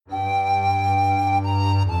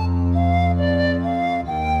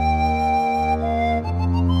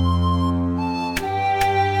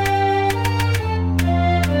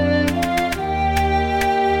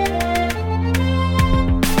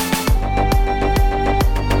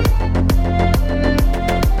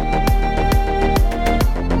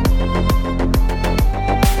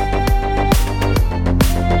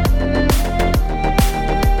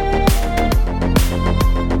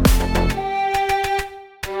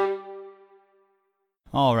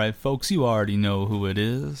All right, folks, you already know who it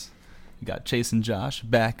is. We got Chase and Josh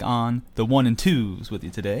back on the 1 and 2s with you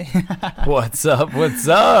today. What's up? What's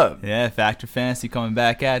up? Yeah, Factor Fantasy coming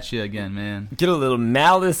back at you again, man. Get a little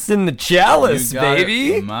malice in the chalice, You got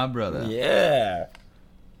baby. it, my brother. Yeah.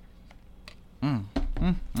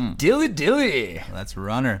 Dilly dilly. Let's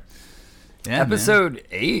runner. Yeah, Episode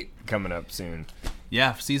 8 coming up soon.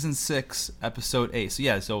 Yeah, season 6, episode 8.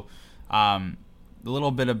 So a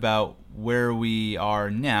little bit about where we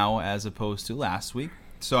are now as opposed to last week.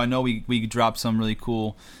 So I know we dropped some really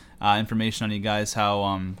cool information on you guys.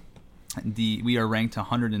 How we are ranked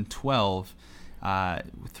 112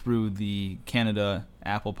 through the Canada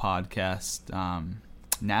Apple Podcast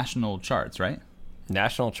national charts, right?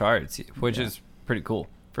 National charts, which is pretty cool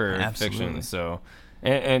for fiction. So,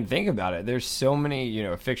 and think about it. There's so many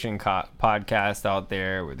fiction podcasts out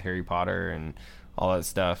there with Harry Potter and all that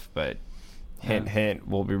stuff. But hint,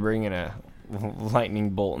 we'll be bringing a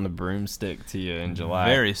lightning bolt and the broomstick to you in July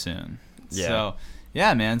very soon. Yeah. So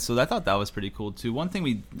yeah, man. So I thought that was pretty cool too. One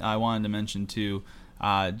thing I wanted to mention too,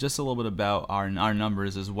 just a little bit about our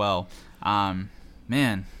numbers as well.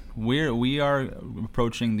 Man, we are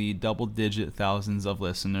approaching the double-digit thousands of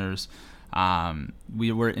listeners.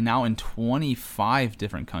 We were now in 25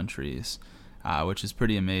 different countries, which is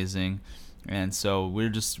pretty amazing. And so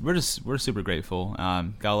we're super grateful.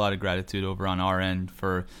 Got a lot of gratitude over on our end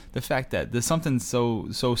for the fact that there's something so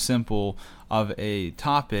simple of a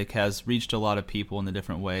topic has reached a lot of people in the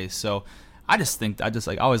different ways. So I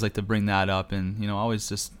always like to bring that up, and always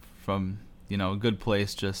just from a good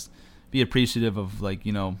place, just be appreciative of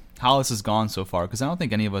how this has gone so far, because I don't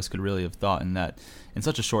think any of us could really have thought in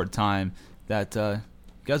such a short time that you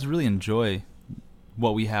guys really enjoy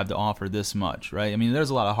what we have to offer this much, right? I mean, there's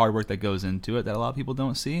a lot of hard work that goes into it that a lot of people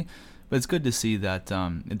don't see, but it's good to see that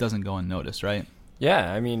it doesn't go unnoticed, right? Yeah,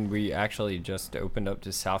 I mean, we actually just opened up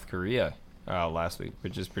to South Korea last week,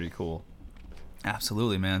 which is pretty cool.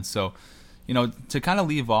 Absolutely, man. So, to kind of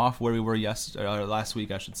leave off where we were last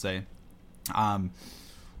week, I should say,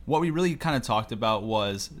 what we really kind of talked about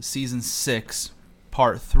was season 6,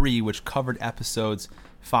 part 3, which covered episodes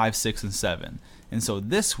 5, 6, and 7. And so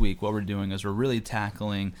this week, what we're doing is we're really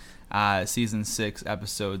tackling season 6,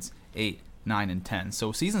 episodes 8, 9, and 10.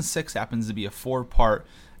 So season 6 happens to be a 4-part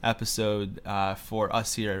episode for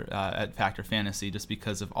us here at Factor Fantasy, just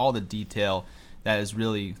because of all the detail that is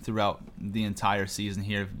really throughout the entire season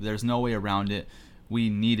here. There's no way around it. We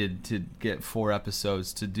needed to get 4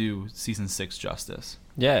 episodes to do season 6 justice.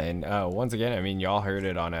 Yeah, and once again, I mean, y'all heard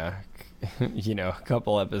it on a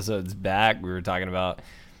couple episodes back. We were talking about,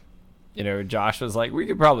 Josh was like, we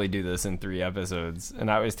could probably do this in 3 episodes.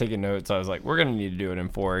 And I was taking notes. I was like, we're going to need to do it in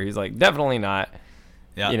 4. He's like, definitely not.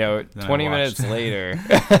 Yeah. 20 minutes later.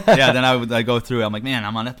 Yeah, then I go through it. I'm like, man,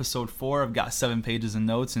 I'm on episode 4. I've got 7 pages of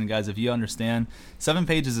notes. And guys, if you understand, 7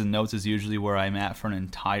 pages of notes is usually where I'm at for an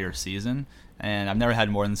entire season. And I've never had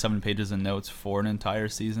more than 7 pages of notes for an entire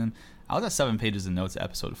season. I was at 7 pages of notes at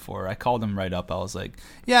episode 4. I called him right up. I was like,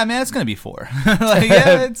 yeah, man, it's going to be 4.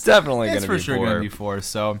 It's definitely going to be 4. It's for sure going to be 4.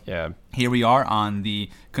 So yeah, here we are on the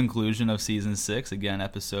conclusion of season 6. Again,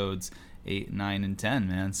 episodes 8, 9, and 10,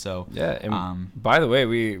 man. So yeah, and by the way,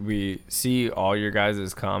 we see all your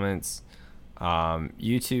guys' comments.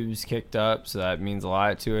 YouTube's kicked up, so that means a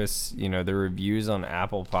lot to us. The reviews on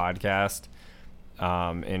Apple Podcast,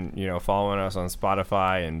 and following us on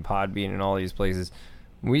Spotify and Podbean and all these places.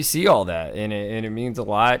 We see all that, and it means a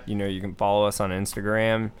lot. You can follow us on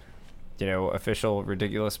Instagram, official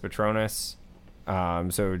Ridiculous Patronus.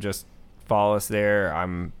 So just follow us there.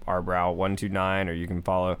 I'm Rbrow129, or you can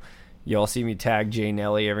follow. You'll see me tag Jay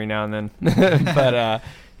Nelly every now and then, but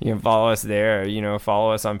you can follow us there.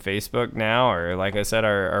 Follow us on Facebook now, or like I said,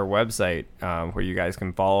 our website, where you guys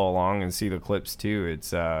can follow along and see the clips too.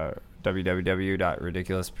 It's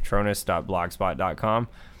www.ridiculouspatronus.blogspot.com.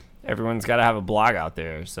 Everyone's got to have a blog out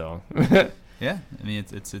there, so yeah, I mean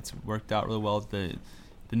it's worked out really well. The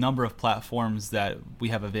number of platforms that we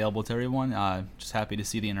have available to everyone. Just happy to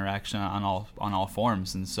see the interaction on all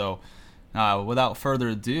forms. And so, without further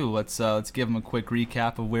ado, let's give them a quick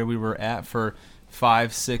recap of where we were at for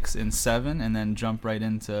 5, 6, and 7, and then jump right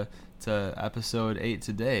into episode 8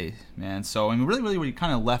 today, man. So, I mean, really, we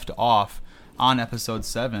kind of left off on episode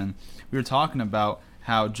 7. We were talking about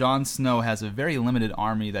how Jon Snow has a very limited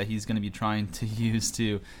army that he's going to be trying to use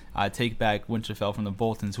to take back Winterfell from the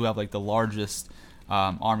Boltons, who have the largest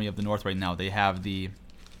army of the North right now. They have the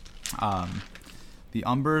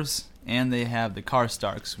Umbers and they have the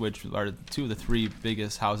Karstarks, which are 2 of the 3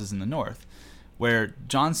 biggest houses in the North. Where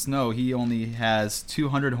Jon Snow, he only has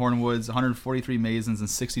 200 Hornwoods, 143 Masons, and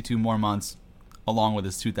 62 Mormonts, along with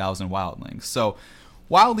his 2,000 Wildlings. So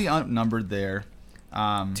wildly outnumbered there.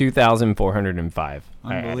 2,405.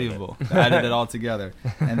 Unbelievable. Added it all together.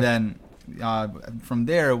 And then from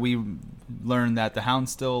there, we learned that the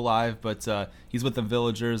Hound's still alive, but he's with the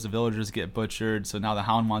villagers. The villagers get butchered, so now the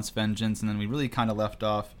Hound wants vengeance. And then we really kind of left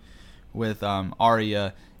off with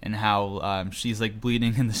Arya and how she's like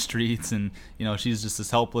bleeding in the streets, and she's just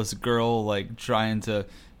this helpless girl like trying to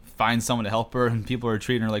find someone to help her, and people are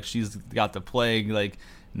treating her like she's got the plague. Like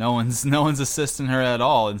no one's assisting her at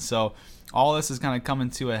all, and so all this is kind of coming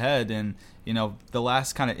to a head. And the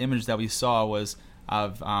last kind of image that we saw was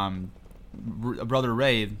of Brother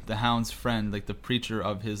Ray, the Hound's friend, like the preacher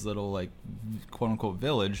of his little like quote unquote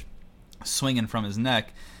village, swinging from his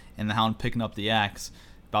neck, and the Hound picking up the axe,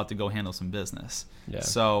 about to go handle some business. Yeah.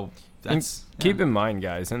 So that's keep in mind,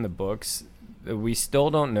 guys, in the books, we still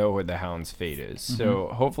don't know what the Hound's fate is. Mm-hmm. So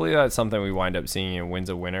hopefully that's something we wind up seeing in Winds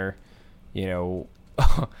of Winter.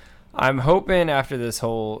 I'm hoping after this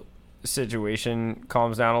whole situation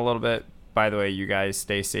calms down a little bit. By the way, you guys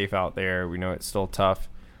stay safe out there. We know it's still tough.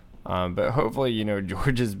 But hopefully,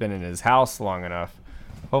 George has been in his house long enough.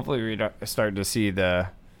 Hopefully we start to see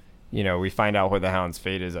we find out what the Hound's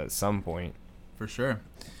fate is at some point. For sure.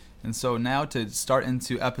 And so now to start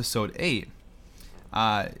into episode 8,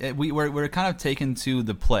 we're kind of taken to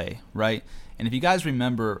the play, right? And if you guys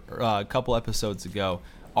remember a couple episodes ago,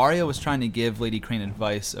 Arya was trying to give Lady Crane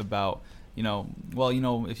advice about,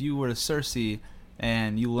 if you were to Cersei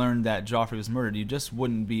and you learned that Joffrey was murdered, you just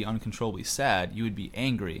wouldn't be uncontrollably sad. You would be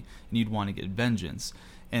angry, and you'd want to get vengeance.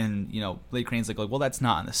 And, Lady Crane's like, well, that's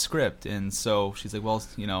not in the script. And so she's like, well,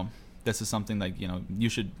 this is something like, you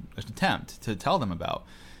should attempt to tell them about.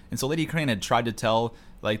 And so Lady Crane had tried to tell,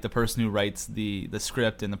 like, the person who writes the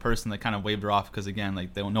script, and the person that kind of waved her off because, again,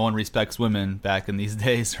 like, no one respects women back in these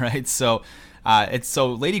days, right? So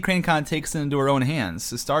so Lady Crane kind of takes it into her own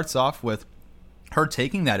hands. It starts off with her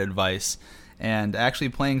taking that advice and actually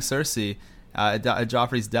playing Cersei at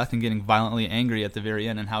Joffrey's death and getting violently angry at the very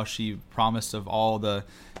end, and how she promised of all the,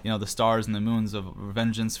 the stars and the moons of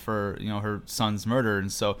vengeance for, her son's murder.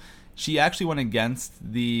 And so she actually went against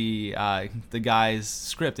the guy's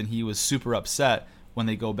script, and he was super upset when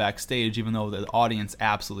they go backstage, even though the audience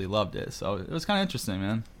absolutely loved it. So it was kind of interesting,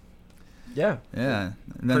 man. Yeah. Yeah.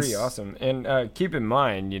 Pretty awesome. And keep in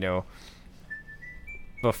mind,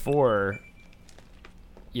 before,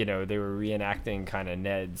 they were reenacting kind of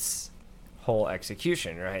Ned's whole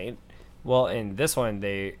execution, right? Well, in this one,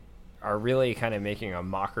 they are really kind of making a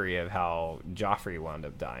mockery of how Joffrey wound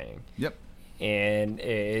up dying. Yep. And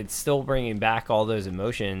it's still bringing back all those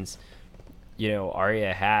emotions,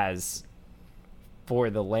 Arya has for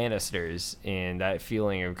the Lannisters, and that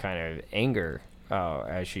feeling of kind of anger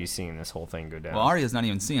as she's seeing this whole thing go down. Well, Arya's not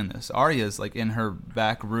even seeing this. Arya's like in her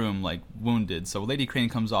back room, like wounded. So Lady Crane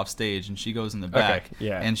comes off stage, and she goes in the back,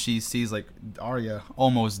 and she sees like Arya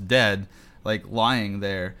almost dead, like lying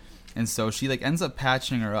there, and so she like ends up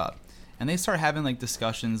patching her up. And they start having like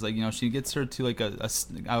discussions, like she gets her to like a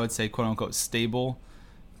I would say quote unquote stable,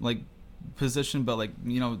 like position, but like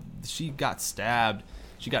she got stabbed,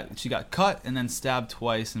 she got cut and then stabbed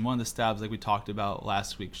twice, and one of the stabs like we talked about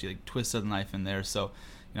last week, she like twisted the knife in there. So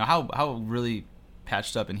how really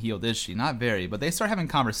patched up and healed is she? Not very, but they start having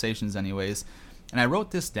conversations anyways. And I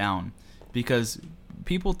wrote this down because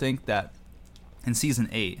people think that in season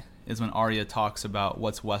 8 is when Arya talks about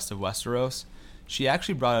what's west of Westeros. She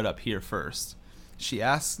actually brought it up here first. She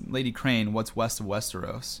asked Lady Crane what's west of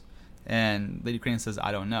Westeros, and Lady Crane says,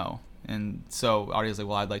 I don't know. And so Arya's like,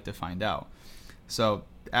 well, I'd like to find out. So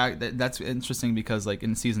that's interesting because like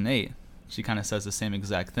in season 8, she kind of says the same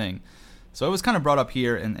exact thing. So it was kind of brought up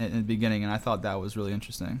here in the beginning, and I thought that was really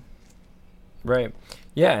interesting. Right.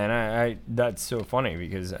 Yeah, and I that's so funny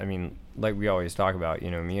because, I mean, like we always talk about,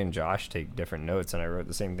 me and Josh take different notes, and I wrote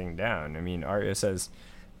the same thing down. I mean, Arya says,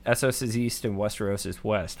 Essos is east and Westeros is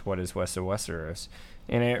west. What is west of Westeros?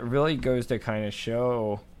 And it really goes to kind of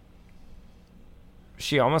show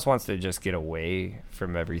she almost wants to just get away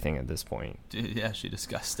from everything at this point. Dude, yeah, she just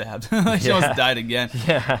got stabbed. She almost died again.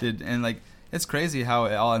 Yeah. Dude, and like it's crazy how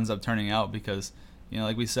it all ends up turning out because,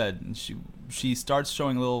 like we said, she starts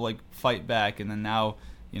showing a little like fight back, and then now,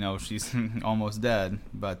 she's almost dead.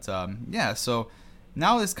 But yeah, so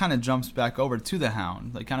now this kind of jumps back over to the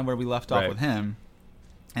Hound, like kind of where we left off with him.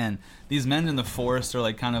 And these men in the forest are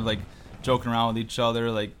like kind of like joking around with each other,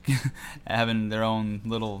 like having their own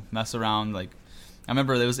little mess around. Like I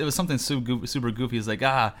remember it was something super goofy. He's like,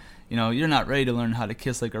 you're not ready to learn how to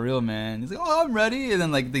kiss like a real man. He's like, oh, I'm ready. And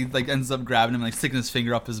then like they like ends up grabbing him, like sticking his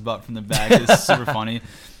finger up his butt from the back. It's super funny.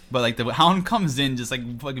 But like the Hound comes in just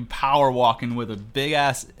like fucking power walking with a big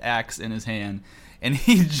ass axe in his hand, and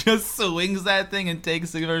he just swings that thing and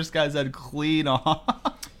takes the first guy's head clean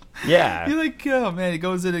off. Yeah. He like, oh man, he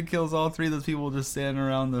goes in and kills all 3 of those people just standing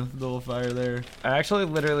around the little fire there. I actually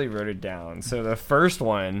literally wrote it down. So the first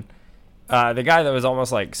one, the guy that was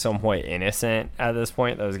almost like somewhat innocent at this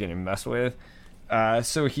point that was getting messed with,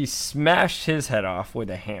 so he smashed his head off with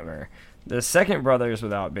a hammer. The second brother is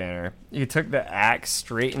without banner. He took the axe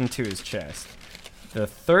straight into his chest. The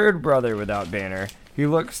third brother without banner, he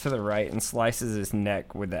looks to the right and slices his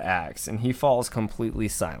neck with the axe, and he falls completely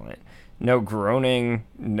silent. No groaning,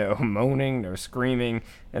 no moaning, no screaming.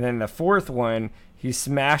 And then the fourth one, he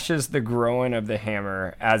smashes the groin of the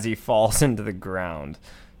hammer as he falls into the ground.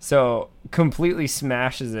 So completely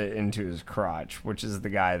smashes it into his crotch, which is the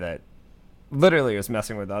guy that literally was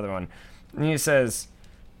messing with the other one. And he says,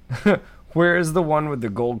 "Where is the one with the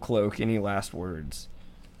gold cloak? Any last words?"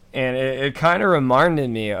 And it kind of reminded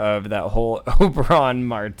me of that whole Oberon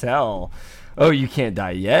Martell. Oh, you can't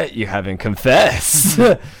die yet. You haven't confessed.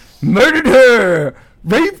 Murdered her.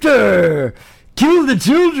 Raped her. Killed the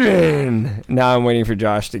children. Now I'm waiting for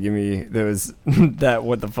Josh to give me those that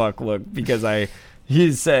what the fuck look, because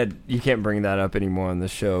he said you can't bring that up anymore on the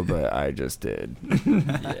show, but I just did.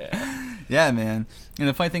 Yeah. Yeah, man. And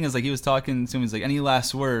the funny thing is, like, he was talking to him. He's like, any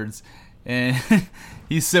last words? And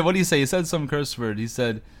he said, what did he say? He said some curse word. He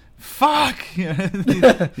said, fuck.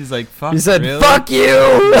 He's like, fuck. He said, really? fuck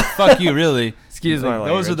you. Fuck you, really. Excuse my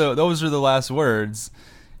language. Those are the last words.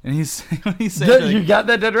 And he said, you got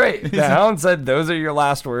that dead right. The hound said, those are your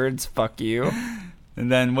last words. Fuck you. And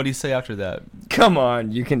then what did he say after that? Come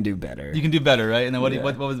on, you can do better. You can do better, right? And then what Yeah.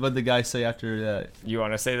 what did the guy say after that? You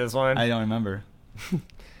want to say this one? I don't remember.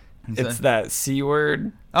 It's that C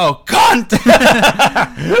word. Oh, cunt!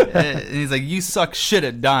 And he's like, you suck shit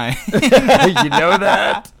at dying. You know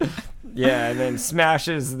that? Yeah, and then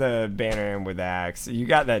smashes the banner in with the axe. You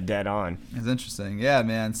got that dead on. It's interesting. Yeah,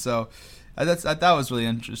 man. So I thought was really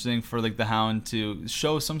interesting for like the Hound to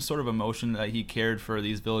show some sort of emotion that he cared for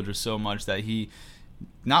these villagers so much that he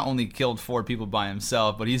not only killed 4 people by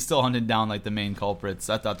himself, but he still hunted down like the main culprits.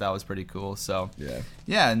 I thought that was pretty cool. So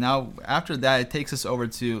yeah. Now after that, it takes us over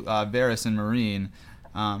to Varys and Meereen.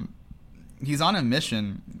 He's on a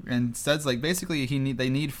mission and says like basically they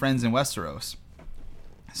need friends in Westeros.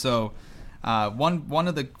 So one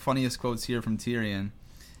of the funniest quotes here from Tyrion.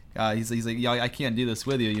 He's like, yeah, I can't do this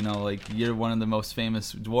with you. You know, like you're one of the most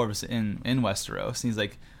famous dwarves in Westeros. And he's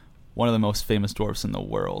like, one of the most famous dwarves in the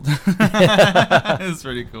world. It's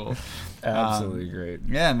pretty cool. Absolutely great.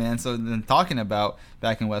 Yeah, man. So then talking about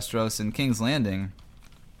back in Westeros and King's Landing,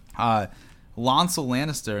 Lancel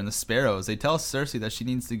Lannister and the Sparrows, they tell Cersei that she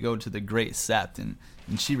needs to go to the Great Sept, and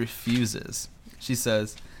she refuses. She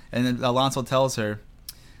says, and then Lancel tells her,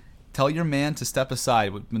 tell your man to step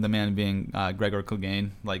aside, with the man being Gregor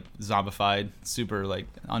Clegane, like zombified, super like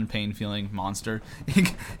unpained feeling monster. He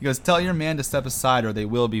goes, tell your man to step aside or there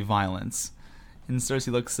will be violence. And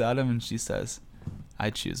Cersei looks at him and she says,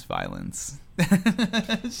 I choose violence.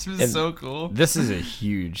 She was so cool. This is a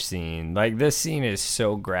huge scene. Like, this scene is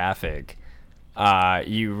so graphic.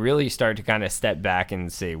 You really start to kind of step back and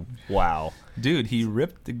say, wow. Dude, he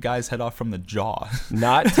ripped the guy's head off from the jaw.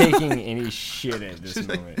 Not taking any shit at this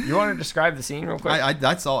moment. You want to describe the scene real quick?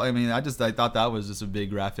 That's all. I mean, I thought that was just a big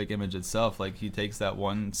graphic image itself. Like, he takes that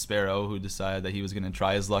one sparrow who decided that he was going to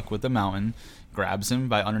try his luck with the mountain, grabs him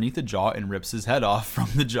by underneath the jaw, and rips his head off from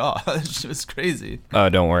the jaw. It was crazy. Oh,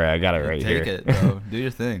 don't worry. I got it right here. Take it, bro. Do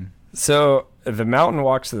your thing. So, the mountain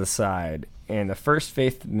walks to the side, and the first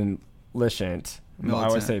faith militant. I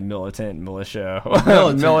would say militant, militia.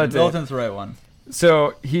 Militant's the right one.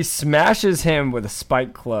 So he smashes him with a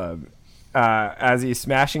spike club as he's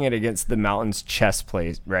smashing it against the mountain's chest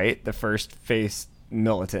plate, right? The first faith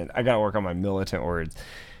militant. I got to work on my militant words.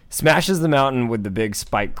 Smashes the mountain with the big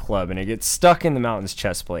spike club, and it gets stuck in the mountain's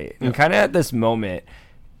chest plate. And kind of at this moment,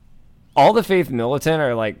 all the faith militant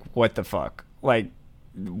are like, what the fuck? Like,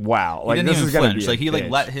 wow, like this is gonna be like he bitch. like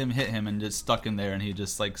let him hit him and just stuck in there, and he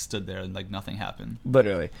just like stood there and like nothing happened.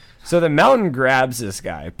 Literally. So the mountain grabs this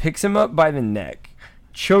guy, picks him up by the neck,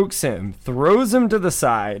 chokes him, throws him to the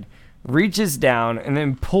side, reaches down, and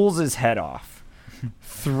then pulls his head off,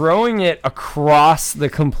 throwing it across the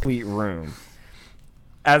complete room.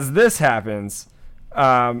 As this happens,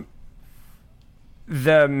 the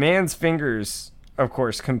man's fingers, of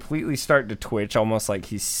course, completely start to twitch, almost like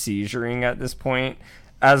he's seizuring at this point,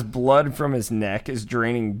 as blood from his neck is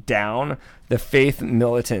draining down the faith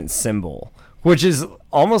militant symbol, which is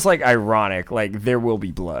almost like ironic, like there will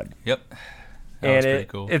be blood. Yep. And pretty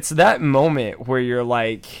cool. It's that moment where you're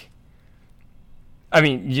like, I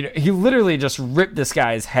mean, he literally just ripped this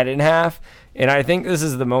guy's head in half. And I think this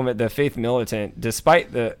is the moment the Faith Militant,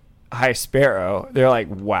 despite the High Sparrow, they're like,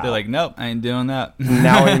 wow. They're like, nope, I ain't doing that.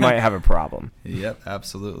 Now we might have a problem. Yep,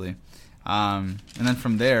 absolutely. And then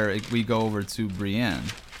from there, we go over to Brienne.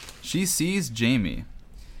 She sees Jaime,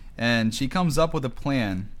 and she comes up with a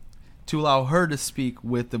plan to allow her to speak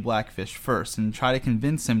with the Blackfish first and try to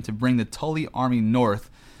convince him to bring the Tully army north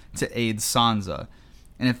to aid Sansa.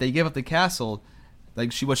 And if they give up the castle,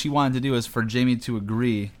 what she wanted to do is for Jaime to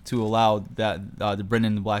agree to allow that the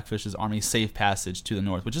Brendan the Blackfish's army safe passage to the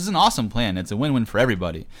north, which is an awesome plan. It's a win-win for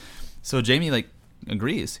everybody. So Jaime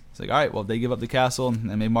agrees. He's like, all right, well, if they give up the castle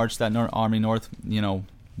and they march that army north,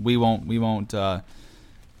 we won't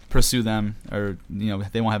pursue them, or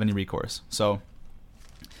they won't have any recourse. So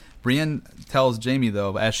Brienne tells Jaime,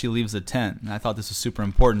 though, as she leaves the tent, and I thought this was super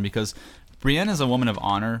important because Brienne is a woman of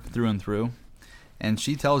honor through and through, and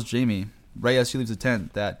she tells Jaime right as she leaves the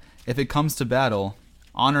tent that if it comes to battle,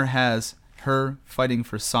 honor has her fighting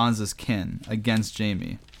for Sansa's kin against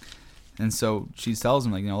Jaime. And so she tells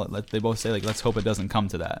him, they both say, let's hope it doesn't come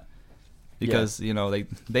to that, because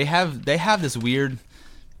they have this weird.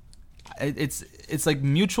 It's like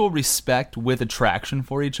mutual respect with attraction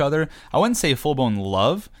for each other. I wouldn't say full blown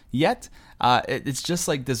love yet. It's just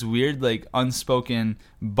like this weird unspoken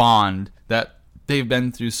bond that they've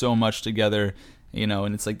been through so much together,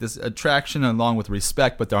 and it's like this attraction along with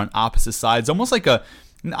respect, but they're on opposite sides, almost like on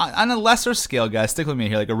a lesser scale, guys, stick with me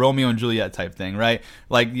here, like a Romeo and Juliet type thing, right?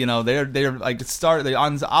 They're on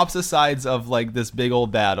the opposite sides of this big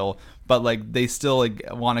old battle, but they still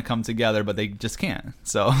want to come together, but they just can't.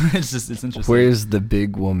 So it's interesting. Where's the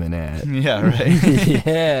big woman at? Yeah, right.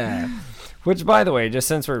 Yeah. Which, by the way, just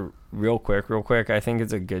since we're real quick, I think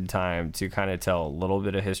it's a good time to kind of tell a little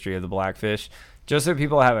bit of history of the Blackfish, just so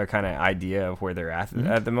people have a kind of idea of where they're at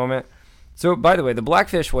the moment. So, by the way, the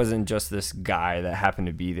Blackfish wasn't just this guy that happened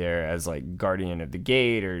to be there as guardian of the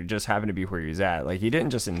gate or just happened to be where he was at. He didn't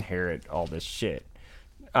just inherit all this shit.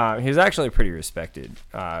 He was actually pretty respected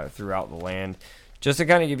throughout the land. Just to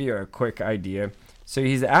kind of give you a quick idea, so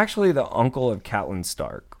he's actually the uncle of Catelyn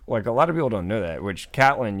Stark. A lot of people don't know that, which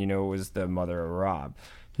Catelyn, was the mother of Robb.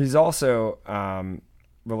 He's also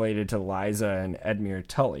related to Lysa and Edmure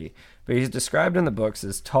Tully, but he's described in the books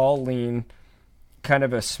as tall, lean, kind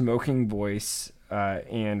of a smoking voice,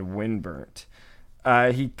 and windburnt.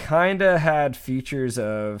 He kind of had features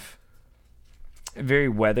of very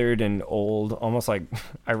weathered and old, almost like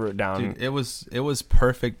I wrote down. Dude, it was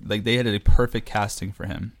perfect. They had a perfect casting for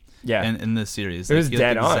him. Yeah, in this series, it was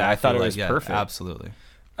dead on. I thought it was perfect. Absolutely.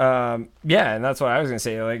 Yeah, and that's what I was gonna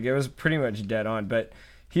say. It was pretty much dead on. But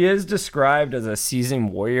he is described as a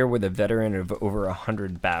seasoned warrior with a veteran of over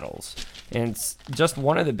 100 battles, and it's just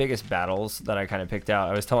one of the biggest battles that I kind of picked out.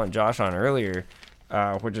 I was telling Josh on earlier,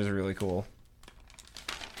 which is really cool.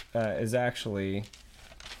 Is actually,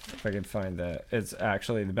 if I could find that, it's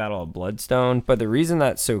actually the Battle of Bloodstone. But the reason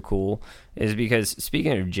that's so cool is because,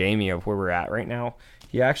 speaking of Jaime, of where we're at right now,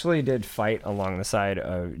 he actually did fight along the side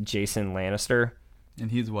of Jason Lannister.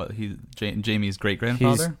 And he's what? He's Jaime's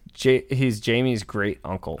great-grandfather? He's Jaime's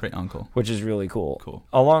great-uncle. Great-uncle. Which is really cool. Cool.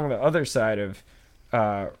 Along the other side of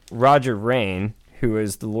Roger Rayne, who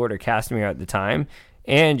is the Lord of Castamere at the time,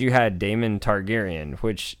 and you had Daemon Targaryen,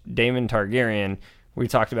 which Daemon Targaryen, we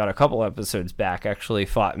talked about a couple episodes back, actually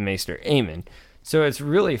fought Maester Aemon. So it's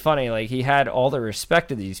really funny. He had all the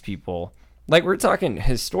respect of these people. We're talking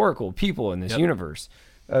historical people in this universe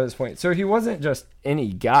at this point. So he wasn't just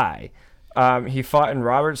any guy. He fought in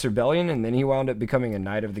Robert's Rebellion, and then he wound up becoming a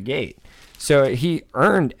Knight of the Gate. So he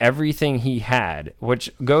earned everything he had,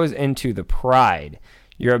 which goes into the pride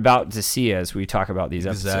you're about to see as we talk about these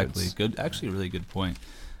episodes. Exactly. Good. Actually, a really good point.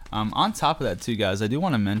 On top of that, too, guys, I do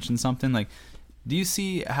want to mention something. Do you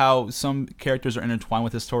see how some characters are intertwined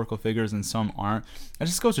with historical figures and some aren't? It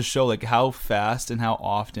just goes to show how fast and how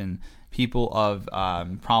often people of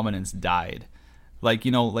prominence died.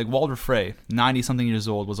 Walder Frey, 90-something years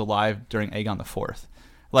old, was alive during Aegon IV.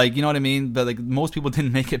 You know what I mean? But most people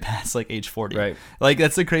didn't make it past age 40. Right.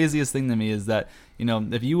 That's the craziest thing to me is that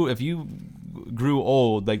if you grew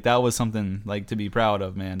old, that was something to be proud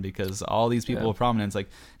of, man. Because all these people of prominence,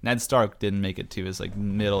 Ned Stark didn't make it to his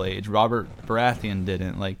middle age. Robert Baratheon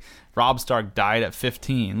didn't. Robb Stark died at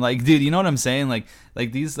 15. Dude, you know what I'm saying?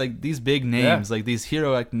 These big names, these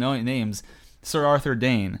heroic names. Sir Arthur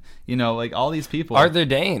Dayne, all these people. Arthur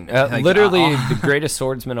Dayne, literally the greatest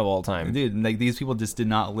swordsman of all time. Dude, these people just did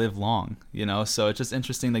not live long, So it's just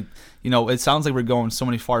interesting, it sounds like we're going so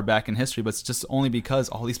many far back in history, but it's just only because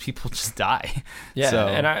all these people just die. Yeah,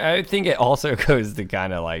 and I think it also goes to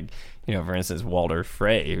kind of for instance, Walder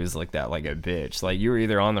Frey, he was like that, like a bitch. Like, you were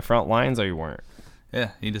either on the front lines or you weren't.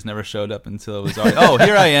 Yeah, he just never showed up until it was already, oh,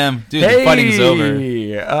 here I am. Dude, the fighting's over.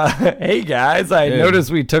 Hey, guys, I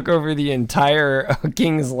noticed we took over the entire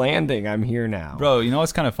King's Landing. I'm here now. Bro, you know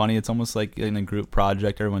what's kind of funny? It's almost like in a group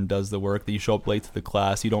project, everyone does the work. That you show up late to the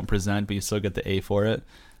class, you don't present, but you still get the A for it.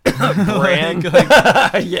 Brand.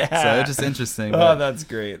 Yeah. So it's just interesting. Oh, that's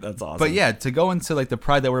great. That's awesome. But yeah, to go into like the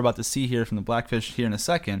pride that we're about to see here from the Blackfish here in a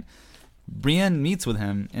second, Brienne meets with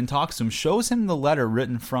him and talks to him, shows him the letter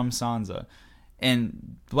written from Sansa.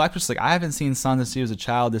 And Blackfish is like, I haven't seen Sansa since she was a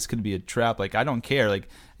child. This could be a trap. Like, I don't care. Like,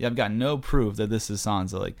 I've got no proof that this is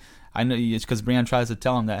Sansa. Like, I know it's because Brienne tries to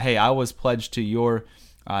tell him that, hey, I was pledged to your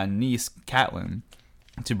niece, Catelyn,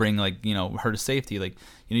 to bring, like, her to safety. Like,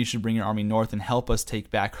 you should bring your army north and help us take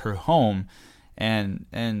back her home. And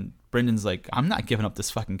Brendan's like, I'm not giving up this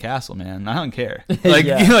fucking castle, man. I don't care. Like,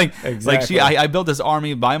 exactly. I built this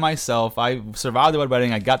army by myself. I survived the Red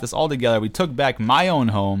Wedding. I got this all together. We took back my own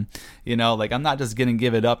home. Like, I'm not just gonna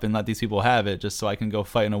give it up and let these people have it just so I can go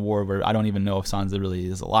fight in a war where I don't even know if Sansa really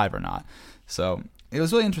is alive or not. So it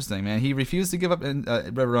was really interesting, man. He refused to give up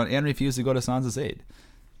River and refused to go to Sansa's aid.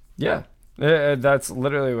 Yeah, that's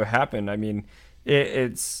literally what happened. I mean,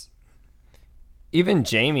 it's. Even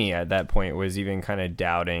Jaime at that point was even kind of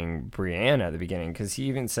doubting Brienne at the beginning, because he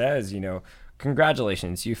even says,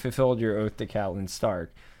 congratulations, you fulfilled your oath to Catelyn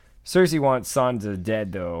Stark. Cersei wants Sansa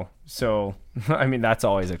dead, though, so, I mean, that's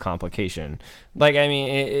always a complication. Like, I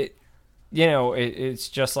mean, it's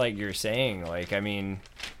just like you're saying, like, I mean,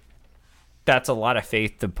 that's a lot of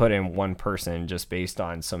faith to put in one person just based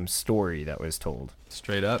on some story that was told.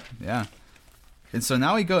 Straight up, yeah. And so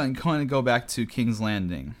now we going to go back to King's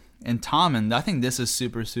Landing. And Tommen, I think this is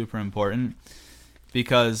super, super important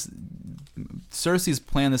because Cersei's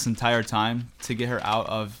plan this entire time to get her out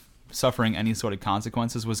of suffering any sort of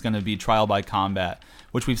consequences was going to be trial by combat,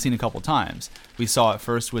 which we've seen a couple times. We saw it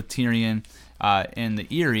first with Tyrion in the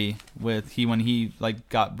Eyrie when he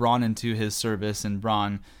got Bronn into his service, and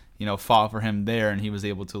Bronn fought for him there, and he was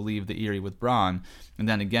able to leave the Eyrie with Bronn. And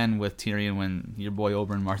then again with Tyrion when your boy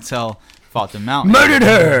Oberyn Martell fought the Mountain. Murdered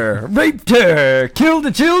her! Raped her! Killed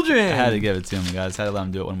the children! I had to give it to him, guys. I had to let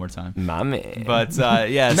him do it one more time. My man. But,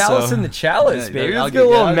 yeah, Malice in the chalice, baby. Let's get a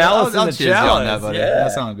little malice in the chalice. On that, yeah.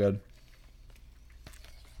 That sounds good.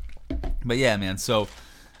 But, yeah, man, so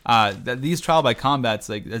these trial by combats,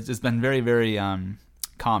 like, it's been very, very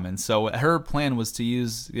common. So her plan was to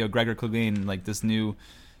use Gregor Clegane, like this new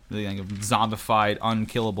zombified,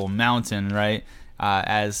 unkillable mountain, right,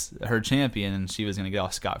 as her champion, and she was going to get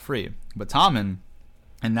off scot-free. But Tommen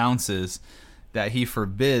announces that he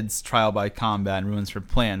forbids trial by combat and ruins her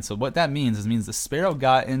plan. So what that means the Sparrow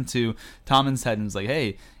got into Tommen's head and was like,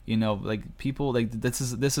 hey, people, like, this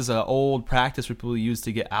is an old practice where people use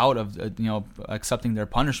to get out of accepting their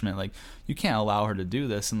punishment. Like, you can't allow her to do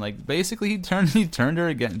this. And like, basically he turned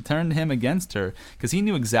him against her, because he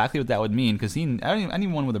knew exactly what that would mean, because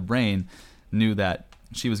anyone with a brain knew that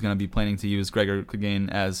she was going to be planning to use Gregor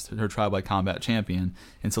Clegane as her trial by combat champion.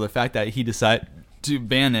 And so the fact that he decided to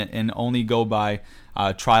ban it and only go by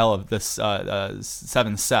trial of this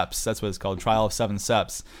 7 Septs, that's what it's called, trial of 7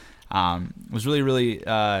 Septs, was really, really,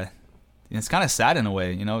 it's kind of sad in a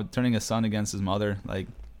way, turning a son against his mother. Like,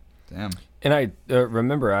 damn. And I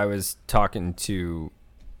remember I was talking to,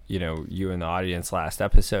 you in the audience last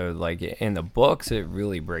episode, like, in the books, it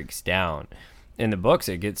really breaks down. In the books,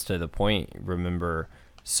 it gets to the point, remember,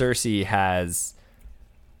 Cersei has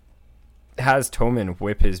Tommen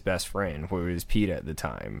whip his best friend, who was Pete at the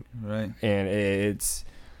time. Right. And it's...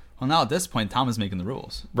 Well, now at this point, Tom is making the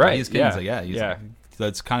rules. Right. He's king. Yeah. So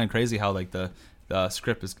it's kind of crazy how, like, the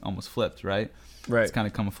script is almost flipped, right? Right. It's kind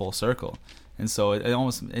of come a full circle. And so it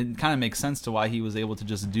kind of makes sense to why he was able to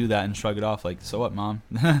just do that and shrug it off, like, so what, Mom?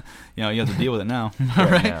 You have to deal with it now.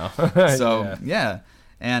 Right? Now. So, yeah.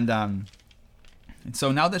 And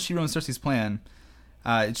so now that she ruins Cersei's plan,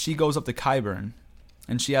 she goes up to Qyburn,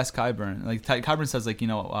 and she asks Qyburn, like, Qyburn says, like,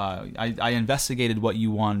 I investigated what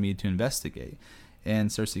you wanted me to investigate.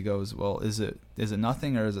 And Cersei goes, well, is it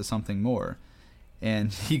nothing, or is it something more?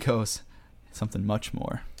 And he goes, something much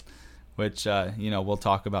more, which, we'll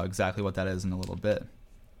talk about exactly what that is in a little bit.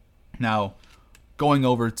 Now, going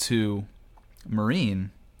over to Meereen,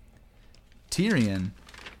 Tyrion's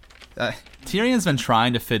been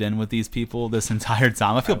trying to fit in with these people this entire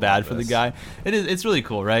time. I feel bad for the guy. It's really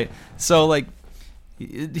cool, right? So, like,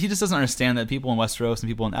 he just doesn't understand that people in Westeros and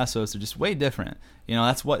people in Essos are just way different.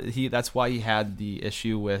 That's why he had the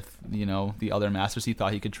issue with, the other masters. He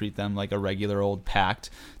thought he could treat them like a regular old pact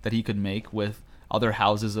that he could make with other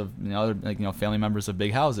houses of, other, family members of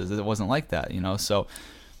big houses. It wasn't like that, So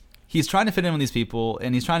he's trying to fit in with these people,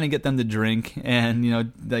 and he's trying to get them to drink, and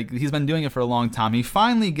like he's been doing it for a long time. He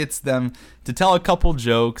finally gets them to tell a couple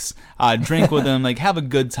jokes, drink with them, like have a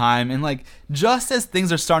good time, and like just as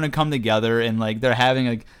things are starting to come together, and like they're having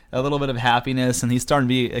like a little bit of happiness, and he's starting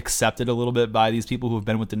to be accepted a little bit by these people who have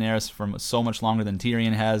been with Daenerys for so much longer than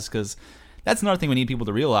Tyrion has, because that's another thing we need people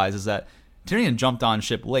to realize is that Tyrion jumped on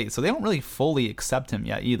ship late, so they don't really fully accept him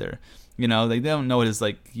yet either. They don't know what his,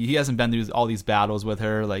 like, he hasn't been through all these battles with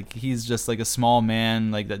her. Like, he's just like a small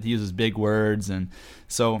man, like that he uses big words. And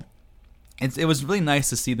so it was really nice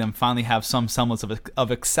to see them finally have some semblance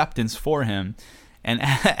of acceptance for him. And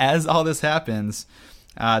as all this happens,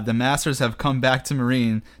 the Masters have come back to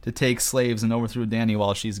Meereen to take slaves and overthrow Dany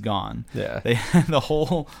while she's gone. Yeah. The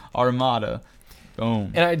whole armada.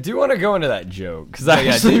 Boom. And I do want to go into that joke because I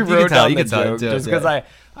actually wrote down the joke just because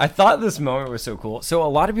I thought this moment was so cool. So a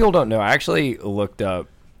lot of people don't know. I actually looked up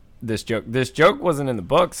this joke. This joke wasn't in the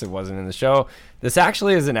books. It wasn't in the show. This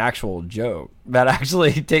actually is an actual joke that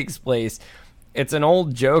actually takes place. It's an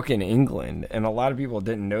old joke in England, and a lot of people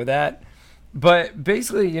didn't know that. But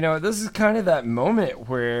basically, this is kind of that moment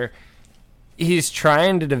where he's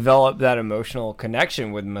trying to develop that emotional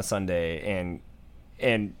connection with Missandei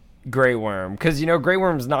and Grey Worm, because Grey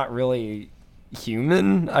Worm's not really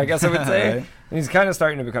human, I guess I would say. Right. He's kind of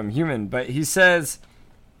starting to become human, but he says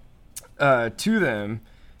to them,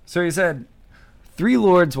 so he said, 3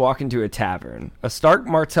 lords walk into a tavern, a Stark,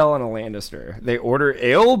 Martell, and a Lannister. They order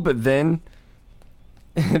ale, but then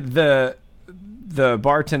the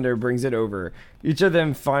bartender brings it over. Each of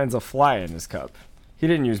them finds a fly in his cup. He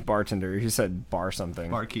didn't use bartender, he said bar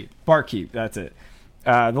something. Barkeep, that's it.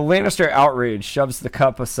 The Lannister, outraged, shoves the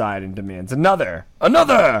cup aside and demands another.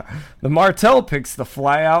 The Martell picks the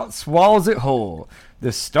fly out, swallows it whole.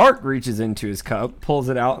 The Stark reaches into his cup, pulls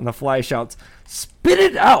it out, and the fly shouts, "Spit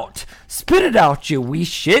it out! Spit it out, you wee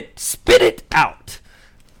shit! Spit it out!"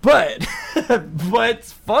 But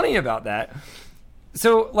what's funny about that?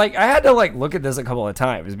 So, like, I had to look at this a couple of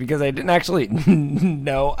times because I didn't actually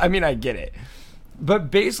know. I mean, I get it, but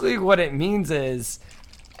basically, what it means is,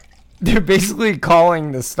 they're basically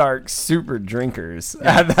calling the Starks super drinkers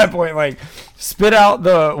at that point. Like, spit out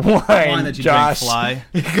the wine that you Josh, drink, fly.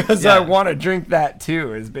 Because I want to drink that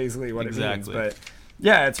too. Is basically what it means. But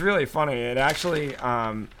yeah, it's really funny. It actually,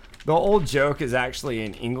 the old joke is actually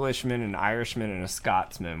an Englishman, an Irishman, and a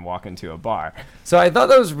Scotsman walk into a bar. So I thought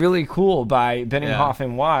that was really cool by Benioff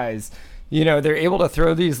and Wise. They're able to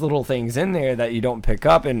throw these little things in there that you don't pick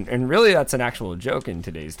up, and really that's an actual joke in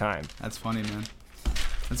today's time. That's funny, man.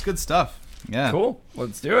 That's good stuff. Yeah. Cool.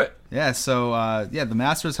 Let's do it. Yeah. So, the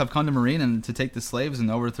Masters have come to Meereen and to take the slaves and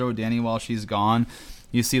overthrow Dany while she's gone.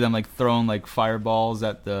 You see them throwing fireballs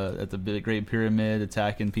at the Great Pyramid,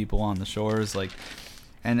 attacking people on the shores.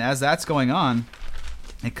 And as that's going on,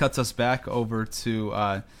 it cuts us back over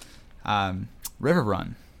to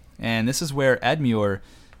Riverrun, and this is where Edmure.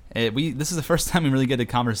 This is the first time we really get a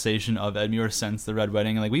conversation of Edmure since the Red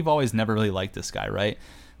Wedding. We've always never really liked this guy, right?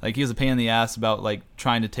 He was a pain in the ass about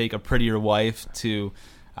trying to take a prettier wife to,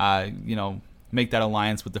 make that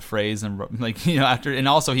alliance with the Freys, and after, and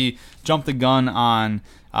also he jumped the gun on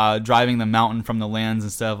driving the Mountain from the lands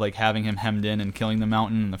instead of having him hemmed in and killing the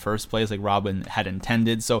Mountain in the first place, like Robin had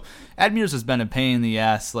intended. So Edmure's has been a pain in the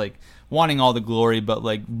ass, wanting all the glory, but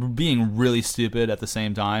being really stupid at the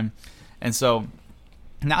same time, and so.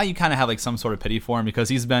 Now you kind of have some sort of pity for him because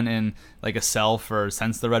he's been in a cell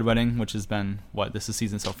since the Red Wedding, which has been this is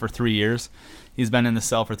season, so for 3 years. He's been in the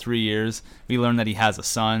cell for 3 years. We learned that he has a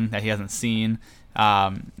son that he hasn't seen.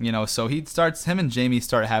 So him and Jaime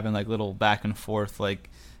start having little back and forth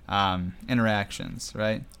interactions,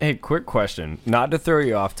 right? Hey, quick question, not to throw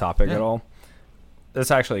you off topic at all.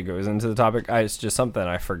 This actually goes into the topic. It's just something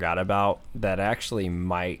I forgot about that actually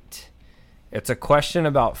might. It's a question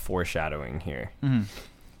about foreshadowing here. Mm-hmm.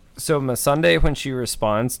 So Missandei, when she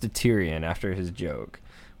responds to Tyrion after his joke,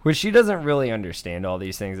 which she doesn't really understand all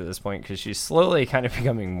these things at this point because she's slowly kind of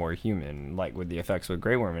becoming more human, with the effects with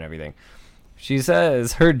Grey Worm and everything. She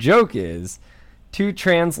says her joke is, 2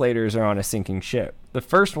 translators are on a sinking ship. The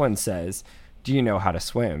first one says, "Do you know how to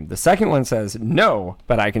swim?" The second one says, "No,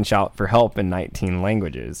 but I can shout for help in 19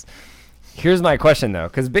 languages." Here's my question, though,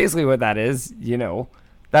 because basically what that is,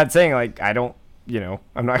 that's saying, I don't,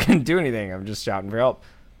 I'm not going to do anything. I'm just shouting for help.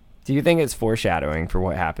 Do you think it's foreshadowing for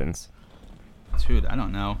what happens? Dude, I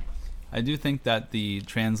don't know. I do think that the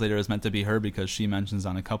translator is meant to be her because she mentions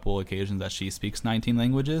on a couple occasions that she speaks 19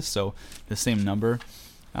 languages, so the same number.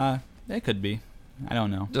 It could be. I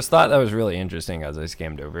don't know. Just thought that was really interesting as I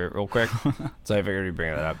skimmed over it real quick. So I figured we'd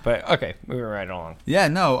bring that up. But, okay, moving right along. Yeah,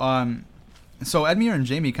 no, so Edmure and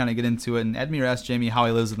Jaime kind of get into it, and Edmure asks Jaime how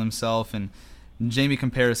he lives with himself, and Jaime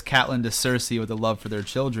compares Catelyn to Cersei with a love for their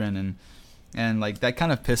children, and like that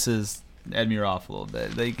kind of pisses Edmure off a little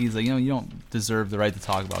bit. Like he's like, you don't deserve the right to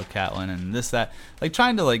talk about Catelyn and this, that, like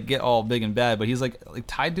trying to like get all big and bad, but he's like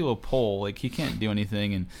tied to a pole, like he can't do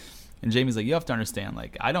anything, and Jaime's like, you have to understand,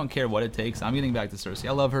 like I don't care what it takes. I'm getting back to Cersei.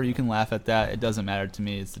 I love her. You can laugh at that. It doesn't matter to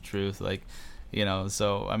me. It's the truth. Like,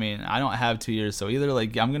 so I mean, I don't have 2 years, so either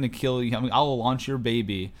like I'm gonna kill you, I'll launch your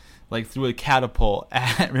baby like through a catapult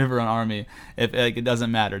at Riverrun Army if like it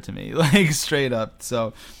doesn't matter to me, like straight up.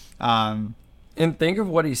 So and think of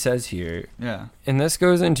what he says here. Yeah. And this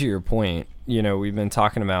goes into your point, we've been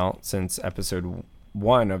talking about since episode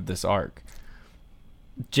 1 of this arc.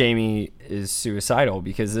 Jaime is suicidal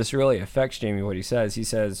because this really affects Jaime. What he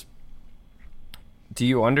says, do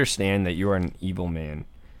you understand that you are an evil man?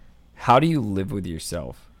 How do you live with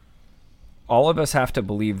yourself? All of us have to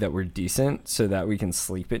believe that we're decent so that we can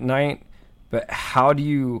sleep at night. But how do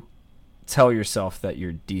you tell yourself that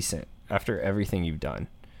you're decent after everything you've done?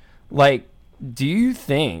 Like, do you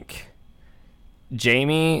think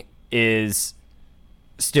Jaime is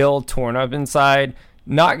still torn up inside?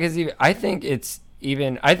 Not because I think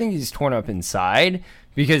he's torn up inside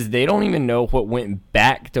because they don't even know what went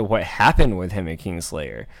back to what happened with him at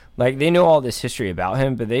Kingslayer. Like, they know all this history about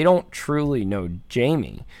him, but they don't truly know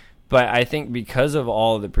Jaime. But I think because of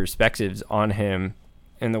all the perspectives on him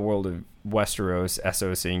in the world of Westeros,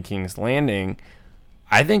 Essos, and King's Landing,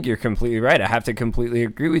 I think you're completely right. I have to completely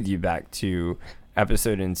agree with you back to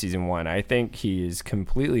episode in season 1. I think he is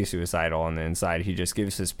completely suicidal on the inside. He just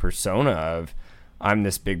gives this persona of, I'm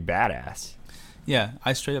this big badass. Yeah,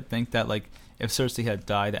 I straight up think that like if Cersei had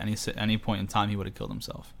died at any point in time, he would have killed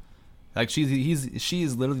himself. Like she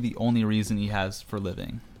is literally the only reason he has for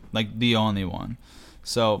living, like the only one.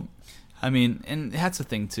 So, I mean, and that's the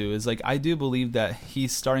thing too, is like I do believe that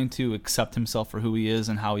he's starting to accept himself for who he is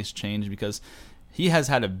and how he's changed, because he has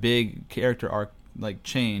had a big character arc like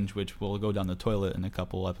change, which will go down the toilet in a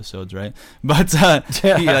couple episodes, right? But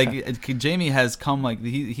Jaime has come like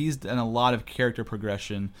he's done a lot of character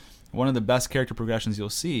progression. One of the best character progressions you'll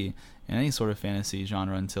see in any sort of fantasy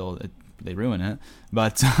genre until they ruin it.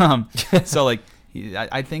 But so like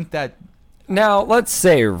I think that. Now, let's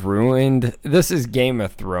say ruined. This is Game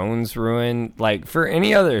of Thrones ruined. Like, for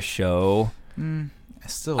any other show... I'm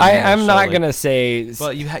not going to say...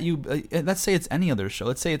 But let's say it's any other show.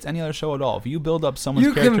 Let's say it's any other show at all. If you build up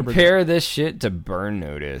someone's character... You compare this shit to Burn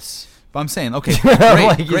Notice. But I'm saying, okay,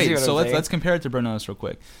 great. So let's compare it to Burn Notice real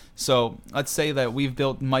quick. So let's say that we've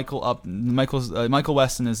built Michael up. Michael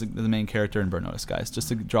Weston is the main character in Burn Notice, guys. Just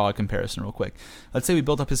to draw a comparison real quick. Let's say we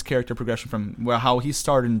built up his character progression from how he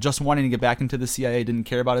started and just wanting to get back into the CIA, didn't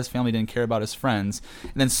care about his family, didn't care about his friends,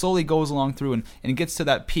 and then slowly goes along through and gets to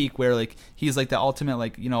that peak where like he's like the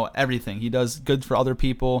ultimate everything. He does good for other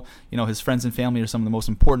people. His friends and family are some of the most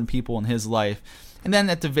important people in his life. And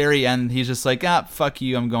then at the very end, he's just like, fuck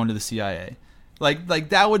you, I'm going to the CIA. Like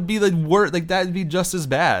that would be the worst. Like that would be just as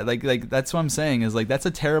bad. Like that's what I'm saying is like that's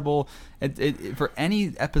a terrible. For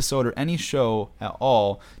any episode or any show at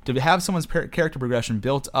all to have someone's character progression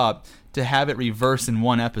built up to have it reversed in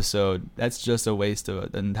one episode, that's just a waste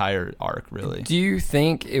of an entire arc, really. Do you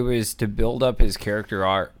think it was to build up his character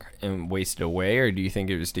arc and waste it away, or do you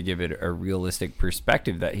think it was to give it a realistic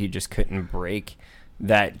perspective that he just couldn't break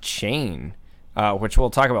that chain? Which we'll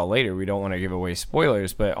talk about later. We don't want to give away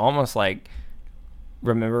spoilers, but almost like,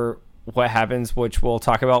 remember what happens, which we'll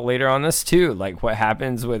talk about later on this too, like what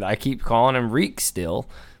happens with, I keep calling him Reek still,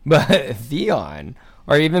 but Theon,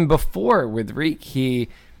 or even before with Reek, he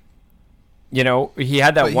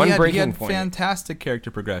had that breaking point. He had fantastic character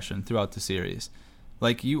progression throughout the series.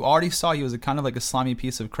 Like, you already saw he was kind of like a slimy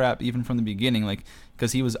piece of crap even from the beginning, like,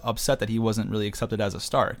 because he was upset that he wasn't really accepted as a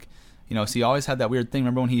Stark. So he always had that weird thing.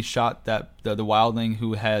 Remember when he shot the wildling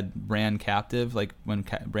who had Bran captive, like when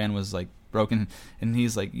Bran was like broken, and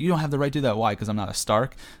he's like, you don't have the right to do that. Why? Because I'm not a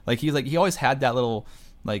Stark. Like he always had that little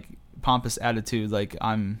like pompous attitude, like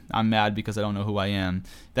I'm mad because I don't know who I am.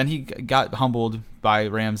 Then he got humbled by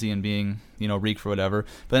Ramsay and being Reek for whatever.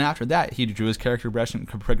 But then after that, he drew his character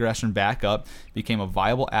progression back up, became a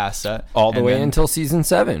viable asset all the way until season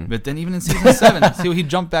 7. But then even in season 7, see, he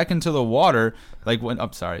jumped back into the water. Like when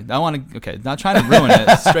sorry, I want to not trying to ruin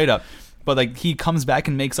it straight up. But like he comes back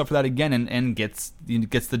and makes up for that again and gets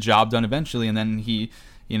the job done eventually. And then he,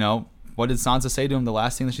 what did Sansa say to him? The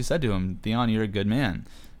last thing that she said to him, Theon, you're a good man.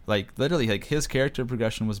 Like literally, like his character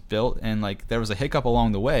progression was built, and like there was a hiccup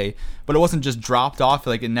along the way, but it wasn't just dropped off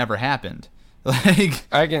like it never happened. Like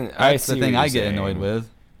that's the thing I get annoyed with.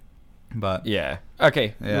 But yeah,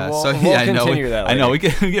 Okay. Yeah. We'll, So we'll yeah, continue that I know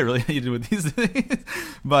later. we get really heated with these things,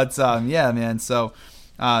 but yeah, man. So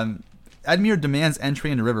Edmure demands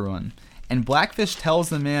entry into Riverrun, and Blackfish tells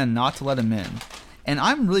the man not to let him in. And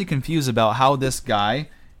I'm really confused about how this guy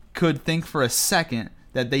could think for a second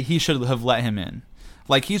that he should have let him in.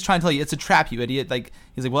 Like, he's trying to tell you, it's a trap, you idiot. Like,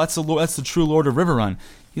 he's like, well, that's the true Lord of Riverrun.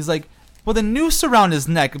 He's like, well, the noose around his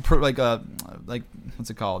neck, like what's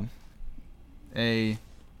it called? A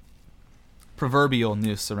proverbial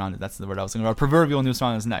noose around it. That's the word I was thinking about. Proverbial noose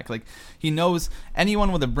around his neck. Like, he knows,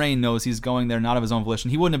 anyone with a brain knows he's going there not of his own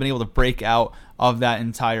volition. He wouldn't have been able to break out of that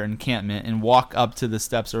entire encampment and walk up to the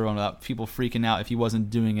steps or without people freaking out if he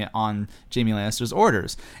wasn't doing it on Jaime Lannister's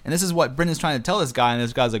orders. And this is what Brendan's trying to tell this guy, and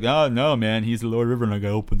this guy's like, oh no, man, he's the Lord of Riverrun. I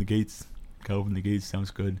gotta open the gates.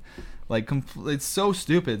 Sounds good. Like, it's so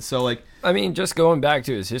stupid. So, like, I mean, just going back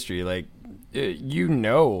to his history, like, you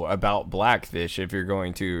know about Blackfish if you're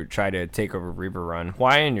going to try to take over Riverrun.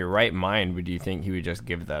 Why in your right mind would you think he would just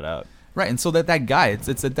give that up? Right, and so that guy, it's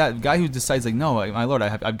that guy who decides, like, no, my lord,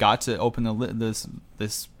 I've got to open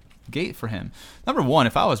this gate for him. Number one,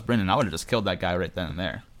 if I was Brendan, I would have just killed that guy right then and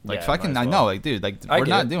there. Like, Yeah, fucking, I know, like, dude, like, we're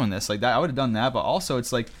not doing this. Like, that, I would have done that, but also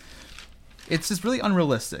it's like, it's just really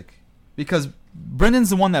unrealistic. Because Brendan's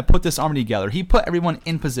the one that put this army together. He put everyone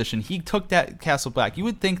in position. He took that Castle Black. You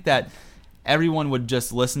would think that everyone would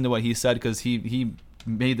just listen to what he said because he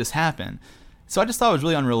made this happen. So I just thought it was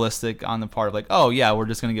really unrealistic on the part of, like, oh yeah, we're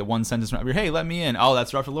just gonna get one sentence from every, hey, let me in. Oh,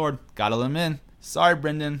 that's Rough Lord, gotta let him in. Sorry,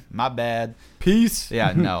 Brendan, my bad. Peace.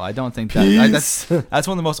 Yeah, no, I don't think that. That's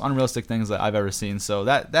one of the most unrealistic things that I've ever seen. So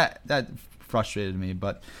that frustrated me.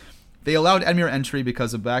 But they allowed Edmure entry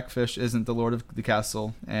because the Blackfish isn't the Lord of the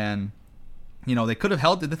castle, and you know they could have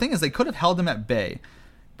held. The thing is, they could have held him at bay,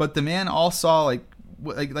 but the man all saw like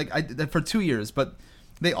for 2 years, but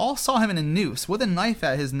they all saw him in a noose with a knife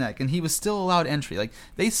at his neck, and he was still allowed entry. Like,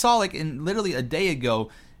 they saw, like, in literally a day ago,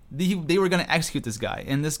 they were going to execute this guy,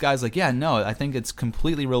 and this guy's like, yeah, no, I think it's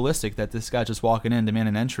completely realistic that this guy's just walking in,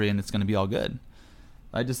 demanding entry, and it's going to be all good.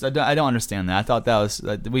 I don't understand that. I thought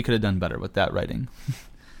we could have done better with that writing.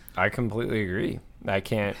 I completely agree. I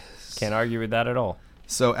can't argue with that at all.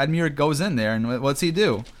 So Edmure goes in there, and what's he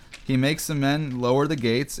do? He makes the men lower the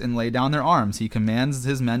gates and lay down their arms. He commands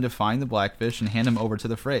his men to find the Blackfish and hand him over to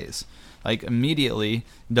the Freys. Like, immediately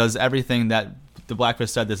does everything that the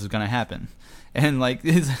Blackfish said this is going to happen. And, like,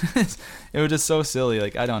 it was just so silly.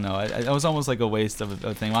 Like, I don't know. It was almost like a waste of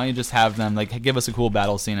a thing. Why don't you just have them, like, give us a cool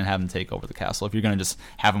battle scene and have them take over the castle if you're going to just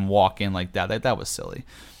have them walk in like that. That was silly.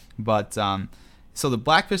 But, so the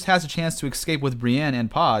Blackfish has a chance to escape with Brienne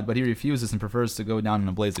and Pod, but he refuses and prefers to go down in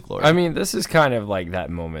a blaze of glory. I mean, this is kind of like that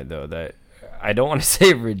moment, though, that I don't want to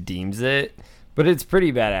say redeems it, but it's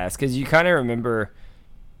pretty badass, because you kind of remember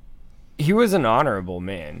he was an honorable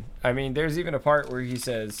man. I mean, there's even a part where he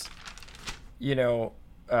says, you know,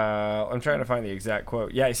 I'm trying to find the exact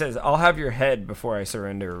quote. Yeah, he says, I'll have your head before I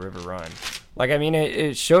surrender Riverrun. Like, I mean,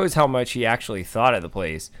 it shows how much he actually thought of the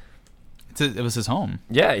place. It was his home.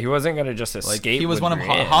 Yeah, he wasn't going to just escape. Like, he was one of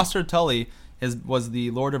Brienne. Hoster Tully was the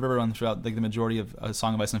Lord of Riverrun throughout, like, the majority of A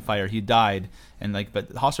Song of Ice and Fire. He died, and, like,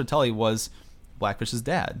 but Hoster Tully was Blackfish's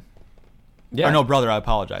dad. Yeah. Or no, brother. I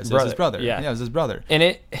apologize. It was his brother. Yeah, it was his brother. And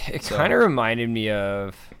it kind of reminded me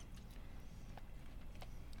of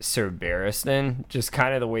Sir Barristan, just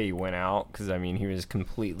kind of the way he went out, because I mean he was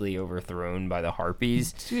completely overthrown by the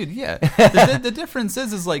Harpies. Dude, yeah. The difference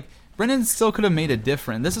is like, Brendan still could have made a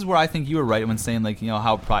difference. This is where I think you were right when saying, like, you know,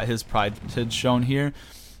 how his pride had shown here.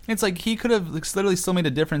 It's like he could have literally still made a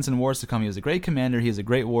difference in wars to come. He was a great commander. He was a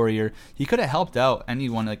great warrior. He could have helped out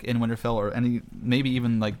anyone, like, in Winterfell, or maybe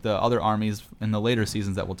even like the other armies in the later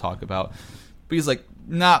seasons that we'll talk about. But he's like,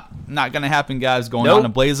 not gonna happen, guys. Going on a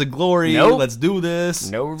blaze of glory. Nope. Let's do this.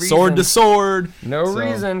 No reason. Sword to sword. No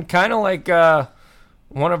reason. Kind of like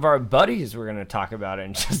one of our buddies we're gonna talk about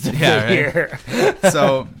in just a bit here.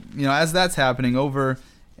 So, you know, as that's happening over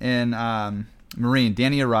in Marine,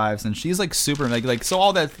 Dany arrives, and she's like super like so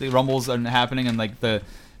all that the rumbles are happening, and like the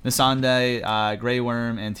Missandei, Grey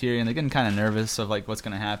Worm, and Tyrion, they're getting kind of nervous of like what's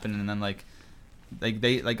gonna happen, and then like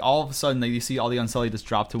they like all of a sudden you see all the Unsullied just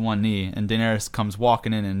drop to one knee, and Daenerys comes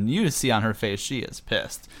walking in, and you see on her face she is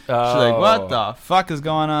pissed. She's like, what the fuck is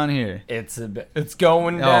going on here? It's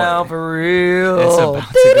going down for real. It's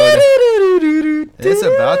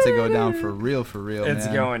about to go down for real, It's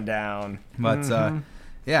man. going down. But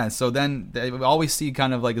yeah, so then they always see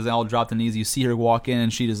kind of like as they all drop the knees, you see her walk in,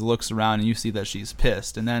 and she just looks around, and you see that she's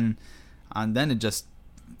pissed, and then it just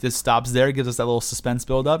stops there, gives us that little suspense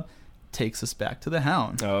build up, takes us back to the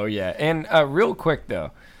Hound. Oh yeah, and real quick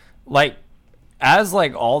though, like as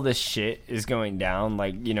like all this shit is going down,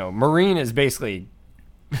 like, you know, Marine is basically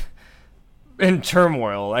in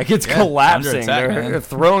turmoil. Like, it's Yeah, collapsing. under attack, They're man.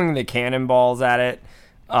 throwing the cannonballs at it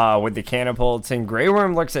with the catapults. And Grey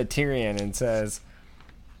Worm looks at Tyrion and says,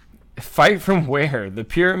 "Fight from where? The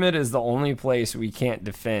pyramid is the only place we can't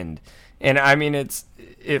defend." And I mean, it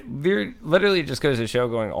literally just goes to show,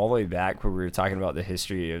 going all the way back where we were talking about the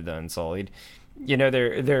history of the Unsullied. You know,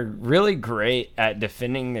 they're really great at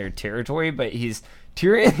defending their territory, but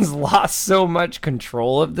Tyrion's lost so much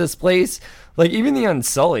control of this place. Like, even the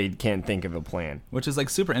Unsullied can't think of a plan. Which is like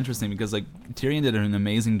super interesting because like Tyrion did an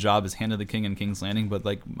amazing job as Hand of the King in King's Landing, but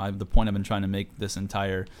like the point I've been trying to make this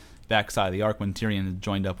entire backside of the arc when Tyrion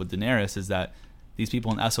joined up with Daenerys is that these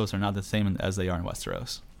people in Essos are not the same as they are in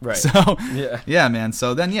Westeros. Right. So Yeah. yeah, man.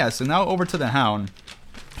 So now over to the Hound.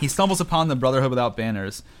 He stumbles upon the Brotherhood Without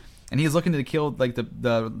Banners, and he's looking to kill like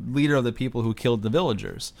the leader of the people who killed the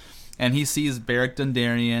villagers. And he sees Beric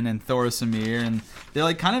Dondarrion and Thoros Samir, and they're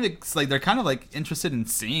like they're kind of like interested in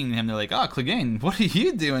seeing him. They're like, "Oh, Clegane, what are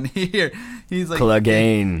you doing here?" He's like,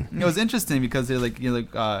 Clegane. It was interesting because they're like,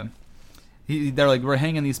 they're like, we're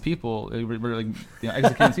hanging these people. We're like,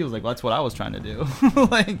 executing people. Was like, well, that's what I was trying to do.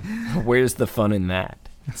 Like, Where's the fun in that?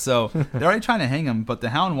 so they're already trying to hang him, but the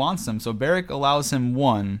Hound wants him. So Beric allows him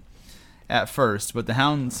one at first, but the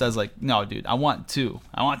Hound says like, no, dude, I want two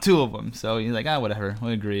of them. So he's like, whatever,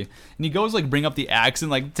 we'll agree. And he goes like bring up the axe and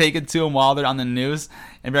like take it to him while they're on the noose.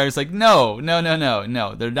 And Beric's like, no,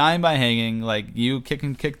 they're dying by hanging. Like, you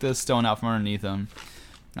kick the stone out from underneath them.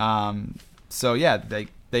 So yeah,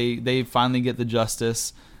 they finally get the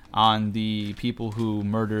justice on the people who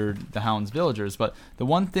murdered the Hound's villagers. But the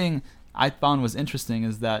one thing I found was interesting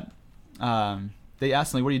is that they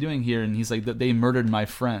asked him, like, what are you doing here? And he's like, they murdered my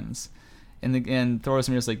friends. And Thoros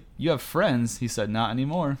Samir's like, you have friends? He said, not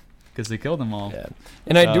anymore, because they killed them all. Yeah.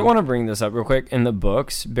 And I do want to bring this up real quick. In the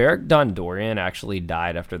books, Beric Dondarrion actually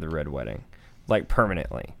died after the Red Wedding, like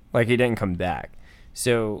permanently. Like, he didn't come back.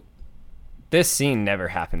 So this scene never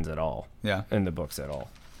happens at all. Yeah. In the books at all.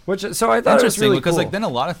 So I thought it was really because cool. like then a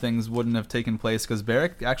lot of things wouldn't have taken place because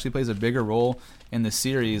Beric actually plays a bigger role in the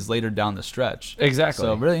series later down the stretch. Exactly.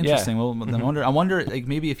 So really interesting. Yeah. Well, I wonder like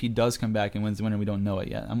maybe if he does come back and wins the winner, we don't know it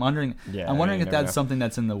yet. I'm wondering if that's something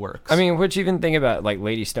that's in the works. I mean, what you even think about like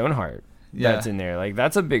Lady Stoneheart that's in there. Like,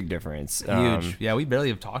 that's a big difference. Huge. Yeah, we barely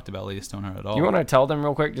have talked about Lady Stoneheart at all. You want to tell them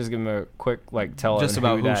real quick? Just give them a quick like tell just them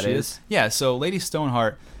about who that she is. Yeah. So Lady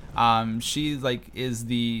Stoneheart, she like is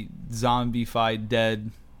the zombified dead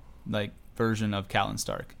like version of Catelyn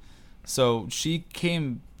Stark. So she's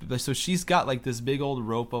got like this big old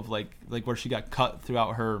rope of like where she got cut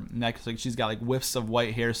throughout her neck. Like, she's got like whiffs of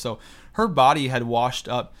white hair. So her body had washed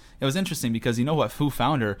up. It was interesting because you know who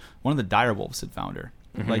found her? One of the direwolves had found her.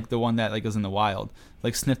 Mm-hmm. Like the one that like was in the wild,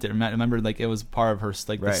 like sniffed it. Remember, like it was part of her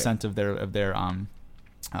like the scent of their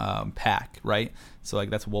pack, right? So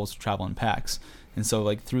like that's wolves travel in packs, and so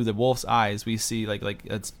like through the wolf's eyes, we see like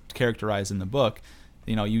it's characterized in the book.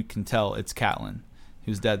 You know, you can tell it's Catelyn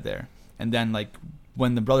who's dead there. And then like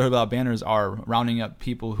when the Brotherhood Without Banners are rounding up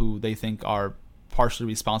people who they think are partially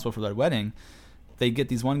responsible for their wedding, they get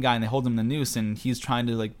these one guy and they hold him in the noose, and he's trying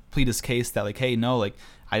to like plead his case that like, hey, no, like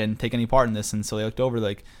I didn't take any part in this. And so they looked over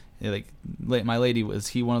like my lady, was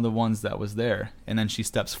he one of the ones that was there? And then she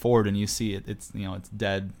steps forward and you see it's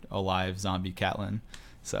dead, alive zombie Catelyn.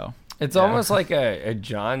 So it's almost like a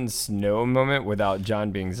Jon Snow moment without Jon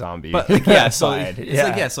being zombie. But like, yeah, so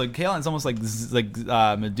it's so Catelyn's almost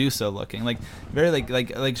like Medusa looking, like very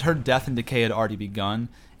like her death and decay had already begun,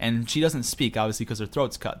 and she doesn't speak obviously because her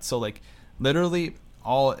throat's cut. So like literally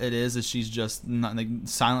all it is she's just not, like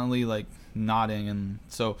silently like nodding, and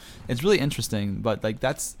so it's really interesting. But like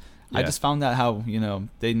that's I just found that how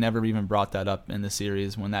they never even brought that up in the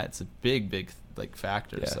series when that's a big like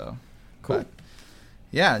factor. Yeah. So cool. But,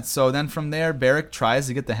 yeah, so then from there, Beric tries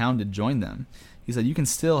to get the Hound to join them. He said, you can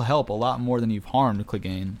still help a lot more than you've harmed,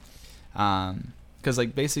 Clegane. Because,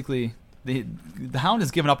 like, basically, the Hound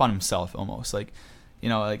has given up on himself almost. Like,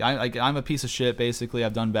 I'm a piece of shit, basically.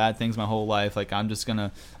 I've done bad things my whole life. Like, I'm just going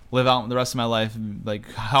to live out the rest of my life,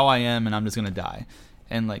 like, how I am, and I'm just going to die.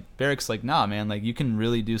 And, like, Beric's like, nah, man, like, you can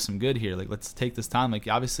really do some good here. Like, let's take this time. Like,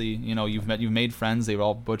 obviously, you've made friends. They were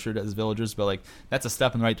all butchered as villagers, but, like, that's a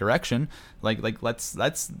step in the right direction. Like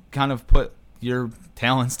let's kind of put your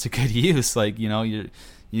talents to good use. Like,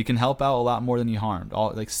 you can help out a lot more than you harmed,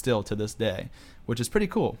 all like still to this day, which is pretty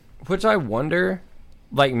cool. Which I wonder,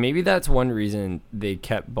 like, maybe that's one reason they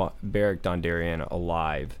kept Beric Dondarrion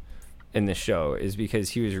alive in the show, is because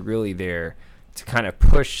he was really there to kind of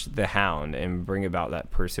push the Hound and bring about that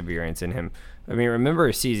perseverance in him. I mean,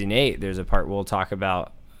 remember season 8, there's a part we'll talk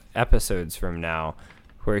about episodes from now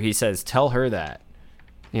where he says, tell her that.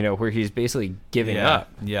 where he's basically giving up.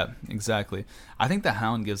 Yeah, exactly. I think the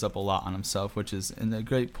Hound gives up a lot on himself, which is a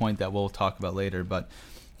great point that we'll talk about later. But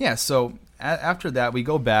yeah, so after that, we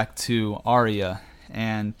go back to Arya,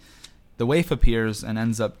 and the waif appears and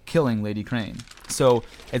ends up killing Lady Crane. So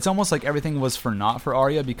it's almost like everything was for naught for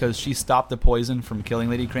Arya, because she stopped the poison from killing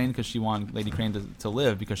Lady Crane because she wanted Lady Crane to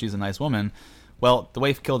live because she's a nice woman. Well, the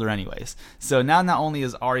waif killed her anyways. So now not only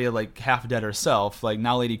is Arya like half dead herself, like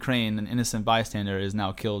now Lady Crane, an innocent bystander, is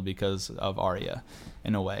now killed because of Arya,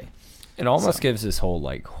 in a way. It almost gives this whole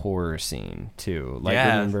like horror scene too. Like,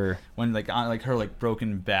 remember when like her like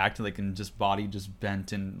broken back to like and just body just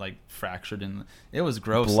bent and like fractured, and it was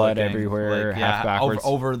gross. Blood looking. everywhere, like, half backwards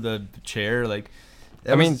over the chair. Like,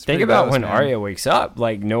 I mean, think about gross, when man. Arya wakes up.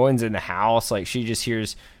 Like, no one's in the house. Like, she just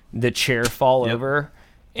hears the chair fall over,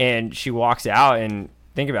 and she walks out. And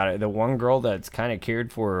think about it, the one girl that's kind of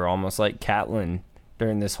cared for her, almost like Catelyn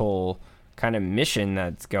during this whole kind of mission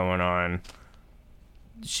that's going on.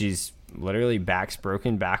 She's literally back's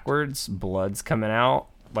broken backwards, blood's coming out,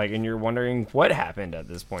 like, and you're wondering what happened at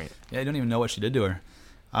this point. Yeah, I don't even know what she did to her.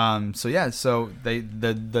 So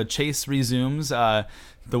the chase resumes. The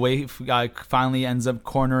waif guy finally ends up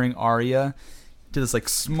cornering Arya to this like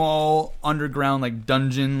small underground like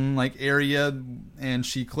dungeon like area, and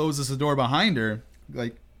she closes the door behind her.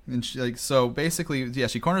 So basically,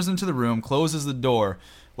 she corners into the room, closes the door,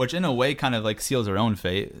 which in a way kind of like seals her own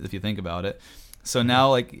fate if you think about it. So now,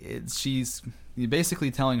 like, she's basically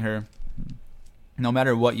telling her, no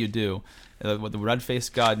matter what you do, what the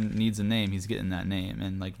red-faced god needs a name, he's getting that name.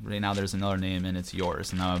 And, like, right now there's another name, and it's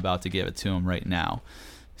yours, and I'm about to give it to him right now.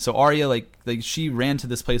 So Arya, like she ran to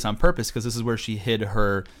this place on purpose because this is where she hid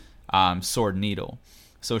her sword Needle.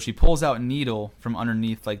 So she pulls out Needle from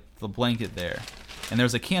underneath, like, the blanket there, and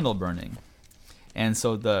there's a candle burning. And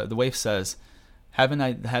so the waif says,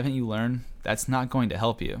 haven't you learned that's not going to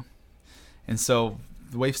help you? And so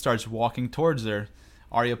the waif starts walking towards her.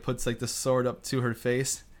 Arya puts like the sword up to her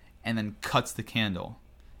face and then cuts the candle.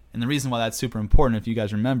 And the reason why that's super important, if you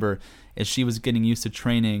guys remember, is she was getting used to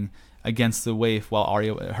training against the waif while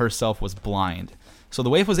Arya herself was blind. So the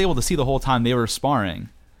waif was able to see the whole time they were sparring,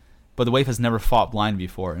 but the waif has never fought blind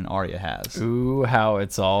before, and Arya has. Ooh, how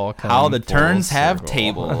it's all come how the full turns have circle.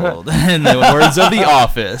 tabled, in the words of The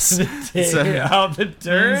Office. How the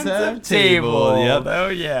turns have tabled. Yep. Oh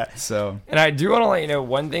yeah. So, and I do want to let you know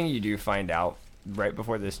one thing you do find out right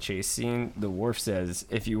before this chase scene. The dwarf says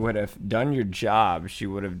if you would have done your job, she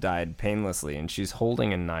would have died painlessly, and she's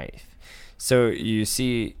holding a knife. So you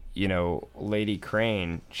see, Lady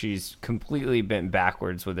Crane, she's completely bent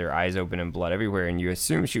backwards with her eyes open and blood everywhere, and you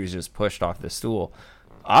assume she was just pushed off the stool.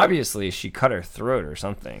 Obviously, she cut her throat or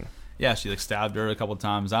something. Yeah, she like stabbed her a couple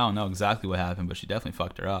times. I don't know exactly what happened, but she definitely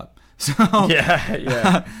fucked her up. So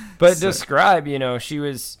yeah. But describe, she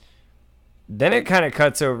was. Then it kind of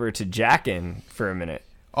cuts over to Jaqen for a minute.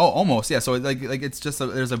 Oh, almost, yeah. So like it's just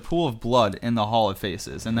there's a pool of blood in the Hall of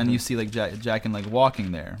Faces, and then you see like Jaqen like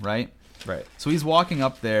walking there, right? Right. So he's walking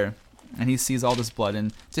up there, and he sees all this blood,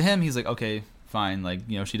 and to him he's like, okay, fine, like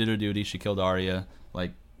she did her duty, she killed Arya,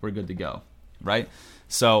 like we're good to go, right?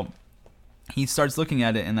 So he starts looking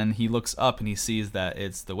at it, and then he looks up and he sees that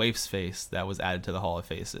it's the waif's face that was added to the Hall of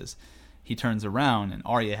Faces. He turns around, and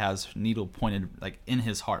Arya has Needle pointed like in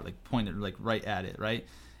his heart, like pointed like right at it, right?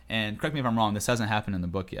 And correct me if I'm wrong, this hasn't happened in the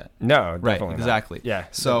book yet. No, right, definitely exactly. Not. Yeah,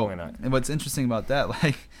 so definitely not. And what's interesting about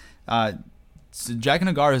that, so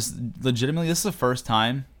Jaqen H'ghar is legitimately, this is the first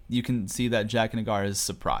time you can see that Jaqen H'ghar is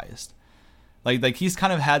surprised. Like he's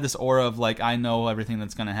kind of had this aura of like, I know everything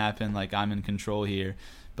that's gonna happen, like I'm in control here,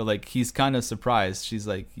 but like he's kind of surprised. She's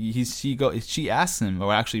like, she asks him,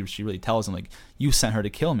 or actually she really tells him like, you sent her to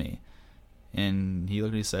kill me, and he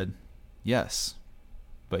literally said, yes,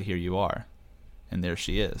 but here you are, and there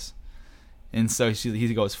she is. And so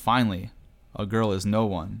he goes, finally, a girl is no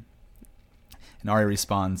one. And Arya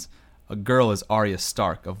responds, a girl is Arya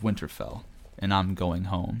Stark of Winterfell, and I'm going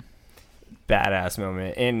home. Badass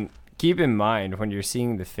moment. And keep in mind, when you're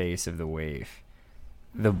seeing the face of the waif,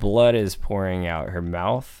 the blood is pouring out her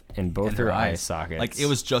mouth and both her eye sockets. Like, it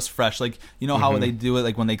was just fresh. Like, how they do it,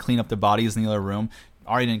 like when they clean up the bodies in the other room?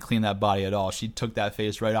 Arya didn't clean that body at all. She took that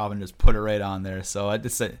face right off and just put it right on there. So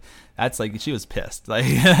that's like, she was pissed. Like,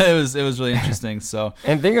 it was really interesting. So,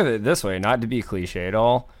 and think of it this way, not to be cliche at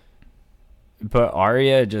all, but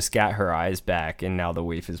Arya just got her eyes back, and now the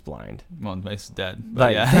waif is blind. Well, Mace is dead.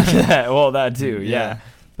 But yeah. Well, that too. Yeah.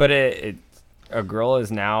 But a girl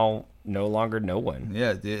is now no longer no one.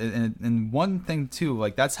 Yeah, and one thing too,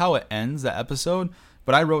 like that's how it ends that episode.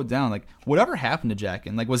 But I wrote down like, whatever happened to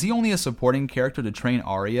Jaqen? Like, was he only a supporting character to train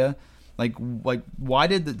Arya? Like why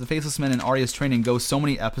did the Faceless Men in Arya's training go so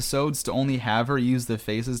many episodes to only have her use the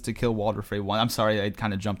faces to kill Walder Frey one? I'm sorry, I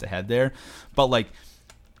kind of jumped ahead there, but like,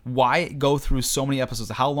 why go through so many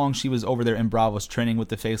episodes? How long she was over there in Braavos training with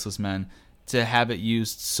the Faceless Men to have it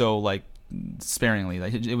used so like sparingly?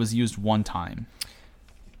 Like it was used one time.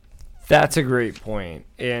 That's a great point,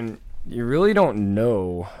 and you really don't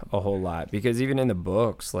know a whole lot because even in the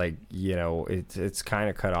books, like, you know, it's kind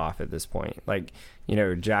of cut off at this point. Like, you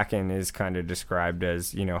know, Jaqen is kind of described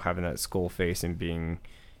as, you know, having that skull face and being,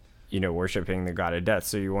 you know, worshiping the god of death.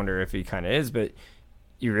 So you wonder if he kind of is, but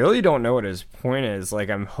you really don't know what his point is. Like,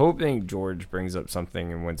 I'm hoping George brings up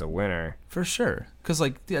something and wins a winner. For sure. Because,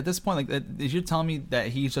 like, at this point, like, if you're telling me that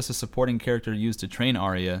he's just a supporting character used to train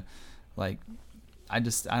Arya, like, I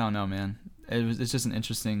don't know, man. It's just an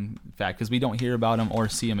interesting fact because we don't hear about him or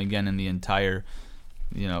see him again in the entire,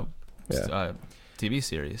 you know, TV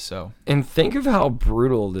series. So, and think of how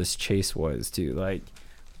brutal this chase was too. Like,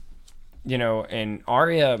 you know, and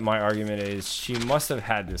Arya, my argument is she must have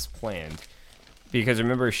had this planned because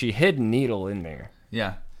remember she hid Needle in there.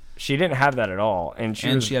 Yeah, she didn't have that at all, and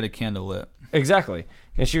she had a candle lit. Exactly,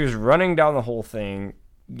 and she was running down the whole thing.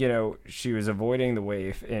 You know, she was avoiding the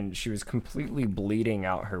waif, and she was completely bleeding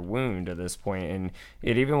out her wound at this point. And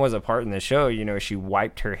it even was a part in the show, you know, she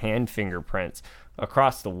wiped her hand fingerprints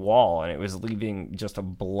across the wall, and it was leaving just a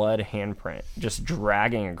blood handprint just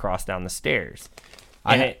dragging across down the stairs.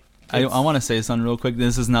 I want to say something real quick.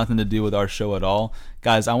 This has nothing to do with our show at all.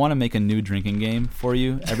 Guys, I want to make a new drinking game for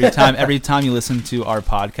you. Every time you listen to our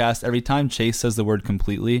podcast, every time Chase says the word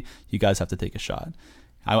completely, you guys have to take a shot.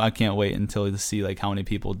 I can't wait until to see like how many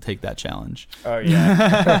people take that challenge. Oh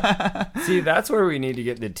yeah. See, that's where we need to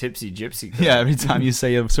get the tipsy gypsy. Yeah, every time you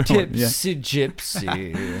say a certain tipsy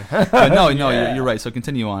gypsy. But no, yeah. You're right. So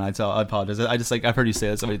continue on. I apologize. I just like I've heard you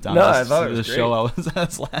say that so many times. No, I thought it was great. Show I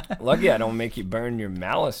was lucky I don't make you burn your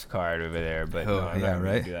malice card over there. But no, I'm not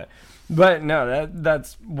right. do that. But no,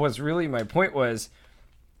 that's what's really my point was.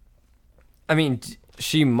 I mean,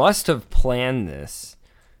 she must have planned this.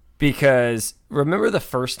 Because remember the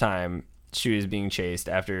first time she was being chased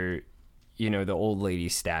after, you know, the old lady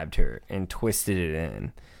stabbed her and twisted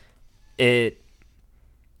it in.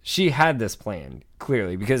 She had this planned,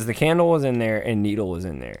 clearly, because the candle was in there and Needle was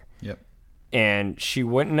in there. Yep. And she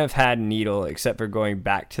wouldn't have had Needle except for going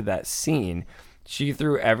back to that scene. She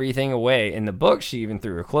threw everything away. In the book, she even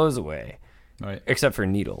threw her clothes away. Right. Except for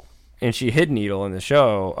Needle. And she hid Needle in the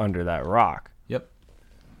show under that rock. Yep.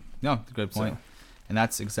 No, good point. So. And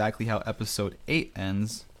that's exactly how episode 8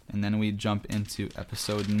 ends. And then we jump into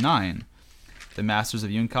episode 9. The Masters of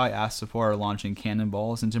Yunkai Astapor are launching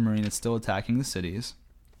cannonballs into Meereen that's still attacking the cities.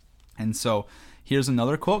 And so here's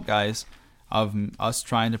another quote, guys, of us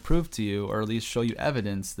trying to prove to you, or at least show you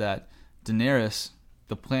evidence, that Daenerys,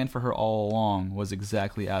 the plan for her all along, was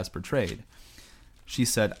exactly as portrayed. She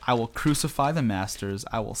said, "I will crucify the Masters,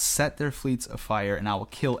 I will set their fleets afire, and I will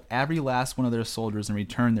kill every last one of their soldiers and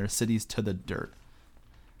return their cities to the dirt."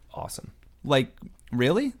 Awesome. Like,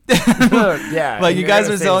 really? Yeah. Like, you guys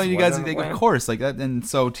are telling you guys, like, of course, like that. And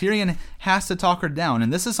so Tyrion has to talk her down.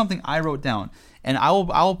 And this is something I wrote down. And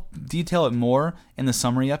I'll detail it more in the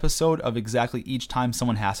summary episode of exactly each time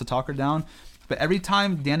someone has to talk her down. But every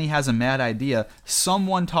time Dany has a mad idea,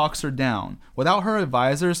 someone talks her down. Without her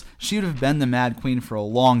advisors, she would have been the Mad Queen for a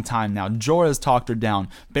long time now. Jorah's talked her down.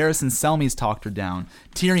 Barristan Selmy's talked her down.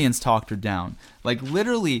 Tyrion's talked her down. Like,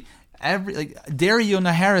 literally... Dario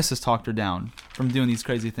Naharis has talked her down from doing these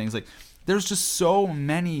crazy things. Like, there's just so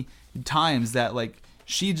many times that like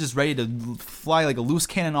she's just ready to fly like a loose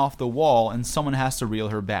cannon off the wall, and someone has to reel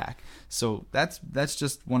her back. So that's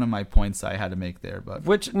just one of my points I had to make there.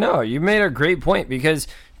 But no, you made a great point because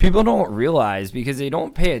people don't realize because they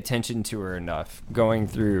don't pay attention to her enough going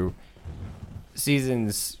through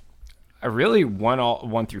seasons. Really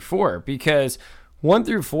 1 through 4 because 1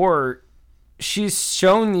 through 4. She's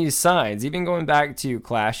shown these signs, even going back to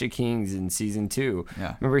Clash of Kings in season 2.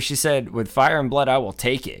 Yeah. Remember, she said, "With fire and blood, I will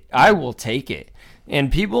take it. I will take it."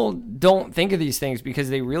 And people don't think of these things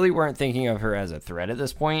because they really weren't thinking of her as a threat at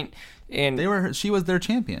this point. And she was their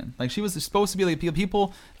champion. Like, she was supposed to be like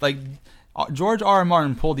people like George R. R.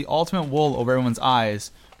 Martin pulled the ultimate wool over everyone's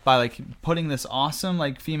eyes by like putting this awesome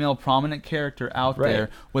like female prominent character out there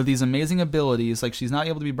with these amazing abilities. Like, she's not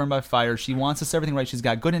able to be burned by fire. She wants us everything right. She's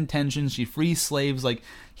got good intentions. She frees slaves. Like,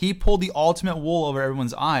 he pulled the ultimate wool over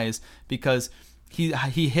everyone's eyes because he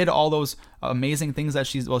hid all those amazing things that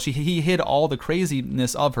he hid all the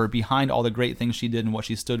craziness of her behind all the great things she did and what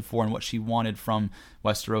she stood for and what she wanted from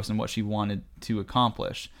Westeros and what she wanted to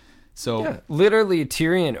accomplish. So yeah, literally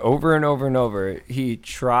Tyrion over and over and over, he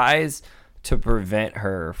tries to prevent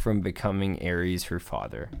her from becoming Aerys, her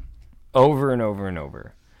father, over and over and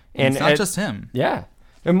over. And it's not just him. Yeah.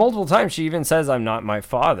 And multiple times she even says, I'm not my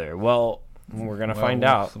father. Well, we're going to find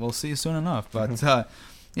out. We'll see soon enough. But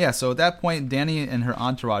yeah, so at that point, Dany and her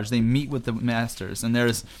entourage, they meet with the Masters, and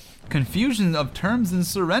there's confusion of terms and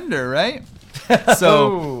surrender, right?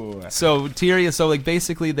 So Tyrion, so like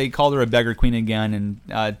basically they called her a beggar queen again,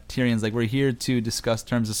 and Tyrion's like, we're here to discuss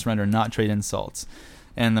terms of surrender, not trade insults.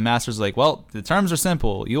 And the Master's like, well, the terms are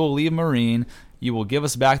simple. You will leave Meereen. You will give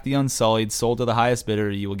us back the Unsullied, sold to the highest bidder.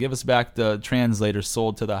 You will give us back the Translator,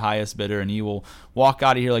 sold to the highest bidder, and you will walk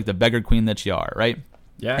out of here like the beggar queen that you are, right?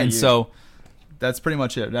 Yeah. And so that's pretty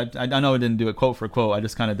much it. I know I didn't do it quote for quote. I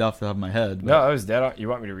just kind of duffed it off my head. But. No, I was dead on. You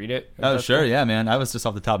want me to read it? Oh, sure. Cool? Yeah, man. I was just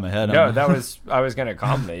off the top of my head. No, I was going to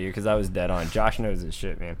compliment you because I was dead on. Josh knows his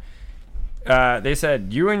shit, man. They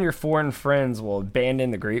said, you and your foreign friends will abandon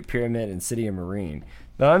the Great Pyramid and City of Meereen.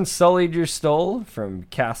 The Unsullied you stole from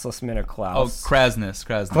Castles Minoclaus. Oh,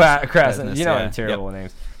 Krasnus. You know, terrible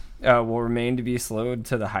names. Will remain to be sold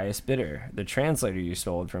to the highest bidder. The Translator you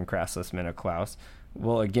stole from Castles Minoclaus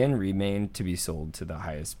will again remain to be sold to the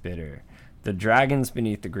highest bidder. The dragons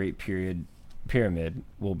beneath the Great Pyramid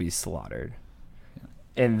will be slaughtered.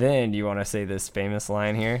 Yeah. And then, you want to say this famous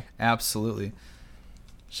line here? Absolutely.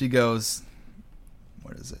 She goes,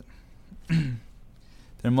 what is it?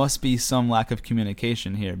 There must be some lack of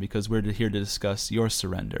communication here because we're here to discuss your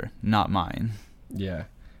surrender, not mine. Yeah.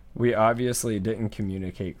 We obviously didn't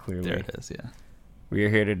communicate clearly. There it is, yeah. We are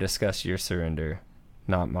here to discuss your surrender,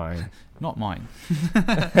 not mine. Not mine.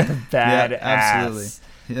 Bad absolutely.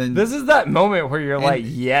 And this is that moment where you're like,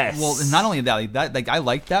 yes. Well, not only that, like I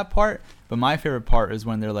like that part, but my favorite part is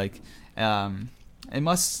when they're like, it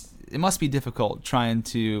must be difficult trying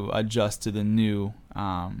to adjust to the new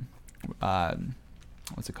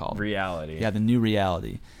what's it called? Reality. Yeah, the new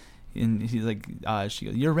reality. And he's like, she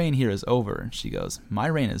goes, your reign here is over. She goes, my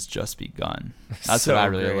reign has just begun. That's so what I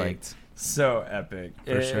really liked. So epic.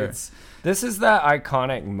 For sure. This is that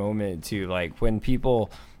iconic moment too, like when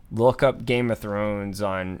people look up Game of Thrones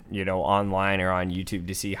on, online or on YouTube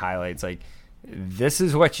to see highlights, like this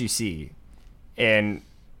is what you see. And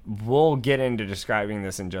we'll get into describing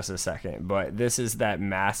this in just a second, but this is that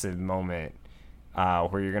massive moment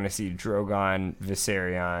where you're going to see Drogon,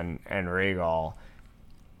 Viserion, and Rhaegal.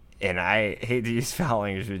 And I hate to use foul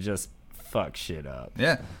language, but just fuck shit up.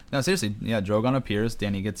 Yeah. No, seriously. Yeah, Drogon appears.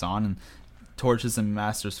 Dany gets on and torches the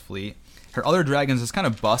Master's fleet. Her other dragons just kind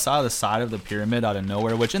of bust out of the side of the pyramid out of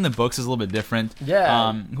nowhere, which in the books is a little bit different.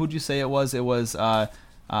 Yeah. Who'd you say it was? It was the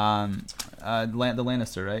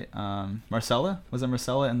Lannister, right? Marcella? Was it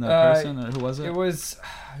Marcella in the person? Or who was it?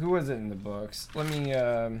 Who was it in the books? Let me...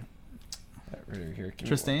 right here.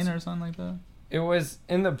 Trystane or something like that? It was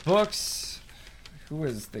in the books. Who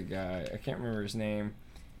was the guy? I can't remember his name.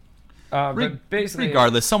 But basically,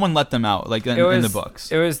 regardless, someone let them out, like in the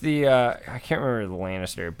books. It was the I can't remember the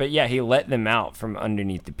Lannister, but yeah, he let them out from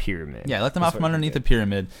underneath the pyramid. Yeah, let them out from underneath the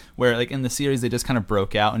pyramid, where like in the series they just kind of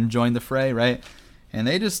broke out and joined the fray, right? And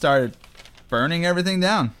they just started burning everything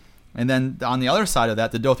down. And then on the other side of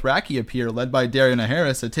that, the Dothraki appear, led by Daeron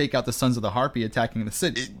Naharis, to take out the Sons of the Harpy, attacking the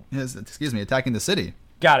city. Attacking the city.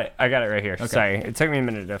 Got it. I got it right here. Okay. Sorry, it took me a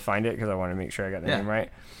minute to find it because I wanted to make sure I got the name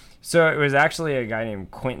right. So it was actually a guy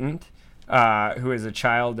named Quentin, who is a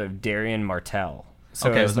child of Darion Martell.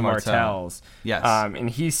 So it was the Martells. Yes. And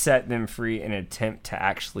he set them free in an attempt to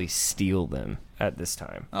actually steal them at this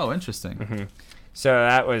time. Oh, interesting. Mm-hmm. So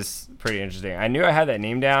that was pretty interesting. I knew I had that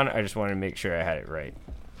name down. I just wanted to make sure I had it right.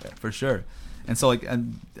 Yeah. For sure. And so, like,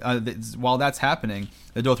 while that's happening,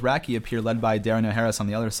 the Dothraki appear, led by Daeron Naharis on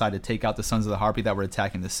the other side, to take out the Sons of the Harpy that were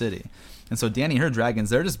attacking the city. And so Dany and her dragons,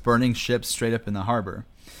 they're just burning ships straight up in the harbor.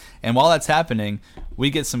 And while that's happening, we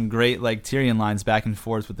get some great, like, Tyrion lines back and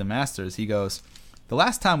forth with the Masters. He goes, the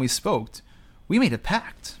last time we spoke, we made a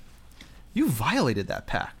pact. You violated that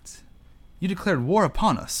pact. You declared war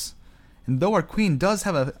upon us. And though our queen does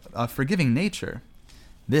have a forgiving nature,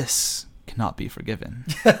 this cannot be forgiven.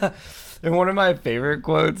 And one of my favorite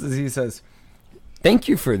quotes is he says, thank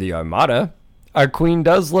you for the armada. Our queen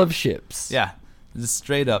does love ships. Yeah, just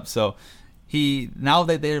straight up. So now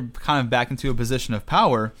that they're kind of back into a position of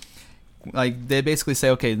power, like they basically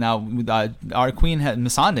say, okay, now our queen,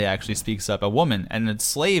 Missandei, actually speaks up, a woman, and a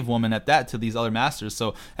slave woman at that, to these other masters.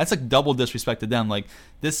 So that's like double disrespect to them. Like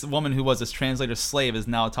this woman who was this translator's slave is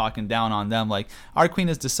now talking down on them. Like, our queen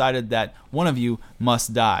has decided that one of you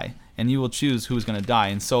must die, and you will choose who's going to die.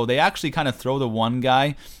 And so they actually kind of throw the one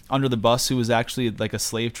guy under the bus who was actually like a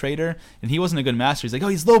slave trader, and he wasn't a good master. He's like, oh,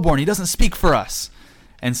 he's lowborn. He doesn't speak for us.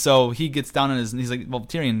 And so he gets down on his, he's like, well,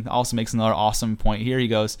 Tyrion also makes another awesome point here. He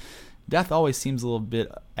goes, death always seems a little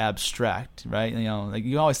bit abstract, right? You know, like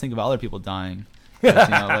you always think of other people dying, but,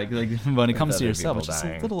 you know, like when it comes to yourself, it's just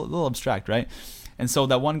a little abstract, right? And so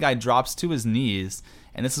that one guy drops to his knees,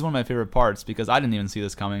 and this is one of my favorite parts because I didn't even see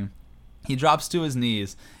this coming. He drops to his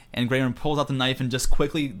knees, and Grey Worm pulls out the knife and just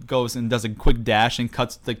quickly goes and does a quick dash and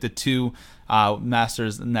cuts like the two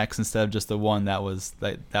masters' necks instead of just the one that was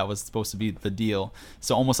supposed to be the deal.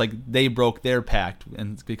 So almost like they broke their pact,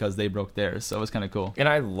 and because they broke theirs. So it was kind of cool. And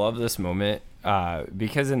I love this moment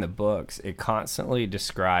because in the books it constantly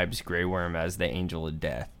describes Grey Worm as the angel of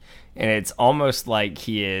death, and it's almost like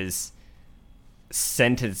he is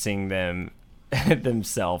sentencing them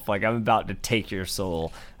themselves, like, I'm about to take your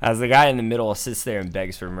soul, as the guy in the middle sits there and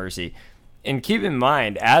begs for mercy. And keep in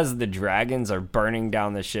mind, as the dragons are burning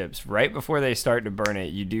down the ships, right before they start to burn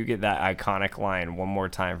it, you do get that iconic line one more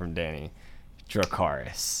time from Danny,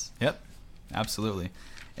 Dracarys. Yep, absolutely.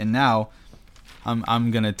 And now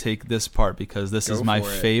I'm gonna take this part because this is my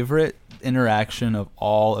favorite interaction of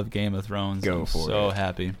all of Game of Thrones. I'm so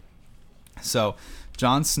happy. So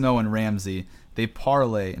Jon Snow and Ramsay, they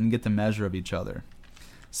parlay and get the measure of each other.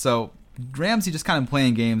 So Ramsay, just kind of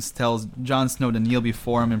playing games, tells Jon Snow to kneel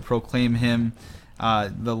before him and proclaim him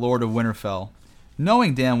the Lord of Winterfell,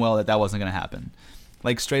 knowing damn well that wasn't going to happen.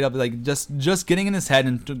 Like straight up, like just getting in his head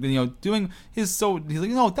and, you know, doing his, so he's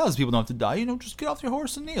like, no, those people don't have to die. You know, just get off your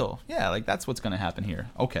horse and kneel. Yeah, like that's what's going to happen here.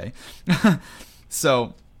 Okay.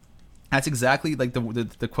 So that's exactly like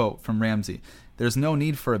the quote from Ramsay. There's no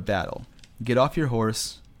need for a battle. Get off your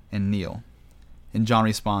horse and kneel. And Jon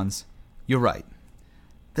responds, you're right.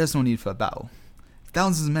 There's no need for a battle.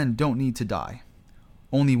 Thousands of men don't need to die.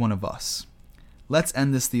 Only one of us. Let's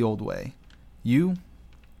end this the old way. You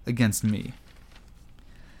against me.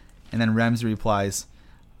 And then Ramsay replies,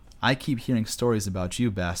 I keep hearing stories about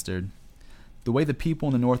you, bastard. The way the people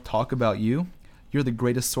in the north talk about you, you're the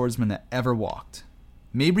greatest swordsman that ever walked.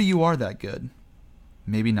 Maybe you are that good.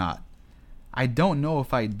 Maybe not. I don't know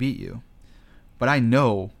if I'd beat you. But I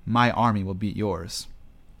know my army will beat yours.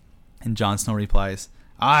 And Jon Snow replies,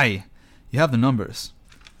 aye, you have the numbers.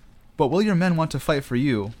 But will your men want to fight for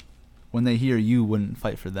you when they hear you wouldn't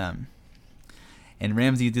fight for them? And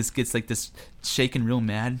Ramsay just gets like this shaken real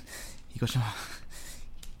mad. He goes, oh,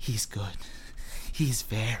 he's good. He's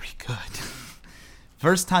very good.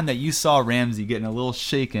 First time that you saw Ramsay getting a little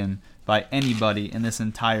shaken by anybody in this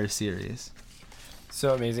entire series.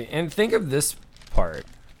 So amazing. And think of this part,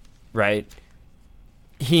 right?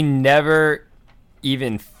 He never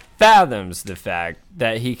even fathoms the fact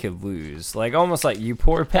that he could lose. Like, almost like, you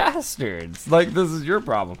poor bastards. Like, this is your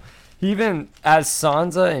problem. Even as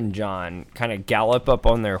Sansa and Jon kind of gallop up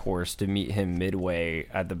on their horse to meet him midway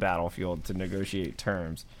at the battlefield to negotiate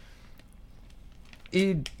terms,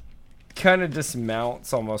 he kind of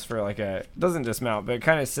dismounts almost for like a... Doesn't dismount, but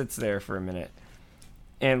kind of sits there for a minute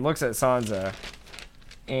and looks at Sansa.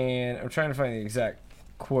 And I'm trying to find the exact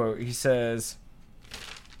quote. He says...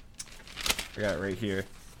 I got it right here.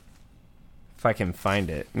 If I can find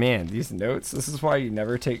it. Man, these notes, this is why you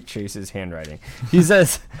never take Chase's handwriting. He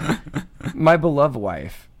says, my beloved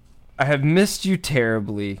wife, I have missed you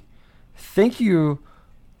terribly. Thank you,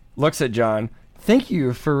 looks at Jon, thank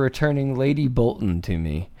you for returning Lady Bolton to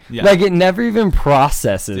me. Yeah. Like, it never even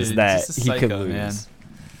processes Dude, that he psycho, could lose. Man.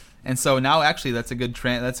 And so now, actually, that's a good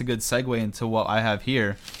segue into what I have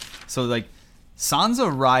here. So, like,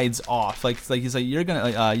 Sansa rides off, like he's like, you're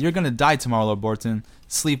gonna die tomorrow, Lord Bolton.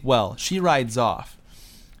 Sleep well. She rides off,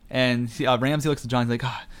 and Ramsay looks at Jon. He's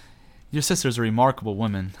like, your sister's a remarkable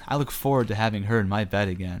woman. I look forward to having her in my bed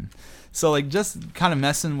again. So like, just kind of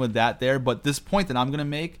messing with that there. But this point that I'm gonna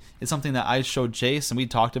make is something that I showed Chase, and we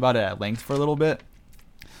talked about it at length for a little bit.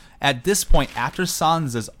 At this point, after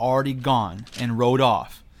Sansa's already gone and rode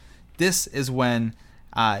off, this is when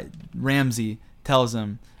Ramsay tells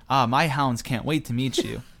him, my hounds can't wait to meet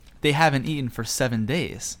you. They haven't eaten for 7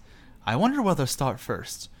 days. I wonder where they'll start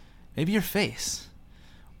first. Maybe your face.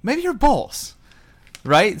 Maybe your balls.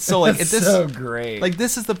 Right? So like, this so great. Like,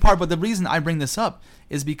 this is the part, but the reason I bring this up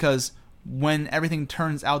is because when everything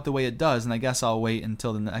turns out the way it does, and I guess I'll wait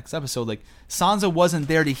until the next episode, like, Sansa wasn't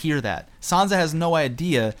there to hear that. Sansa has no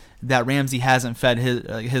idea that Ramsay hasn't fed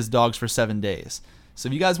his dogs for 7 days. So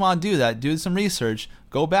if you guys want to do that, do some research,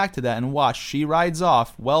 go back to that and watch. She rides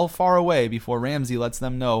off well far away before Ramsay lets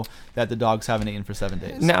them know that the dogs haven't eaten for 7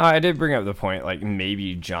 days. Now, I did bring up the point, like,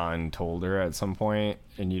 maybe Jon told her at some point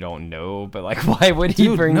and you don't know, but like, why would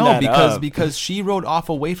he bring that up? Because she rode off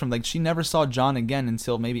away from, like, she never saw Jon again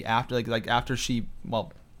until maybe after,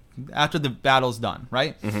 after the battle's done,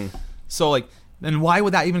 right? Mm-hmm. So, like, And why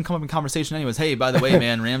would that even come up in conversation anyways? Hey, by the way,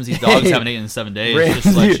 man, Ramsey's dogs haven't eaten in 7 days.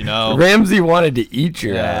 Just to let you know. Ramsey wanted to eat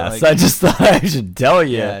your ass. I just thought I should tell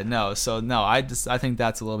you. Yeah, no. So, no, I think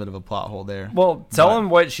that's a little bit of a plot hole there. Well, tell him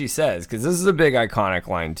what she says, because this is a big iconic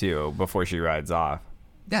line, too, before she rides off.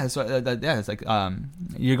 Yeah, so, it's like,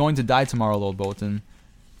 you're going to die tomorrow, Lord Bolton.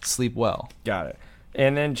 Sleep well. Got it.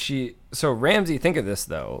 And then so Ramsey, think of this,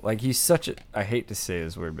 though. Like, he's such a, I hate to say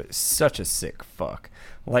this word, but such a sick fuck.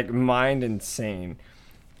 Like, mind insane.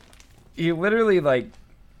 He literally, like,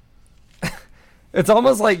 it's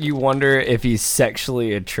almost like you wonder if he's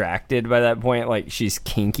sexually attracted by that point. Like, she's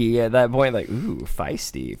kinky at that point. Like, ooh,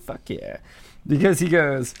 feisty. Fuck yeah. Because he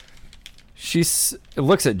goes,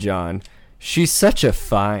 looks at John. She's such a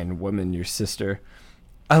fine woman, your sister.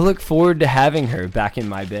 I look forward to having her back in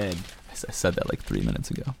my bed. I said that like 3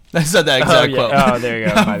 minutes ago. I said that exact quote. Oh, there you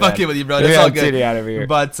go. I'm fucking with you, bro. It's all good. Out of here.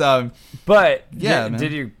 But yeah,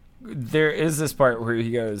 there is this part where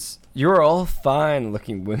he goes, "You're all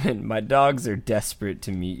fine-looking women. My dogs are desperate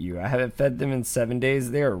to meet you. I haven't fed them in 7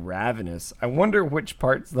 days. They are ravenous. I wonder which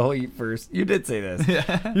parts they'll eat first." You did say this.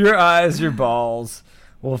 Yeah. Your eyes, your balls.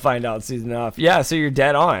 We'll find out season off. Yeah, so you're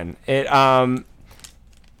dead on.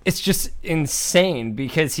 It's just insane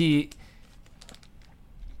because he,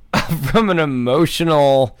 from an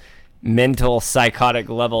emotional, mental, psychotic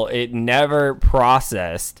level, it never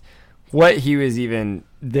processed what he was even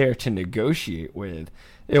there to negotiate with.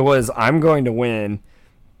 It was, I'm going to win.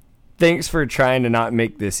 Thanks for trying to not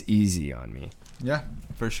make this easy on me. Yeah,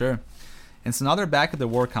 for sure. And so now they're back at the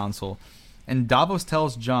War Council, and Davos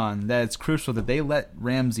tells Jon that it's crucial that they let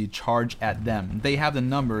Ramsey charge at them. They have the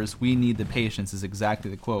numbers. We need the patience is exactly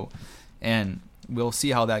the quote. And we'll see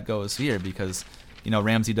how that goes here because,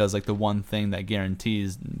 Ramsey does like the one thing that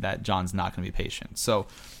guarantees that Jon's not going to be patient. So,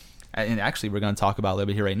 and actually we're going to talk about it a little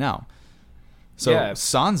bit here right now. So yeah.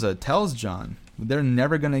 Sansa tells Jon they're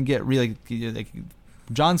never going to get really like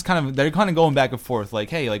Jon's they're kind of going back and forth like,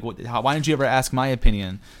 hey, like why didn't you ever ask my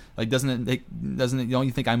opinion? Like don't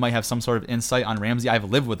you think I might have some sort of insight on Ramsey? I've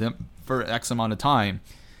lived with him for X amount of time.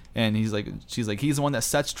 And she's like he's the one that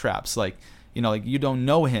sets traps, like like you don't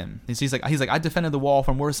know him. And he's like I defended the wall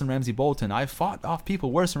from worse than Ramsay Bolton. I fought off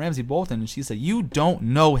people worse than Ramsay Bolton. And she said, you don't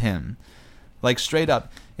know him, like straight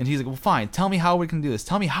up. And he's like, well, fine, tell me how we can do this.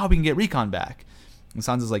 Tell me how we can get Rickon back. And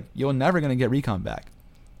Sansa's like, you're never gonna get Rickon back.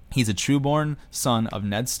 He's a trueborn son of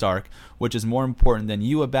Ned Stark, which is more important than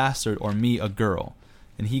you, a bastard, or me, a girl.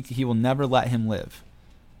 And he will never let him live.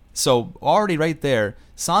 So already right there,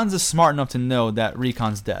 Sansa's smart enough to know that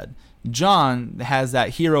Rickon's dead. Jon has that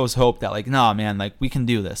hero's hope that like, nah, man, like we can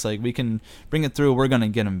do this. Like we can bring it through. We're gonna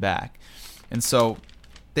get him back. And so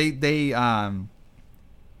they kind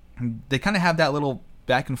of have that little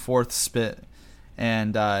back and forth spit.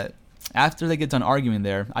 And after they get done arguing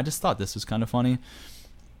there, I just thought this was kind of funny.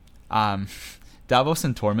 Davos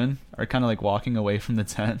and Tormund are kind of like walking away from the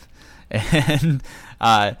tent, and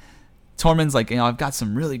Tormund's like, I've got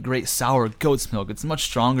some really great sour goat's milk. It's much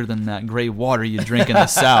stronger than that gray water you drink in the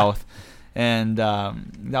South. And I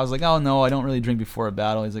was like, oh, no, I don't really drink before a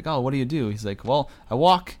battle. He's like, oh, what do you do? He's like, well, I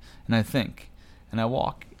walk and I think. And I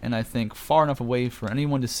walk and I think far enough away for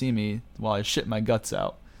anyone to see me while I shit my guts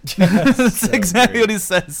out. That's so exactly great. What he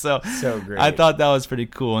says. So great. I thought that was pretty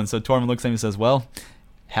cool. And so Tormund looks at him and says, well,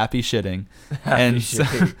 happy shitting. So,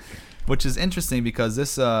 which is interesting because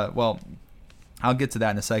this, I'll get to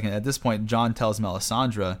that in a second. At this point, Jon tells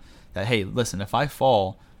Melisandre that, hey, listen, if I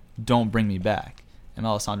fall, don't bring me back. And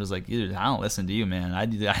Melisandre's like, dude, I don't listen to you, man. I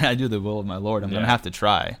do the will of my lord. I'm gonna have to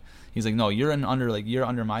try. He's like, no, you're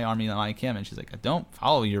under my army and my camp. And she's like, I don't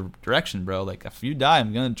follow your direction, bro. Like, if you die,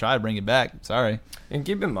 I'm gonna try to bring you back. Sorry. And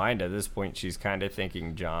keep in mind, at this point, she's kind of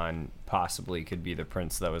thinking Jon possibly could be the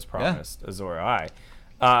prince that was promised, Azor Ahai.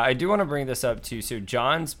 I do want to bring this up too. So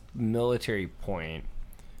Jon's military point,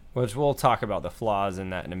 which we'll talk about the flaws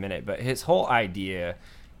in that in a minute, but his whole idea,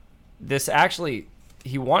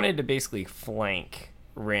 he wanted to basically flank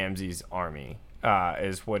Ramsay's army,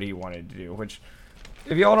 is what he wanted to do, which,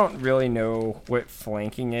 if y'all don't really know what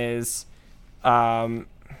flanking is,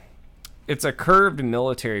 it's a curved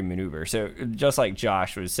military maneuver. So just like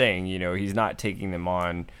Josh was saying, he's not taking them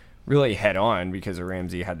on really head on because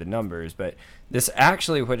Ramsay had the numbers, but this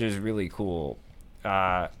actually, which is really cool,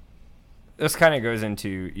 this kind of goes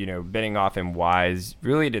into, Benioff and Wise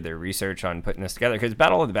really did their research on putting this together, because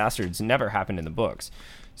Battle of the Bastards never happened in the books.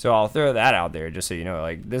 So I'll throw that out there just so you know,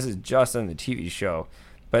 like, this is just on the TV show.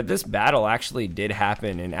 But this battle actually did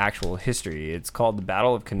happen in actual history. It's called the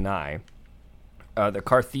Battle of Cannae. The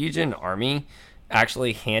Carthaginian army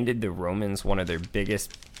actually handed the Romans one of their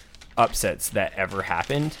biggest upsets that ever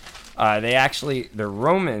happened. The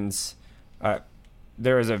Romans,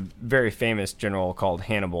 there was a very famous general called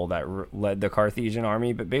Hannibal that led the Carthaginian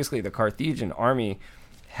army, but basically the Carthaginian army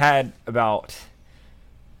had about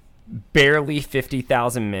barely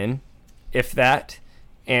 50,000 men, if that,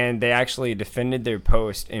 and they actually defended their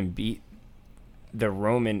post and beat the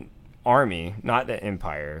Roman army, not the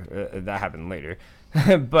empire, that happened later,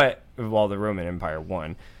 but while the Roman Empire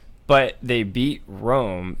won, but they beat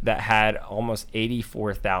Rome that had almost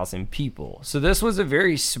 84,000 people. So this was a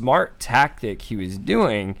very smart tactic he was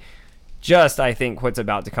doing. Just, I think what's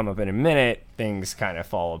about to come up in a minute, things kind of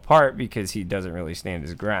fall apart because he doesn't really stand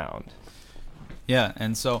his ground. Yeah,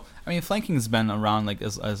 and so, I mean, flanking's been around like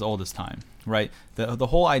as old as time, right? The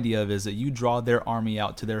whole idea of is that you draw their army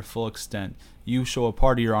out to their full extent. You show a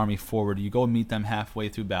part of your army forward. You go meet them halfway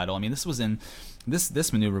through battle. I mean,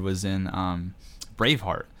 this maneuver was in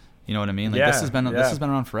Braveheart. You know what I mean? Like this has been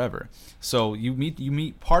around forever. So you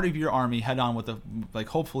meet part of your army head on with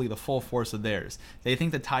hopefully the full force of theirs. They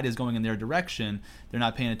think the tide is going in their direction. They're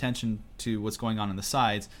not paying attention to what's going on the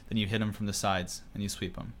sides. Then you hit them from the sides and you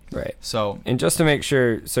sweep them. Right. So, and just to make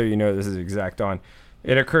sure, so you know this is exact on,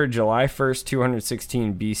 it occurred July 1st,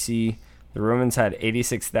 216 BC. The Romans had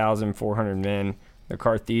 86,400 men. The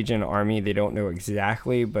Carthaginian army, they don't know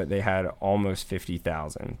exactly, but they had almost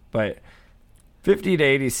 50,000. But 50 to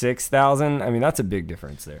 86,000, I mean, that's a big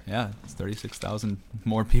difference there. Yeah, it's 36,000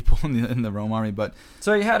 more people in the Rome army. But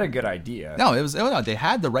so you had a good idea. No, they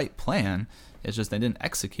had the right plan. It's just they didn't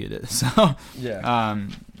execute it. So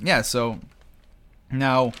so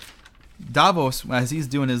now Davos, as he's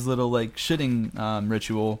doing his little like shitting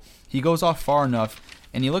ritual, he goes off far enough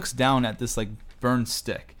and he looks down at this like burned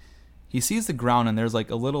stick. He sees the ground and there's like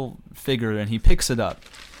a little figure and he picks it up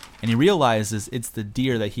and he realizes it's the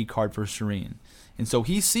deer that he carved for Shireen. And so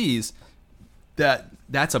he sees that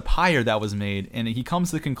that's a pyre that was made, and he comes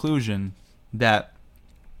to the conclusion that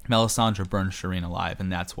Melisandre burned Shireen alive,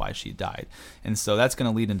 and that's why she died. And so that's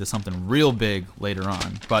going to lead into something real big later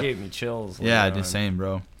on. But gave me chills. Yeah, just saying,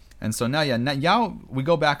 bro. And so now we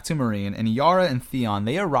go back to Meereen, and Yara and Theon,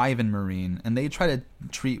 they arrive in Meereen, and they try to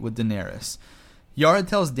treat with Daenerys. Yara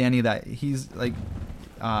tells Dany that he's like,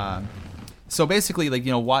 so basically, like,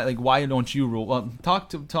 you know, why don't you rule? Well,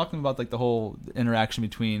 talking about like the whole interaction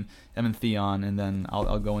between them and Theon, and then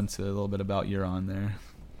I'll go into a little bit about Euron there.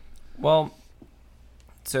 Well,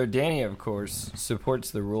 so Dany, of course,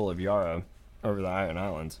 supports the rule of Yara over the Iron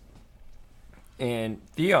Islands, and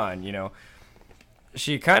Theon, you know,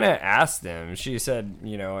 she kind of asked him. She said,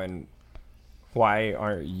 you know, and why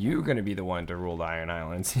aren't you going to be the one to rule the Iron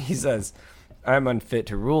Islands? He says, I'm unfit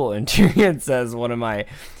to rule, and Tyrion says one of my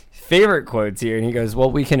favorite quotes here, and he goes,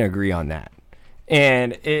 well, we can agree on that.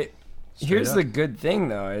 And here's the good thing,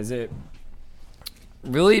 though, is it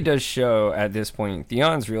really does show at this point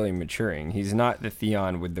Theon's really maturing. He's not the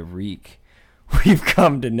Theon with the reek we've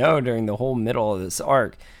come to know during the whole middle of this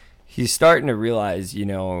arc. He's starting to realize, you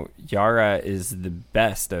know, Yara is the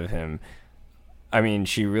best of him. I mean,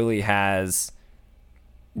 she really has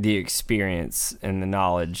the experience and the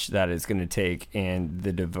knowledge that it's going to take and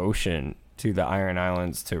the devotion to the Iron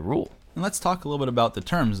Islands to rule. And let's talk a little bit about the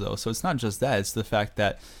terms, though. So it's not just that; it's the fact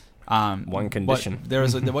that one condition.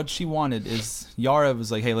 What she wanted is Yara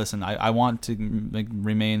was like, "Hey, listen, I want to like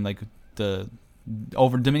remain like the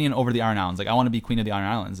dominion over the Iron Islands. Like I want to be queen of the Iron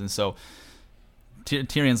Islands." And so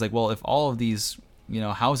Tyrion's like, "Well, if all of these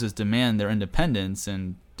houses demand their independence,"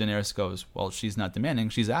 and Daenerys goes, "Well, she's not demanding;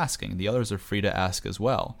 she's asking. The others are free to ask as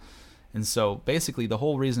well." And so basically the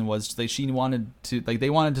whole reason was they wanted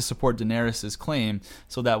to support Daenerys' claim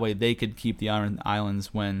so that way they could keep the Iron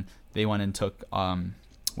Islands when they went and took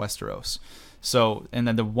Westeros. So, and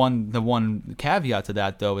then the one caveat to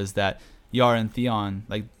that though is that Yara and Theon,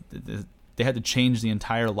 like, they had to change the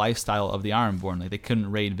entire lifestyle of the Ironborn. Like they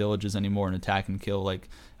couldn't raid villages anymore and attack and kill like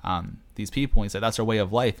these people. And he said that's our way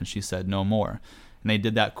of life, and she said no more. And they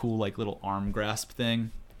did that cool like little arm grasp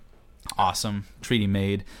thing. Awesome treaty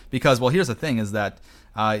made, because well, here's the thing is that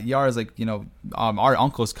Yara's like, our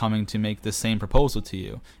uncle's coming to make the same proposal to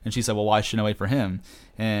you, and she said, well, why shouldn't I wait for him?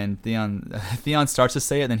 And Theon starts to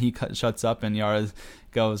say it, then he shuts up, and Yara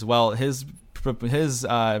goes, well, his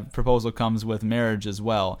proposal comes with marriage as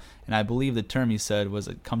well, and I believe the term he said was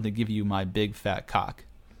come to give you my big fat cock.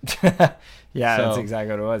 Yeah, so, that's exactly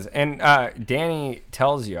what it was. And Dany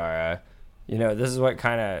tells Yara, this is what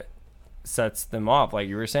kind of sets them off, like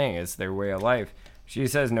you were saying, it's their way of life. She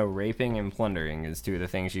says no raping and plundering is two of the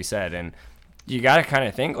things she said, and you got to kind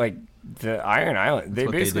of think like the Iron Island. They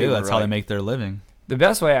basically do. That's how they make their living. The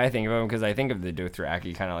best way I think of them, because I think of the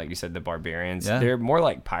Dothraki, kind of like you said, the barbarians. Yeah. They're more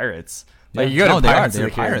like pirates. Yeah. Like you go to Pirates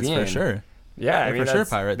They're pirates for sure. Yeah, for sure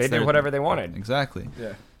pirates. They did whatever they wanted. Exactly.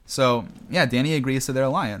 Yeah. So, yeah, Danny agrees to their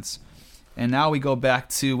alliance. And now we go back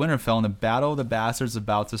to Winterfell, and the Battle of the Bastards is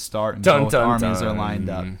about to start, and both armies are lined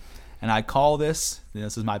up. And I call this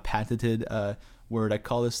is my patented word, I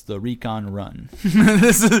call this the recon run.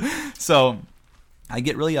 So I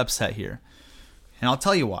get really upset here. And I'll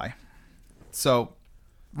tell you why. So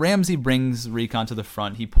Ramsay brings Rickon to the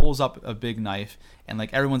front. He pulls up a big knife, and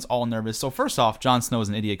like everyone's all nervous. So first off, Jon Snow is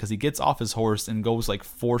an idiot because he gets off his horse and goes like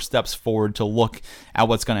 4 steps forward to look at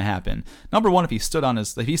what's going to happen. Number one, if he stayed on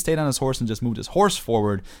his horse and just moved his horse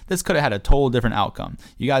forward, this could have had a total different outcome.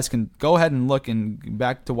 You guys can go ahead and look and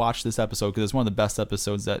back to watch this episode because it's one of the best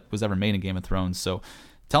episodes that was ever made in Game of Thrones. So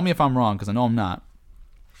tell me if I'm wrong because I know I'm not.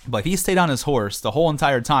 But if he stayed on his horse the whole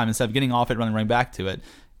entire time instead of getting off it, running right back to it,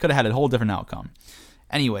 could have had a whole different outcome.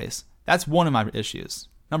 Anyways, that's one of my issues.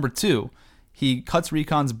 Number 2, he cuts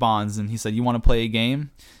Rickon's bonds and he said, you want to play a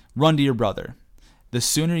game? Run to your brother. The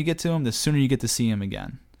sooner you get to him, the sooner you get to see him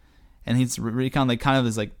again. And Rickon like kind of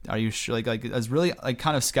is like, are you sure? Like is really like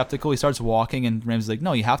kind of skeptical. He starts walking and Ramsay's like,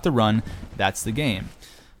 no, you have to run. That's the game.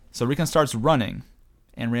 So Rickon starts running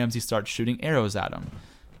and Ramsay starts shooting arrows at him.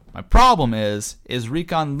 My problem is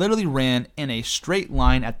Rickon literally ran in a straight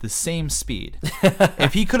line at the same speed.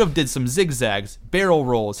 If he could have did some zigzags, barrel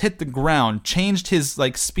rolls, hit the ground, changed his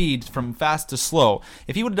like speed from fast to slow,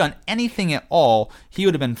 if he would have done anything at all, he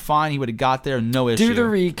would have been fine. He would have got there, no issue. Do the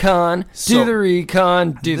recon. Do the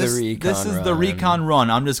recon. This is the recon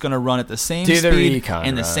run. I'm just going to run at the same speed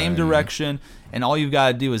in the same direction. And all you've got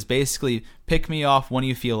to do is basically pick me off when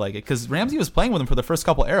you feel like it. Because Ramsay was playing with him for the first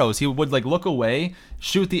couple arrows. He would like look away,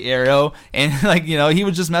 shoot the arrow, and like he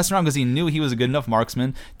would just mess around because he knew he was a good enough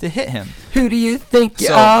marksman to hit him. Who do you think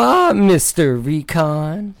you are, Mr.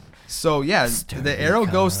 Recon? So yeah, the arrow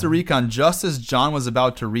goes to Rickon just as Jon was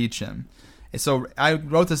about to reach him. And so I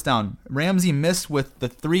wrote this down. Ramsay missed with the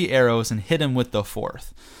 3 arrows and hit him with the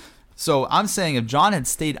 4th. So I'm saying if Jon had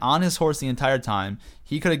stayed on his horse the entire time,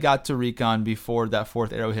 he could have got to Rickon before that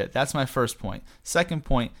 4th arrow hit. That's my first point. Second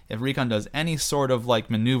point, if Rickon does any sort of like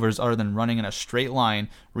maneuvers other than running in a straight line,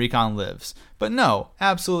 Rickon lives. But no,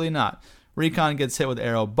 absolutely not. Rickon gets hit with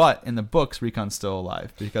arrow, but in the books, Rickon's still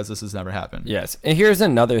alive because this has never happened. Yes, and here's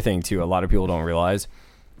another thing too. A lot of people don't realize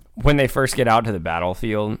when they first get out to the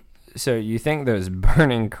battlefield. So you think those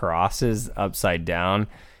burning crosses upside down?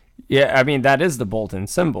 Yeah, I mean, that is the Bolton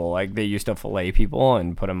symbol. Like, they used to fillet people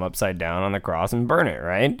and put them upside down on the cross and burn it,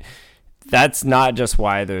 right? That's not just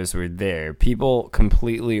why those were there. People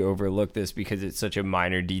completely overlook this because it's such a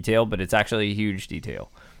minor detail, but it's actually a huge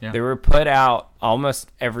detail. Yeah. They were put out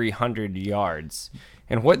almost every 100 yards.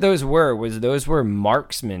 And what those were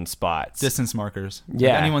marksman spots. Distance markers.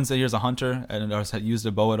 Yeah. If anyone said here's a hunter and has used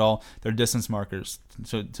a bow at all, they're distance markers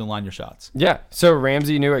to line your shots. Yeah. So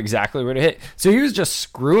Ramsay knew exactly where to hit. So he was just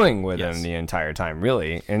screwing with him the entire time,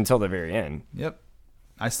 really, until the very end. Yep.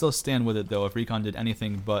 I still stand with it, though. If Rickon did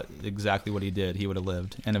anything but exactly what he did, he would have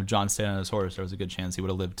lived. And if Jon stayed on his horse, there was a good chance he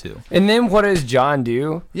would have lived, too. And then what does Jon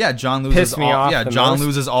do? Yeah, Jon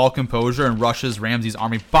loses all composure and rushes Ramsay's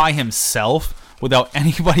army by himself without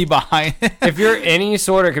anybody behind him. If you're any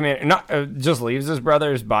sort of commander, just leaves his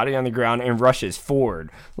brother's body on the ground and rushes forward.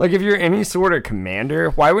 Like, if you're any sort of commander,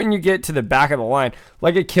 why wouldn't you get to the back of the line?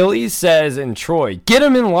 Like Achilles says in Troy, get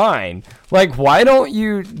him in line. Like, why don't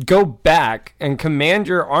you go back and command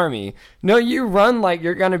your army? No, you run like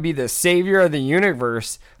you're going to be the savior of the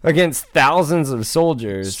universe against thousands of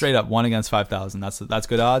soldiers. Straight up, 1 against 5,000. That's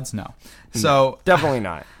good odds? No. So definitely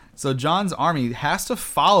not. So Jon's army has to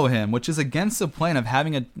follow him, which is against the plan of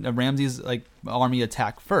having a Ramsay's army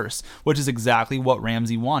attack first, which is exactly what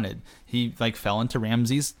Ramsay wanted. He fell into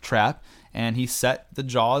Ramsay's trap and he set the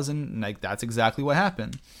jaws, and that's exactly what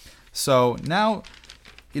happened. So now,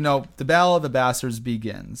 the Battle of the Bastards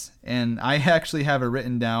begins, and I actually have it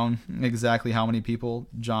written down exactly how many people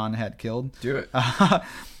Jon had killed. Do it.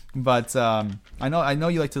 But I know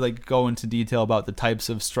you like to go into detail about the types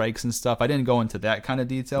of strikes and stuff. I didn't go into that kind of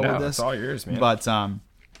detail with this. It's all yours, man. But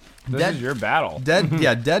this is your battle.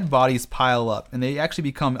 Dead bodies pile up, and they actually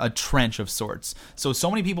become a trench of sorts.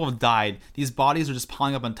 So many people have died. These bodies are just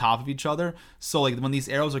piling up on top of each other. So when these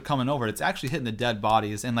arrows are coming over, it's actually hitting the dead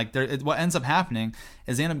bodies. And what ends up happening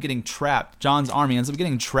is they end up getting trapped. Jon's army ends up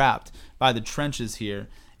getting trapped by the trenches here,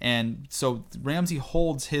 and so Ramsay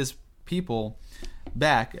holds his people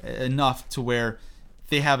back enough to where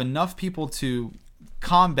they have enough people to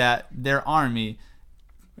combat their army.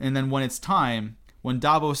 And then when it's time, when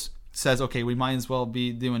Davos says, okay, we might as well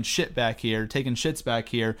be doing shit back here, taking shits back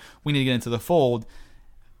here, we need to get into the fold,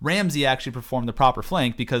 Ramsay actually performed the proper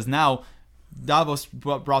flank, because now Davos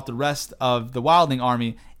brought the rest of the Wildling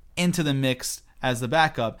army into the mix as the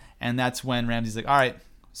backup. And that's when Ramsay's like, all right,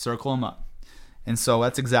 circle him up. And so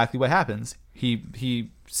that's exactly what happens. He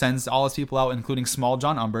sends all his people out, including Small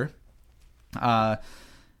John Umber.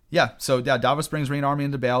 Davos brings main army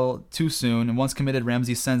into battle too soon, and once committed,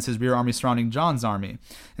 Ramsay sends his rear army surrounding Jon's army.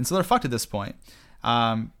 And so they're fucked at this point. But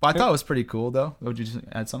I thought it was pretty cool, though. Would you just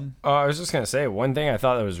add something? I was just going to say, one thing I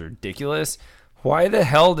thought that was ridiculous. Why the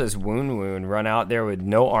hell does Woon Woon run out there with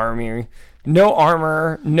no army, no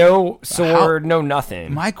armor, no sword, no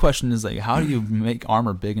nothing? My question is, like, how do you make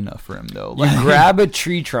armor big enough for him, though? You grab a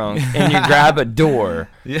tree trunk and you grab a door.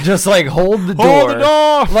 Yeah. Just, like, hold the door. Hold the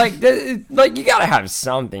door! Like, you got to have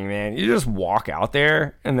something, man. You just walk out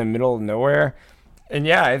there in the middle of nowhere. And,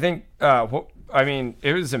 yeah, I think...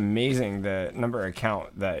 it was amazing the number of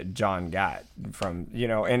count that Jon got from,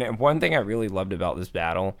 and one thing I really loved about this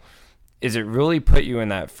battle is it really put you in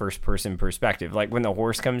that first person perspective. Like when the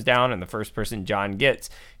horse comes down and the first person Jon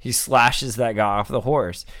gets, he slashes that guy off the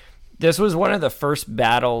horse. This was one of the first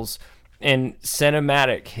battles in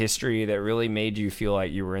cinematic history that really made you feel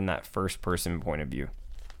like you were in that first person point of view.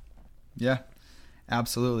 Yeah,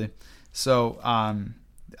 absolutely. So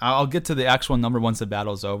I'll get to the actual number once the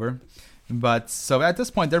battle's over. But so at this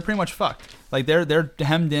point, they're pretty much fucked. Like they're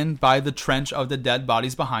hemmed in by the trench of the dead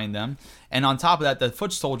bodies behind them, and on top of that, the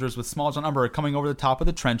foot soldiers with Small John Umber are coming over the top of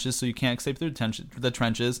the trenches, so you can't escape through the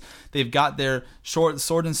trenches. They've got their short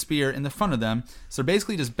sword and spear in the front of them, so they're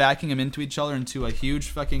basically just backing them into each other into a huge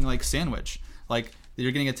fucking like sandwich. Like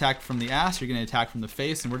you're getting attacked from the ass, you're getting attacked from the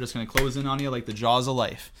face, and we're just gonna close in on you like the jaws of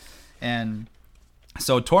life. And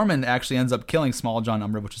so Tormund actually ends up killing Small John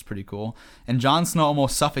Umber, which is pretty cool. And Jon Snow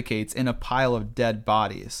almost suffocates in a pile of dead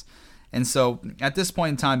bodies. And so at this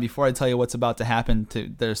point in time, before I tell you what's about to happen to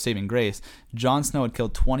their saving grace, Jon Snow had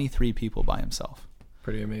killed 23 people by himself.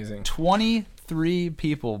 Pretty amazing. 23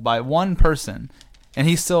 people by one person, and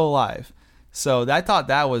he's still alive. So I thought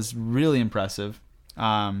that was really impressive.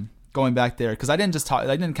 Going back there, because I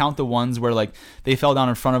didn't count the ones where like they fell down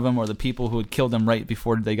in front of him, or the people who had killed them right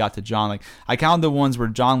before they got to Jon. Like I counted the ones where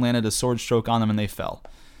Jon landed a sword stroke on them and they fell.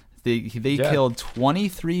 They killed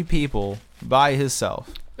 23 people by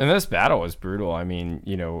himself. And this battle was brutal. I mean,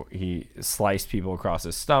 he sliced people across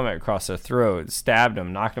his stomach, across their throat, stabbed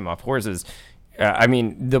them, knocked them off horses.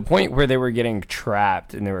 The point where they were getting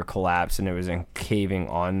trapped and they were collapsed and it was caving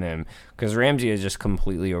on them because Ramsay has just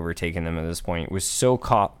completely overtaken them at this point. It was so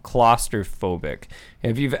claustrophobic.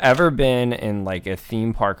 If you've ever been in like a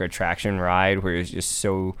theme park attraction ride where it's just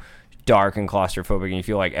so dark and claustrophobic and you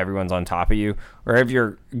feel like everyone's on top of you, or if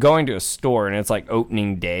you're going to a store and it's like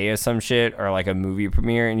opening day or some shit, or like a movie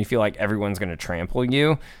premiere and you feel like everyone's going to trample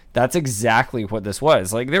you, that's exactly what this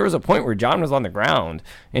was. Like there was a point where Jon was on the ground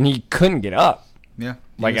and he couldn't get up. Yeah,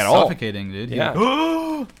 like at all. Suffocating, dude.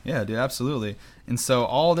 Yeah. Yeah, dude, absolutely. And so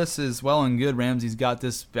all this is well and good. Ramsay's got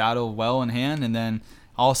this battle well in hand, and then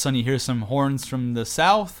all of a sudden you hear some horns from the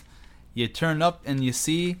south. You turn up and you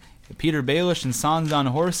see Peter Baelish and Sansa on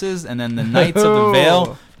horses, and then the Knights of the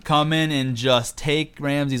Vale come in and just take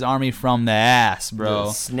Ramsay's army from the ass, bro.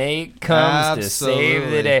 The snake comes to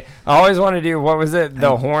save the day. I always want to do, what was it?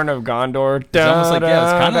 The Horn of Gondor. It's almost like,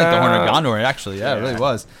 it's kind of like the Horn of Gondor, actually. Yeah, it really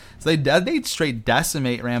was. So they straight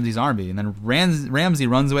decimate Ramsay's army, and then Ramsay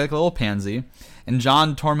runs away like a little pansy, and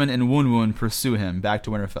Jon, Tormund, and Woon Woon pursue him back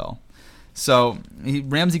to Winterfell. So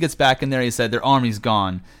Ramsay gets back in there. He said their army's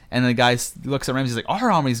gone, and the guy looks at Ramsay. He's like,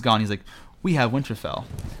 "Our army's gone." He's like, "We have Winterfell.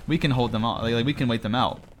 We can hold them out. Like we can wait them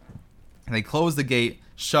out." And they close the gate,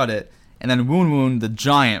 shut it, and then Woon Woon, the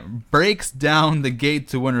giant, breaks down the gate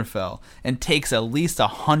to Winterfell and takes at least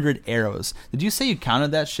 100 arrows. Did you say you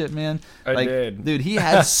counted that shit, man? I did. Dude, he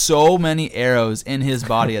had so many arrows in his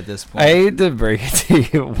body at this point. I hate to break it to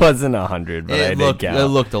you. It wasn't 100, but I did count. It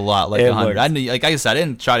looked a lot like 100. Like I said, I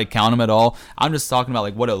didn't try to count them at all. I'm just talking about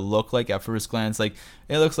like what it looked like at first glance. Like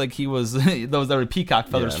it looks like he was there were peacock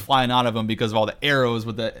feathers flying out of him because of all the arrows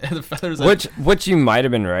with the feathers. Which you might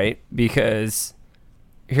have been right, because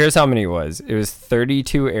here's how many it was. It was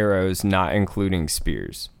 32 arrows, not including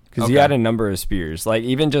spears. Because he had a number of spears. Like,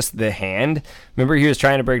 even just the hand. Remember, he was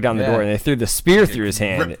trying to break down the door, and they threw the spear through his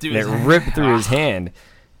hand. Ripped through his hand.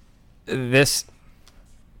 It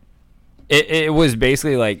was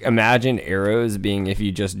basically like, imagine arrows being if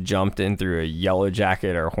you just jumped in through a yellow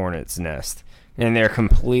jacket or hornet's nest. And they're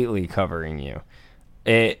completely covering you.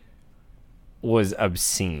 It was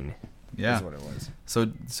obscene. Yeah. Is what it was.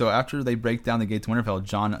 So after they break down the gate to Winterfell,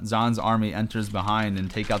 Jon's army enters behind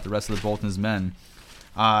and take out the rest of the Bolton's men.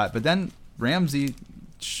 But then Ramsay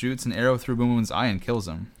shoots an arrow through Woon Woon's eye and kills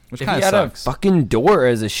him. which If kind you of had sucks. a fucking door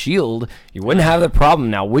as a shield, you wouldn't have the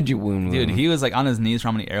problem now, would you, Woon? Dude, he was like on his knees for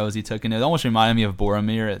how many arrows he took, and it almost reminded me of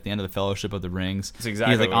Boromir at the end of the Fellowship of the Rings. That's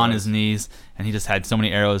exactly he was like what it on was. his knees, and he just had so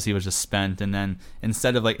many arrows he was just spent. And then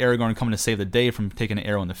instead of like Aragorn coming to save the day from taking an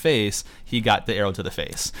arrow in the face, he got the arrow to the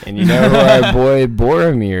face. And you know who our boy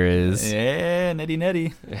Boromir is? Yeah,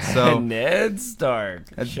 Netty. So Ned Stark,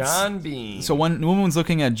 That's- Sean Bean. So when woman's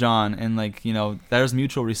looking at John, and like, you know, there's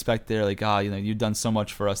mutual respect there, like, you know, you've done so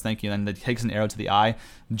much for us, thank you. And then he takes an arrow to the eye.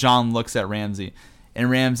 John looks at Ramsay, and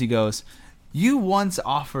Ramsay goes, "You once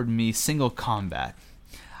offered me single combat.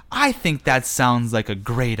 I think that sounds like a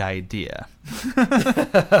great idea."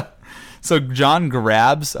 So John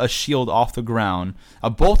grabs a shield off the ground, a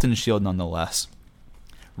Bolton shield nonetheless.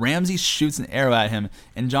 Ramsay shoots an arrow at him,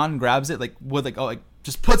 and John grabs it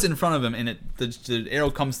just puts it in front of him, and the arrow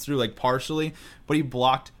comes through like partially, but he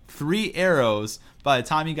blocked 3 arrows by the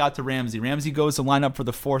time he got to Ramsay. Ramsay goes to line up for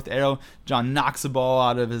the 4th arrow. John knocks the ball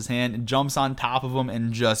out of his hand and jumps on top of him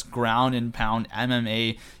and just ground and pound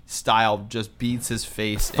MMA style just beats his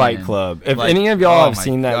face Fight in. Club. If Like, any of y'all oh have my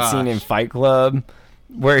seen that scene in gosh. Fight Club,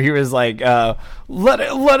 where he was like, let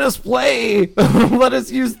us play, let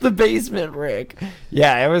us use the basement, Rick.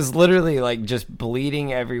 Yeah, it was literally like just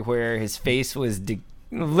bleeding everywhere. His face was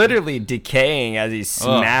literally decaying as he's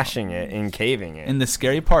smashing it and caving it. And the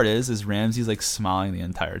scary part is Ramsay's like smiling the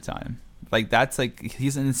entire time. Like that's like,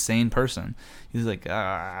 he's an insane person. He's like,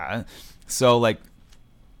 ah. So like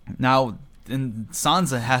now, and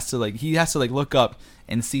Sansa has to look up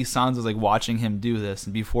and see Sansa's like watching him do this,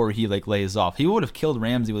 and before he like lays off, he would have killed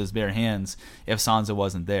Ramsay with his bare hands if Sansa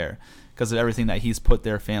wasn't there, because of everything that he's put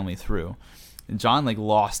their family through. And John like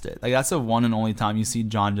lost it. Like that's the one and only time you see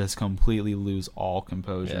John just completely lose all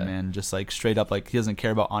composure, Yeah. man. Just like straight up, like he doesn't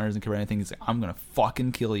care about honor, doesn't care about anything. He's like, I'm gonna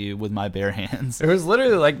fucking kill you with my bare hands. It was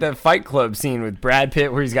literally like that Fight Club scene with Brad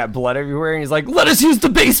Pitt where he's got blood everywhere and he's like, let us use the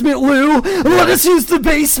basement, Lou! Let us use the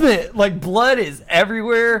basement! Like, blood is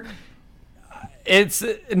everywhere. It's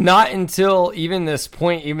not until even this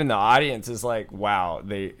point, even the audience is like, wow,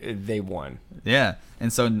 they won. Yeah,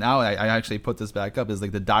 and so now I actually put this back up. Is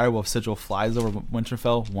like the direwolf sigil flies over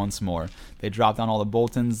Winterfell once more. They drop down all the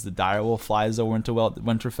Boltons. The direwolf flies over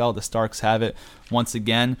Winterfell. The Starks have it once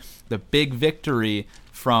again. The big victory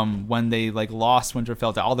from when they like lost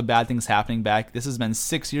Winterfell to all the bad things happening back. This has been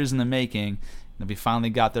 6 years in the making, and we finally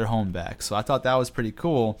got their home back. So I thought that was pretty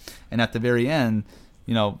cool. And at the very end,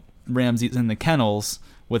 you know, Ramsay's in the kennels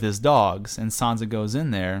with his dogs, and Sansa goes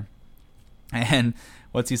in there, and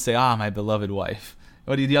what's he say? Ah, my beloved wife.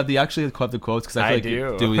 What do you have? Do you actually have the quotes? Because I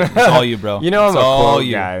feel like do. It's all you, bro. You know It's I'm a all quote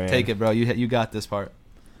you. guy, man. Take it, bro. You got this part.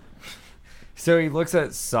 So he looks at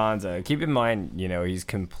Sansa. Keep in mind, you know, he's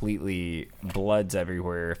completely blood's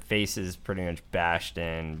everywhere. Face is pretty much bashed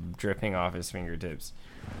in, dripping off his fingertips.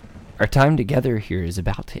 Our time together here is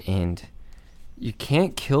about to end. You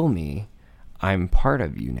can't kill me. I'm part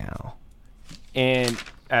of you now. And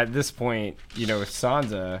at this point, you know,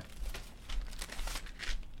 Sansa,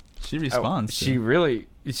 She responds.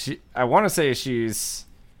 I want to say she's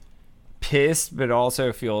pissed, but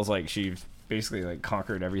also feels like she's basically like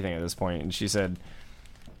conquered everything at this point. And she said,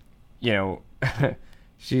 you know,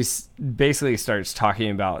 she's basically starts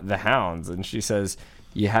talking about the hounds, and she says,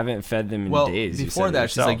 you haven't fed them in days. Before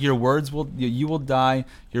that, she's like, your words will, you will die.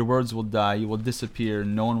 Your words will die. You will disappear.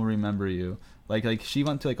 No one will remember you. Like she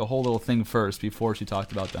went to like a whole little thing first before she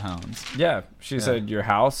talked about the hounds. yeah, she said, your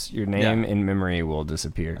house, your name, and memory will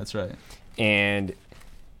disappear. That's right. And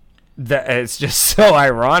that it's just so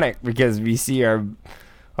ironic because we see our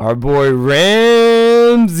boy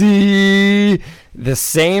Ramsay, the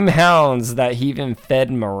same hounds that he even fed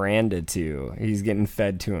Miranda to. He's getting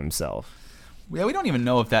fed to himself. Yeah, we don't even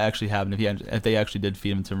know if that actually happened. If they actually did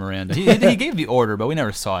feed him to Miranda, he gave the order, but we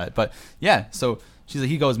never saw it. But yeah, so she's like,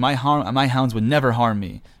 he goes, my hounds would never harm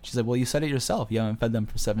me. She's like, well, you said it yourself. You haven't fed them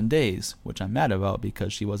for 7 days, which I'm mad about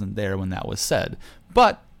because she wasn't there when that was said.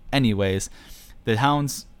 But anyways, the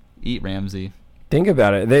hounds eat Ramsay. Think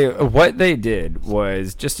about it. What they did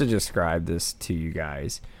was, just to describe this to you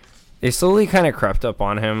guys, they slowly kind of crept up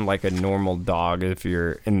on him like a normal dog if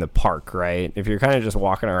you're in the park, right? If you're kind of just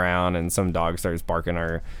walking around and some dog starts barking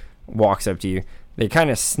or walks up to you, they kind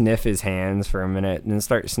of sniff his hands for a minute and then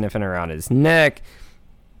start sniffing around his neck,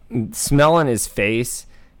 smelling his face,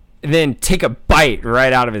 and then take a bite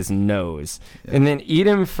right out of his nose, and then eat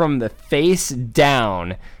him from the face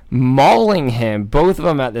down, mauling him, both of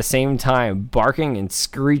them at the same time, barking and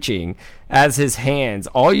screeching as his hands,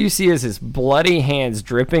 all you see is his bloody hands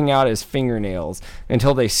dripping out his fingernails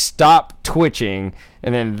until they stop twitching,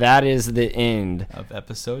 and then that is the end Of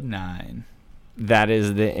episode 9. that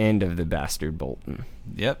is the end of the Bastard Bolton.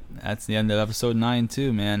 Yep, that's the end of episode 9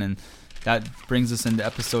 too, man, and that brings us into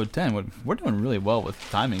episode 10. We're doing really well with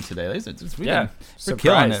timing today. We're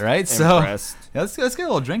killing it, right? Impressed. So let's get a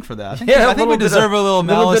little drink for that. I think we deserve a little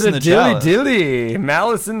malice in the chalice. Dilly.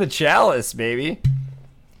 Malice in the chalice, baby.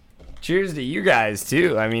 Cheers to you guys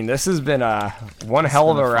too. I mean, this has been one hell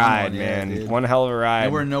of a ride, man. Yeah, one hell of a ride.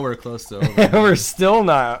 And we're nowhere close to over. We're still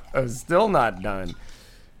not done.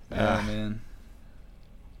 Yeah,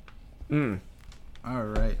 man. All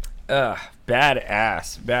right.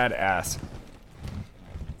 Badass.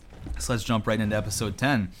 So let's jump right into episode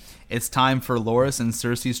 10. It's time for Loras and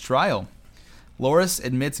Cersei's trial. Loras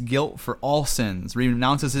admits guilt for all sins,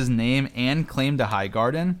 renounces his name and claim to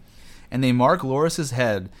Highgarden, and they mark Loras'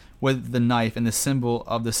 head with the knife and the symbol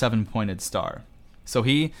of the 7-pointed star. So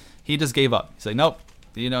he just gave up. He's like, nope,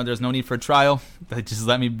 there's no need for a trial. Just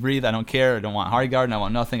let me breathe. I don't care. I don't want Highgarden. I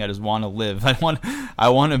want nothing. I just want to live. I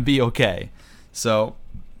want to be okay. So,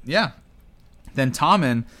 yeah. Then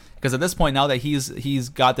Tommen, because at this point, now that he's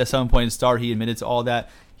got the 7-pointed star, he admitted to all that.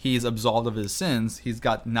 He's absolved of his sins. He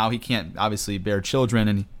can't obviously bear children,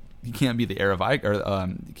 and he can't be the heir of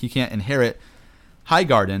he can't inherit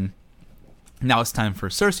Highgarden. Now it's time for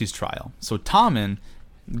Cersei's trial. So Tommen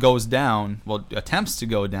attempts to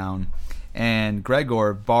go down, and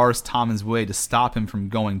Gregor bars Tommen's way to stop him from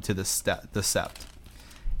going to the Sept.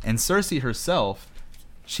 And Cersei herself,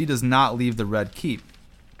 she does not leave the Red Keep.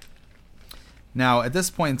 Now, at this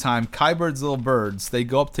point in time, Qyburne's little birds, they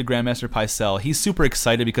go up to Grandmaster Pycelle. He's super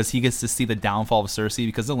excited because he gets to see the downfall of Cersei,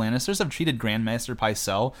 because the Lannisters have treated Grandmaster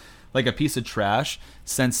Pycelle like a piece of trash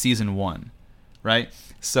since season 1, right?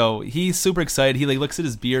 So he's super excited. He looks at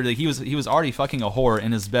his beard. He was already fucking a whore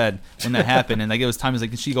in his bed when that happened. And it was time.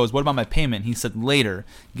 She goes, "What about my payment?" He said, "Later.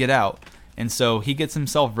 Get out." And so he gets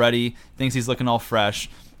himself ready. Thinks he's looking all fresh.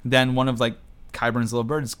 Then one of Qyburne's little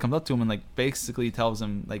birds comes up to him and basically tells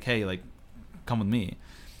him "Hey, come with me."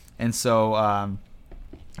 And so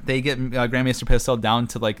they get Grandmaster Pycelle down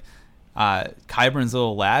to Qyburne's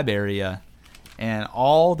little lab area, and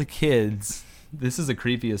all the kids. This is the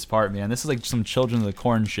creepiest part, man. This is some Children of the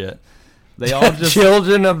Corn shit. They all just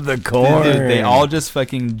Children of the Corn. Dude, they all just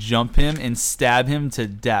fucking jump him and stab him to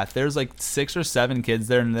death. There's 6 or 7 kids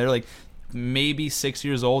there, and they're maybe 6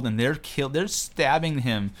 years old, and they're stabbing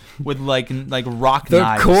him with rock knives.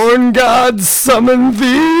 The corn gods summon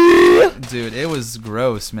thee. Dude, it was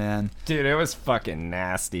gross, man. Dude, it was fucking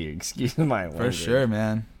nasty. Excuse my language. For sure,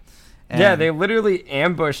 man. Yeah, they literally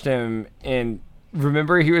ambushed him, and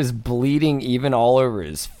remember, he was bleeding even all over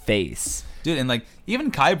his face. Dude, and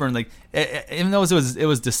even Qyburne, even though it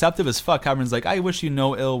was deceptive as fuck, Qyburne's I wish you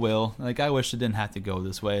no ill will. I wish it didn't have to go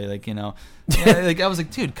this way. I was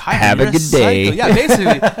dude, Qyburne, have a good day. Yeah,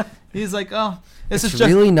 basically, he's oh, this is just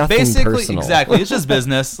really nothing basically personal. Exactly, it's just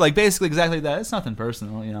business. Basically, exactly that. It's nothing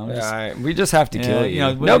personal, we just have to kill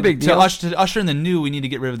you. No big deal. To usher in the new, we need to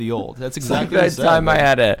get rid of the old. That's exactly that time I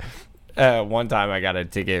had one time I got a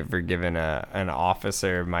ticket for giving an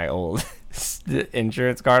officer my old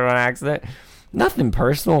insurance card on accident. Nothing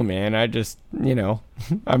personal, man. I just,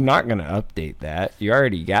 I'm not going to update that. You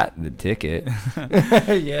already got the ticket.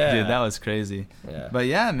 Yeah. Dude, that was crazy. Yeah. But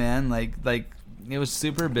yeah, man, it was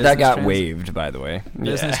super business. That got waived, by the way.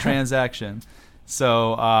 Business transaction.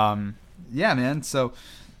 So, yeah, man. So,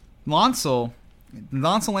 Lancel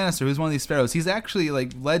Lannister, who's one of these pharaohs, he's actually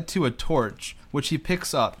led to a torch, which he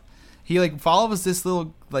picks up. He follows this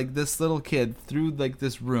little kid through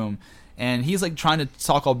this room, and he's trying to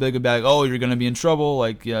talk all big about oh, you're gonna be in trouble,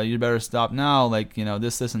 you better stop now,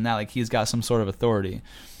 this and that, he's got some sort of authority.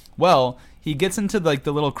 Well, he gets into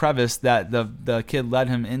the little crevice that the kid led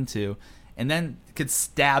him into, and then the kid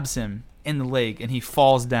stabs him in the leg, and he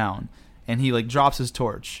falls down, and he drops his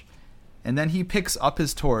torch, and then he picks up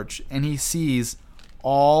his torch, and he sees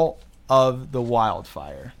all of the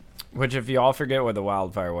wildfire. Which, if you all forget what the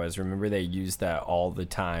wildfire was, remember they used that all the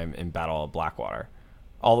time in Battle of Blackwater,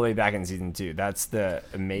 all the way back in season 2. That's the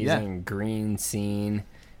amazing green scene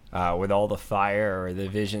with all the fire, or the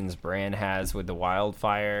visions Bran has with the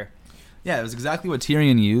wildfire. Yeah, it was exactly what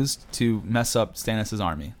Tyrion used to mess up Stannis'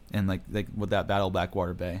 army, and with that Battle of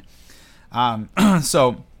Blackwater Bay.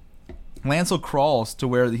 So Lancel crawls to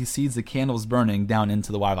where he sees the candles burning down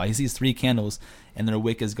into the wildfire. He sees 3 candles, and their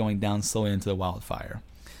wick is going down slowly into the wildfire.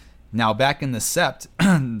 Now, back in the Sept,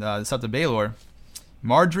 the Sept of Baelor,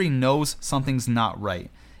 Margaery knows something's not right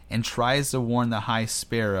and tries to warn the High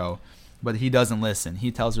Sparrow, but he doesn't listen.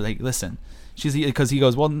 He tells her, listen. Because he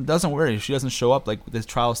goes, well, doesn't worry. If she doesn't show up, this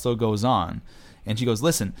trial still goes on. And she goes,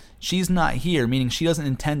 listen, she's not here, meaning she doesn't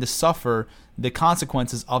intend to suffer the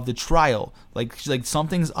consequences of the trial. Like, she's like,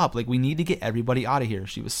 something's up. Like, we need to get everybody out of here.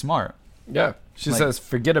 She was smart. Yeah. She Like- says,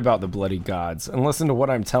 forget about the bloody gods and listen to what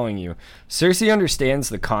I'm telling you. Cersei understands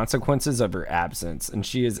the consequences of her absence, and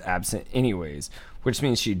she is absent anyways, which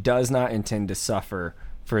means she does not intend to suffer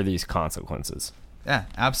for these consequences. Yeah,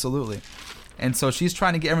 absolutely. And so she's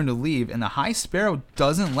trying to get everyone to leave, and the High Sparrow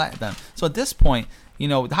doesn't let them. So at this point, you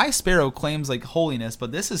know, the High Sparrow claims like holiness,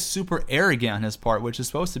 but this is super arrogant on his part, which is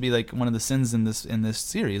supposed to be like one of the sins in this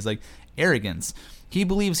series, like arrogance. He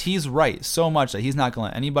believes he's right so much that he's not going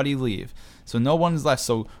to let anybody leave. So no one's left.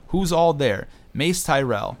 So who's all there? Mace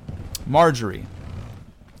Tyrell, Marjorie,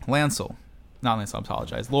 Lancel, not Lancel, I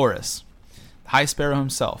apologize, Loras, High Sparrow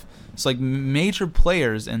himself. So like major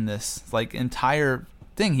players in this like entire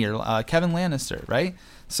thing here. Kevin Lannister, right?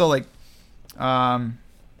 So like,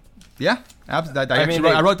 yeah,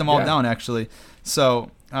 I wrote them all down actually. So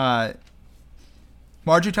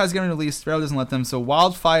Marjorie tries to get him released. Sparrow doesn't let them. So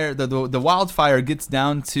wildfire, the wildfire gets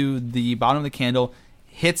down to the bottom of the candle,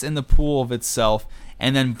 hits in the pool of itself,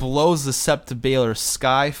 and then blows the Sept of Baelor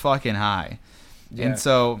sky fucking high. Yeah. And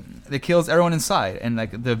so it kills everyone inside. And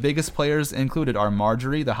like the biggest players included are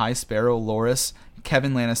Marjorie, the High Sparrow, Loras,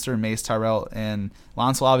 Kevin Lannister, Mace Tyrell, and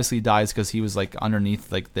Lancel obviously dies because he was like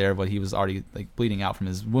underneath like there, but he was already like bleeding out from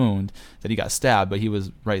his wound that he got stabbed, but he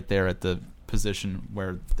was right there at the position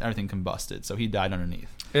where everything combusted, so he died underneath.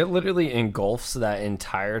 It literally engulfs that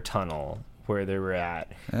entire tunnel where they were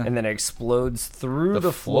at, Yeah. and then explodes through The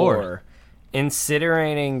the floor. floor,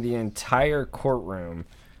 incinerating the entire courtroom,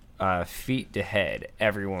 feet to head,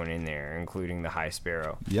 everyone in there, including the High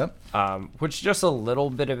Sparrow. Yep. Which just a little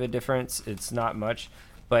bit of a difference. It's not much,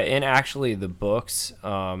 but in actually the books,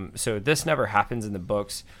 so this never happens in the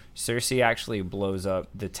books. Cersei actually blows up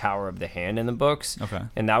the Tower of the Hand in the books. Okay.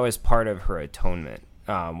 And that was part of her atonement.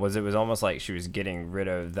 It was almost like she was getting rid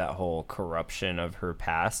of that whole corruption of her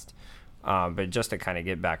past. But just to kind of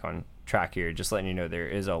get back on track here, just letting you know there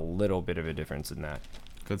is a little bit of a difference in that.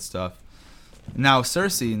 Good stuff. Now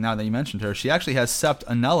Cersei, now that you mentioned her, she actually has Sept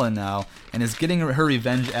Anella now and is getting her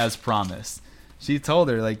revenge as promised. She told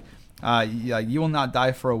her like, yeah, you will not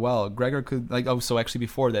die for a while. Gregor could like, oh, so actually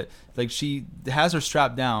before that, like she has her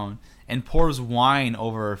strapped down and pours wine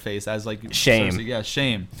over her face as like Shame. Cersei, yeah,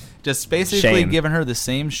 shame. Just basically Shame. giving her the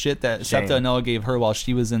same shit that Shame. Septa Anella gave her while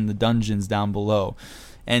she was in the dungeons down below,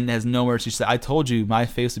 and has nowhere. She said, "I told you my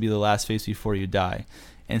face would be the last face before you die,"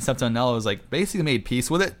 and Septa Anella was like basically made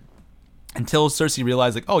peace with it until Cersei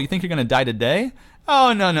realized like, "Oh, you think you're gonna die today?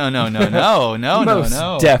 Oh no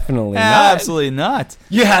Most definitely not. Absolutely not.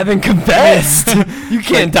 You haven't confessed. You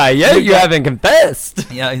can't die yet. You haven't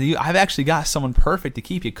confessed. Yeah, I've actually got someone perfect to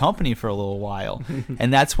keep you company for a little while."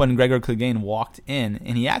 And that's when Gregor Clegane walked in,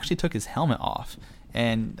 and he actually took his helmet off.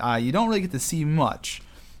 And you don't really get to see much,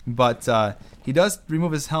 but he does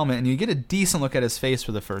remove his helmet, and you get a decent look at his face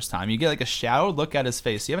for the first time. You get like a shadowed look at his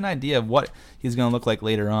face. You have an idea of what he's going to look like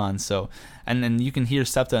later on. So, and then you can hear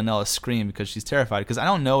Septa Anella scream because she's terrified. Because I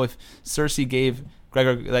don't know if Cersei gave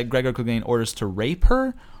Gregor Clegane orders to rape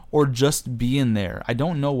her or just be in there. I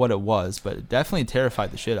don't know what it was, but it definitely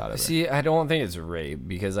terrified the shit out of her. See, I don't think it's rape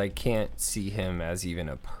because I can't see him as even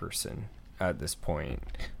a person at this point.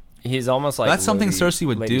 He's almost like That's something Cersei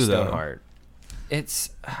would Lady do, though. Stoneheart. It's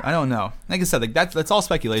I don't know. Like I said, like that's all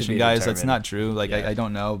speculation, be guys. That's determined. not true. Like Yeah. I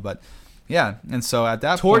don't know, but yeah. And so at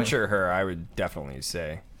that point, torture her. I would definitely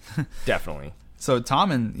say, definitely. so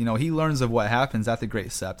Tommen, he learns of what happens at the Great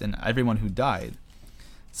Sept and everyone who died.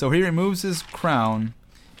 So he removes his crown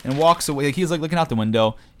and walks away. Like, he's like looking out the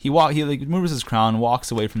window. He removes his crown,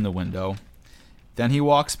 walks away from the window. Then he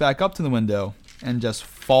walks back up to the window and just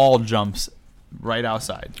fall jumps right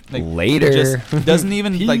outside. Like, Later. just doesn't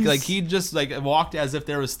even like Peace. he just like walked as if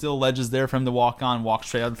there was still ledges there for him to walk on, walked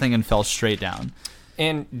straight out the thing and fell straight down.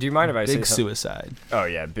 And do you mind if I say Big something? suicide. Oh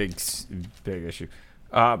yeah, big issue.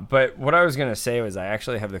 But what I was gonna say was I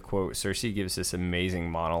actually have the quote. Cersei gives this amazing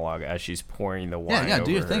monologue as she's pouring the wine. Yeah,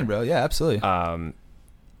 do your over thing, her. bro. Yeah, absolutely.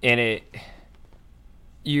 And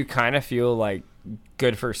you kind of feel like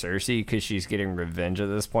good for Cersei because she's getting revenge at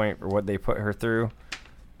this point for what they put her through.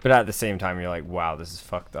 But at the same time, you're like, wow, this is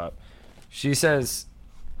fucked up. She says,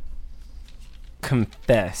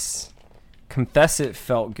 confess. Confess it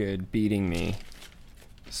felt good beating me,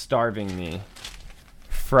 starving me,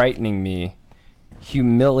 frightening me,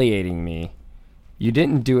 humiliating me. You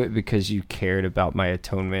didn't do it because you cared about my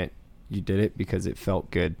atonement. You did it because it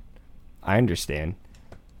felt good. I understand.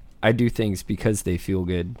 I do things because they feel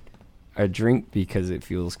good. I drink because it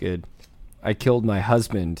feels good. I killed my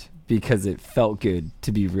husband because it felt good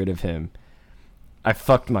to be rid of him. I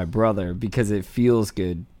fucked my brother because it feels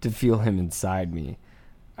good to feel him inside me.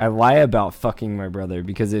 I lie about fucking my brother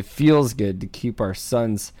because it feels good to keep our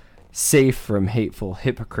sons safe from hateful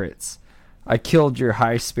hypocrites. I killed your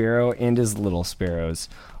high sparrow and his little sparrows,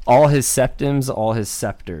 all his septums, all his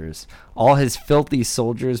scepters, all his filthy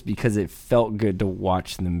soldiers because it felt good to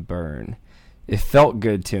watch them burn. It felt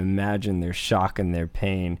good to imagine their shock and their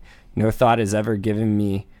pain. No thought has ever given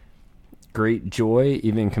me great joy,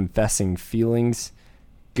 even confessing feelings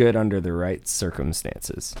good under the right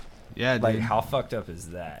circumstances. Yeah, dude. Like, how fucked up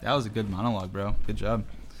is that? That was a good monologue, bro. Good job.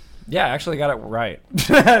 Yeah, I actually got it right.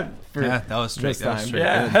 Yeah, that was straight. That was straight.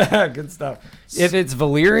 Yeah, good stuff. If it's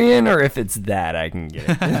Valyrian or if it's that, I can get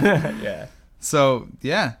it. Yeah. So,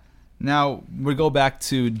 yeah. Now, we go back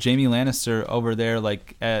to Jaime Lannister over there.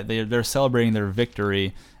 Like, they're celebrating their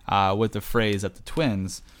victory with the Freys at the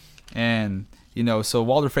Twins. And, you know, so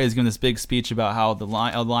Walder Frey is giving this big speech about how the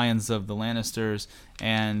alliance of the Lannisters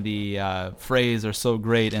and the Freys are so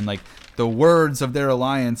great. And, like, the words of their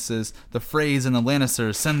alliances, the Freys and the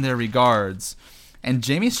Lannisters send their regards. And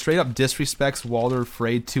Jaime straight up disrespects Walder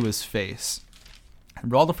Frey to his face.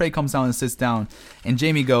 Walder Frey comes down and sits down. And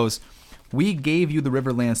Jaime goes, "We gave you the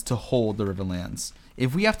Riverlands to hold the Riverlands.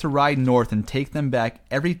 If we have to ride north and take them back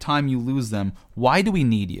every time you lose them, why do we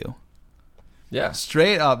need you?" Yeah.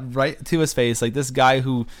 Straight up, right to his face, like this guy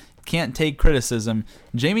who can't take criticism.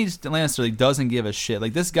 Jaime Lannister like doesn't give a shit.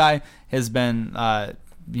 Like this guy has been,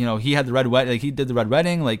 you know, he had the red wedding. Like he did the red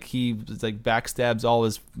wedding. Like he like backstabs all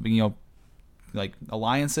his, you know, like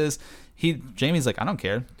alliances. Jaime's like, I don't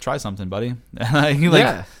care. Try something, buddy.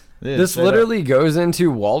 Yeah. This literally goes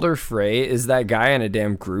into Walder Frey is that guy in a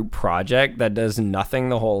damn group project that does nothing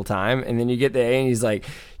the whole time, and then you get the A and he's like,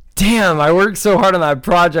 damn, I worked so hard on that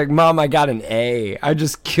project, Mom, I got an A. I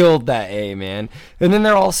just killed that A, man. And then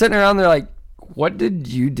they're all sitting around, they're like, what did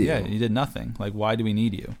you do? Yeah, you did nothing. Like, why do we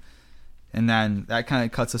need you? And then that kind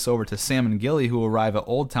of cuts us over to Sam and Gilly, who arrive at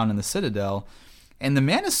Old Town in the Citadel. And the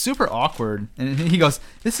man is super awkward. And he goes,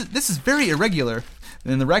 this is very irregular.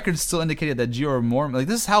 And the record still indicated that Jeor Mormont, like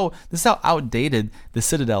this is how outdated the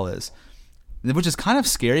Citadel is. Which is kind of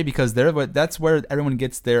scary because that's where everyone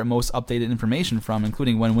gets their most updated information from,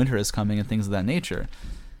 including when winter is coming and things of that nature.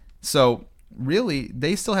 So really,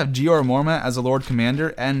 they still have Jeor Mormont as a Lord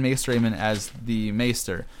Commander and Maester Aemon as the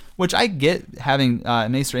Maester. Which I get having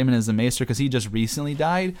Maester Aemon as the Maester because he just recently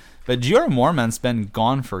died. But Jeor Mormont's been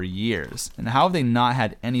gone for years. And how have they not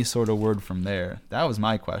had any sort of word from there? That was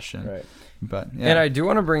my question. Right. But yeah. And I do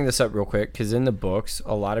want to bring this up real quick because in the books,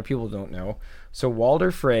 a lot of people don't know. So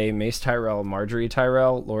Walder Frey, Mace Tyrell, Marjorie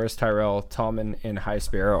Tyrell, Loras Tyrell, Tommen, and High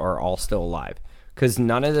Sparrow are all still alive because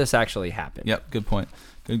none of this actually happened. Yep, good point.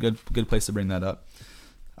 Good place to bring that up.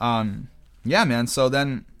 Yeah, man. So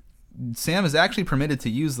then Sam is actually permitted to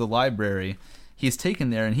use the library. He's taken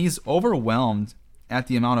there and he's overwhelmed at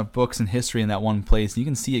the amount of books and history in that one place. You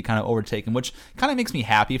can see it kind of overtaken, which kind of makes me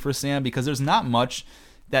happy for Sam because there's not much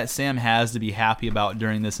that Sam has to be happy about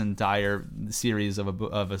during this entire series of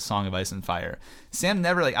a Song of Ice and Fire. Sam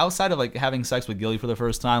never, like, outside of like having sex with Gilly for the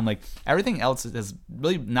first time, like everything else has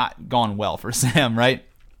really not gone well for Sam, right?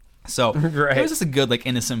 So right. It was just a good, like,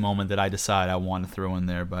 innocent moment that I decided I want to throw in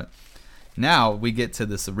there. But now we get to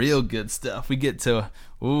this real good stuff. We get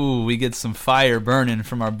some fire burning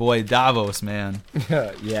from our boy Davos, man.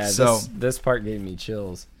 Yeah. So this part gave me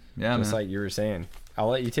chills. Yeah, just man. Like you were saying. I'll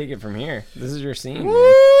let you take it from here. This is your scene.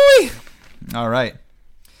 All right.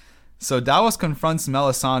 So Davos confronts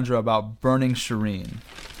Melisandre about burning Shireen.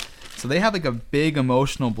 So they have like a big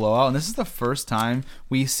emotional blowout, and this is the first time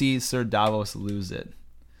we see Sir Davos lose it.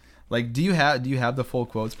 Like, do you have the full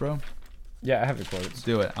quotes, bro? Yeah, I have the quotes.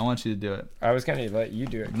 Do it. I want you to do it. I was gonna let you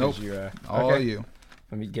do it. Nope. All okay. you.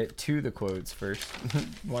 Let me get to the quotes first.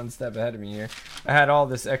 One step ahead of me here. I had all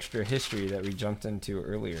this extra history that we jumped into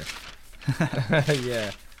earlier.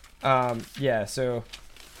 Yeah. So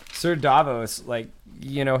Sir Davos, like,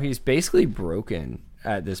 you know, he's basically broken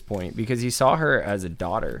at this point because he saw her as a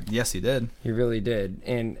daughter. Yes, he did. He really did.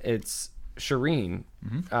 And it's Shireen.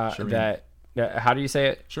 Mm-hmm. Shireen. How do you say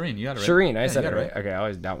it? Shireen, you got it right. Shireen, I said it right. Okay, I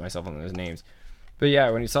always doubt myself on those names. But yeah,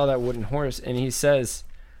 when he saw that wooden horse and he says,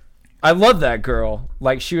 I love that girl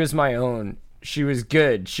like she was my own. She was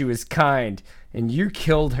good. She was kind. And you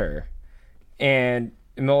killed her. And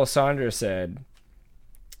Melisandre said,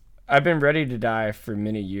 I've been ready to die for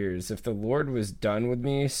many years. If the Lord was done with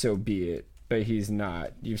me, so be it. But he's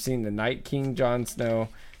not. You've seen the Night King, Jon Snow,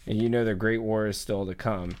 and you know the Great War is still to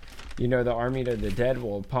come. You know the army of the dead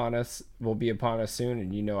will be upon us soon,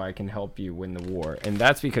 and you know I can help you win the war. And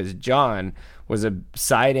that's because Jon was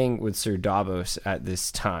siding with Sir Davos at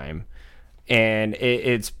this time. And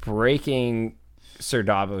it's breaking Sir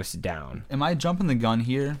Davos down. Am I jumping the gun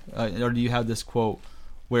here, or do you have this quote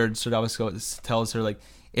where Sir Davos tells her like,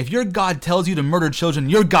 "If your God tells you to murder children,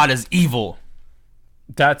 your God is evil."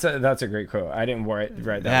 That's a great quote. I didn't write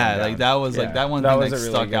that. Yeah, one down. like that was like that one That thing was that a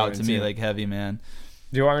really stuck good out one, to me too. like heavy, man.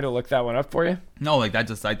 Do you want me to look that one up for you? No, like that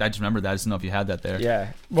just I just remembered that. I just didn't know if you had that there. Yeah.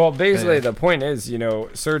 Well, basically, Yeah. the point is,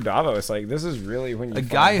 Sir Davos, like, this is really when you A find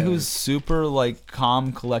guy him. who's super like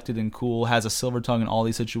calm, collected, and cool, has a silver tongue in all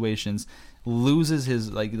these situations, loses his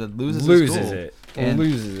his cool. loses it.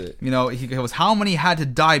 He goes, "How many had to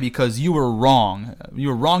die because you were wrong? You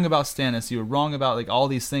were wrong about Stannis. You were wrong about like all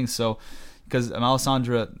these things." So, because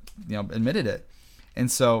Melisandre, admitted it,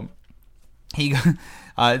 and so he,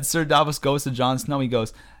 Sir Davos goes to Jon Snow. He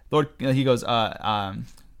goes, Executor.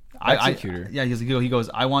 He goes,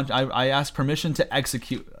 I asked permission to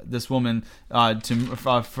execute this woman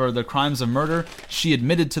for the crimes of murder. She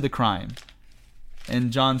admitted to the crime.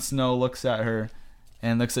 And Jon Snow looks at her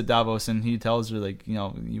and looks at Davos, and he tells her, like,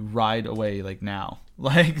 you ride away, like, now.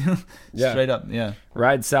 Like, Yeah. straight up, yeah.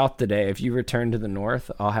 Ride south today. If you return to the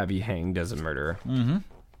north, I'll have you hanged as a murderer. Mm-hmm.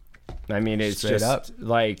 I mean, it's Straight just up.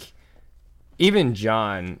 like, even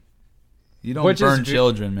John, You don't Which is burn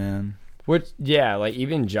children, man. like,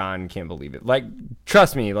 even John can't believe it. Like,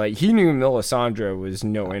 trust me, like, he knew Melisandre was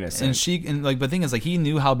no innocent. And the thing is, like, he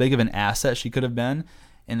knew how big of an asset she could have been.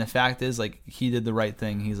 And the fact is, like, he did the right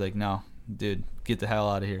thing. He's like, no, dude, get the hell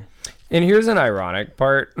out of here. And here's an ironic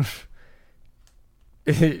part.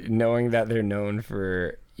 Knowing that they're known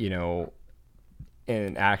for,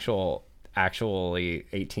 in actually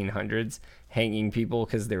 1800s, hanging people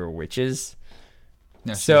because they were witches.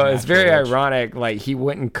 Yeah, she's So an it's actual very witch. ironic. Like, he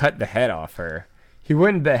wouldn't cut the head off her. He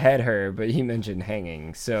wouldn't behead her, but he mentioned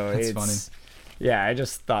hanging. So That's it's funny. Yeah, I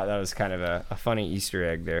just thought that was kind of a funny Easter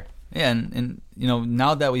egg there. Yeah, and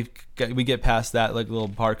now that we get past that like little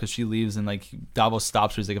part, because she leaves and like Davos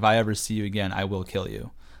stops her. He's like, "If I ever see you again, I will kill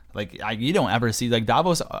you." Like, you don't ever see, like,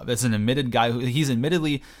 Davos is an admitted guy he's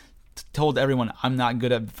admittedly told everyone, "I'm not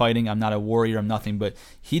good at fighting. I'm not a warrior. I'm nothing." But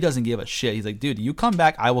he doesn't give a shit. He's like, "Dude, you come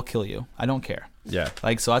back, I will kill you. I don't care." Yeah.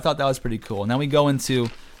 Like, so I thought that was pretty cool. And then we go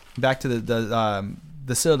back to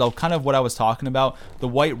the Citadel, kind of what I was talking about. The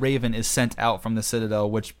White Raven is sent out from the Citadel,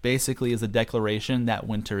 which basically is a declaration that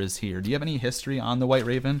winter is here. Do you have any history on the White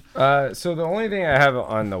Raven? So the only thing I have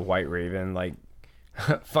on the White Raven, like,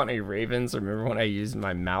 funny ravens. Remember when I used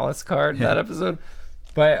my malice card that episode?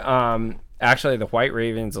 But actually, the White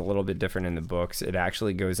Raven's a little bit different in the books. It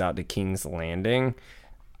actually goes out to King's Landing.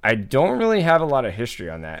 I don't really have a lot of history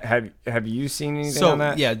on that. Have you seen anything on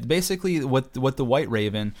that? Yeah, basically what the White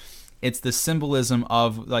Raven, it's the symbolism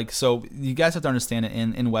of, like, so you guys have to understand it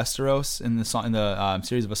in Westeros, in the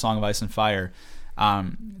series of A Song of Ice and Fire.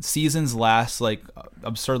 Seasons last like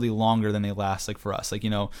absurdly longer than they last like for us. Like,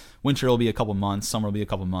 winter will be a couple months, summer will be a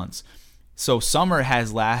couple months. So summer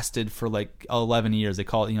has lasted for like 11 years. They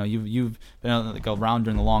call it, you've been like around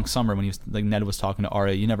during the long summer when like Ned was talking to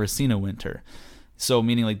Arya. You never seen a winter. So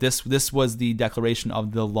meaning like this was the declaration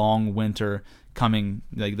of the long winter coming.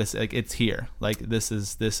 Like this, like it's here. Like this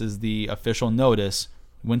is the official notice.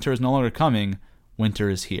 Winter is no longer coming. Winter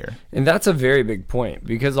is here. And that's a very big point,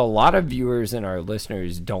 because a lot of viewers and our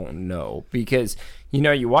listeners don't know, because,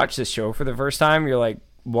 you watch this show for the first time, you're like,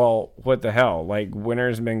 well, what the hell? Like,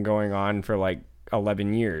 winter's been going on for like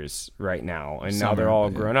 11 years right now, and now they're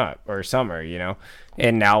all grown up, or summer,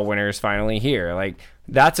 and now winter's finally here. Like,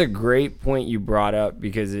 that's a great point you brought up,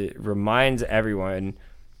 because it reminds everyone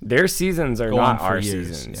their seasons are not our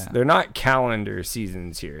seasons. Yeah. They're not calendar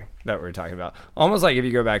seasons here that we're talking about. Almost like if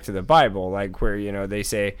you go back to the Bible, like where, they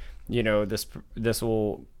say, this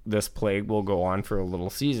plague will go on for a little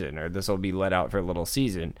season, or this will be let out for a little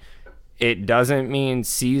season. It doesn't mean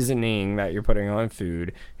seasoning that you're putting on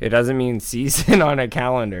food. It doesn't mean season on a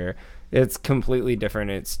calendar. It's completely different.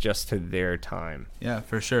 It's just to their time. Yeah,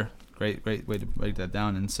 for sure. Great way to break that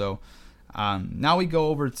down. And so now we go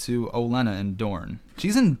over to Olenna and Dorne.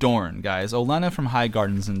 She's in Dorne, guys. Olenna from High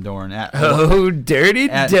Garden's in Dorne. Dirty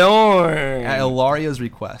Dorne! At Illyria's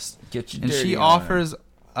request. Get your and dirty she on. offers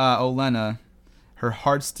Olenna her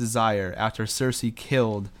heart's desire after Cersei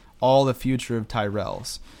killed all the future of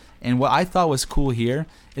Tyrells. And what I thought was cool here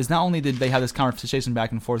is not only did they have this conversation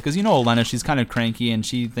back and forth, because Olenna, she's kind of cranky and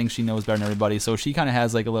she thinks she knows better than everybody, so she kind of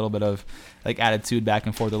has like a little bit of like attitude back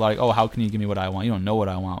and forth. They're like, "Oh, how can you give me what I want? You don't know what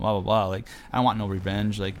I want." Blah blah blah. Like, I want no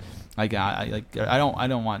revenge. I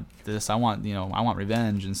don't want this. I want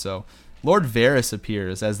revenge. And so Lord Varys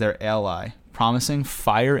appears as their ally, promising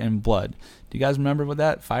fire and blood. Do you guys remember what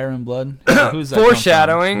that fire and blood? Who's that come from?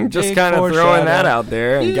 Foreshadowing, just kind of throwing that out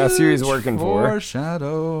there, and guess who he's working for.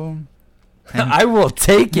 Foreshadow. I will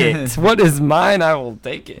take it. What is mine, I will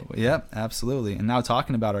take it. Yep, absolutely. And now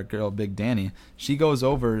talking about our girl, Big Danny, she goes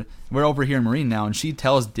over, we're over here in Marine now, and she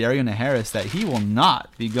tells Daario Naharis that he will not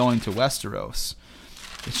be going to Westeros.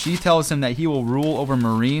 She tells him that he will rule over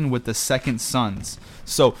Marine with the Second Sons.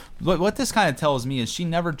 So what this kind of tells me is she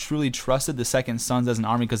never truly trusted the Second Sons as an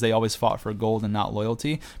army because they always fought for gold and not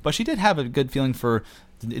loyalty. But she did have a good feeling for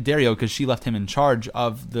Daario because she left him in charge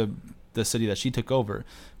of the city that she took over.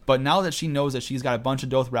 But now that she knows that she's got a bunch of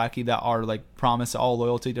Dothraki that are like promised all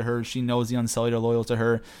loyalty to her, she knows the Unsullied are loyal to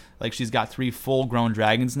her. Like she's got 3 full-grown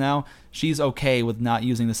dragons now. She's okay with not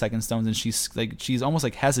using the Second Stones, and she's almost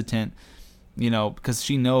like hesitant, because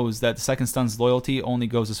she knows that the Second Stone's loyalty only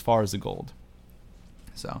goes as far as the gold.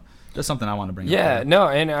 So just something I want to bring up. Yeah, no,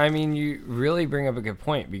 and I mean, you really bring up a good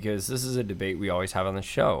point, because this is a debate we always have on the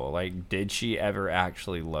show. Like, did she ever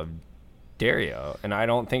actually love Daario? And I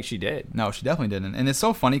don't think she did. No, she definitely didn't. And it's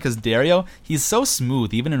so funny because Daario, he's so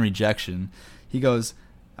smooth, even in rejection. He goes,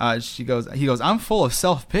 I'm full of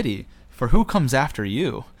self-pity, for who comes after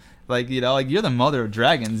you? Like, you're the mother of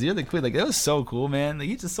dragons. You're the queen. Like, it was so cool, man. Like,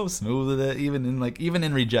 he's just so smooth with it, even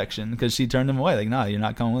in rejection, because she turned him away. Like, nah, you're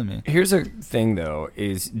not coming with me. Here's a thing, though,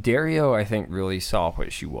 is Daario, I think, really saw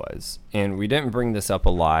what she was. And we didn't bring this up a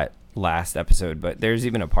lot last episode, but there's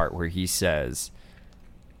even a part where he says,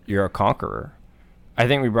 "You're a conqueror." I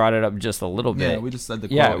think we brought it up just a little bit. Yeah, we just said the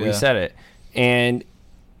quote. Yeah, we said it. And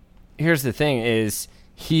here's the thing is,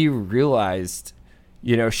 he realized,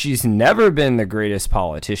 she's never been the greatest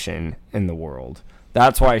politician in the world.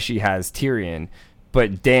 That's why she has Tyrion.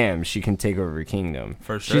 But damn, she can take over a kingdom.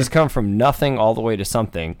 For sure. She's come from nothing all the way to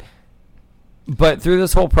something. But through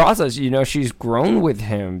this whole process, she's grown with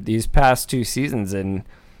him these past 2 seasons. And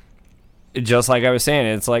just like I was saying,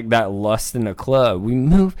 it's like that lust in the club. We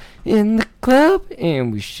move in the club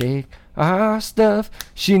and we shake our stuff.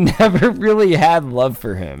 She never really had love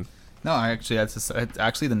for him. No, it's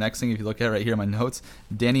actually the next thing. If you look at it right here in my notes,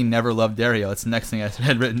 Danny never loved Daario. That's the next thing I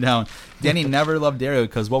had written down. Danny never loved Daario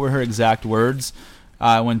because what were her exact words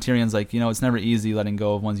when Tyrion's like, it's never easy letting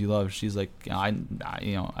go of ones you love. She's like, I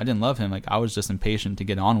didn't love him. Like, I was just impatient to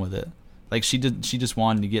get on with it. Like, she just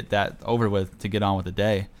wanted to get that over with to get on with the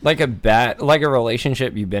day. Like a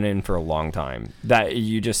relationship you've been in for a long time that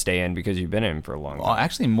you just stay in because you've been in for a long time. Well,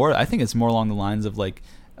 actually, I think it's more along the lines of like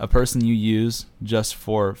a person you use just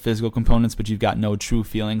for physical components, but you've got no true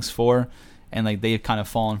feelings for, and like they've kind of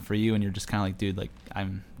fallen for you, and you're just kind of like, dude, like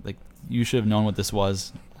I'm like, you should have known what this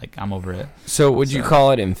was. Like, I'm over it. So would you call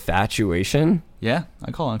it infatuation? Yeah, I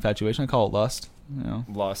call it infatuation. I call it lust.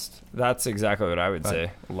 Lust. That's exactly what I would say.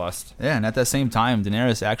 Lust. Yeah, and at that same time,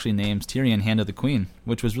 Daenerys actually names Tyrion Hand of the Queen,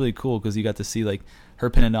 which was really cool because you got to see like her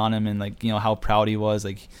pin it on him and like how proud he was.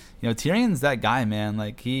 Like Tyrion's that guy, man.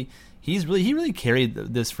 Like he really carried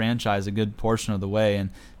this franchise a good portion of the way, and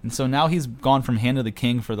so now he's gone from Hand of the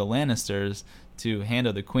King for the Lannisters to Hand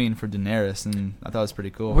of the Queen for Daenerys, and I thought it was pretty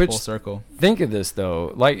cool. Full circle. Think of this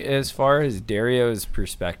though, like as far as Daario's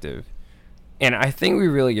perspective, and I think we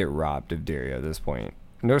really get robbed of Daario at this point.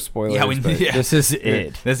 No spoilers. Yeah, this is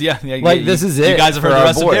it. This is it. You guys have heard the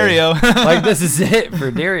rest of Daario. Like, this is it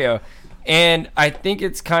for Daario, and I think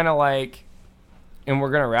it's kind of like. And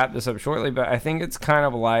we're going to wrap this up shortly, but I think it's kind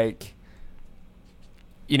of like,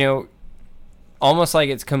 almost like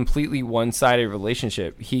it's completely one-sided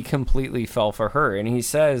relationship. He completely fell for her, and he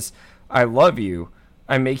says, I love you.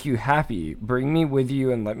 I make you happy. Bring me with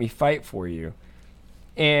you and let me fight for you.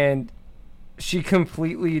 And she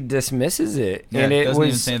completely dismisses it. Yeah, and it doesn't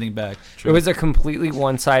even say anything back. True. It was a completely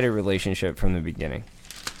one-sided relationship from the beginning.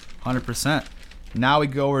 100%. Now we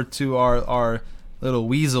go over to our little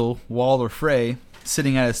weasel, Walder Frey,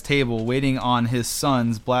 sitting at his table waiting on his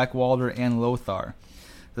sons, Black Walder and Lothar.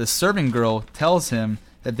 The serving girl tells him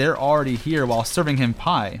that they're already here while serving him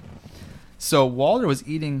pie. So Walder was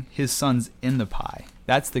eating his sons in the pie.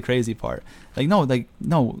 That's the crazy part.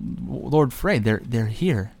 No, Lord Frey, they're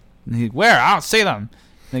here. And he's like, where? I don't see them.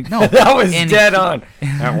 Like, no, that was dead on.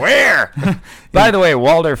 Where? By the way,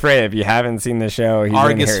 Walder Frey, if you haven't seen the show, he's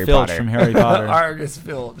Argus in Harry Filch Potter. from Harry Potter. Argus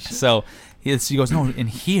Filch. So she goes, no, in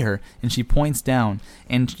here, and she points down,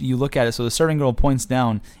 and you look at it. So the serving girl points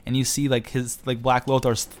down, and you see his Black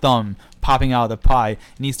Lothar's thumb popping out of the pie,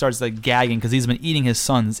 and he starts gagging because he's been eating his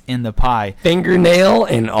sons in the pie, fingernail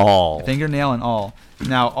and all.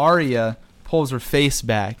 Now Arya pulls her face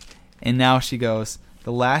back, and now she goes,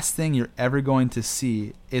 the last thing you're ever going to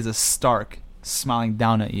see is a Stark smiling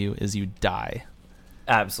down at you as you die.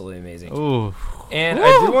 Absolutely amazing. Ooh. And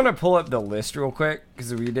I do want to pull up the list real quick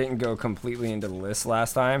because we didn't go completely into the list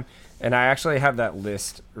last time. And I actually have that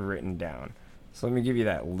list written down. So let me give you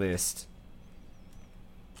that list.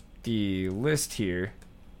 the list here,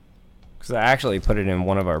 because I actually put it in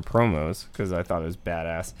one of our promos because I thought it was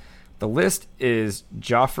badass. The list is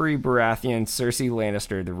Joffrey Baratheon, Cersei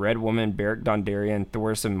Lannister, the Red Woman, Beric Dondarrion,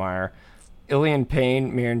 Thorson Meyer, Illian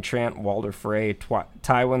Payne, Meryn Trant, Walder Frey, Tywin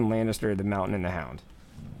Lannister, the Mountain and the Hound.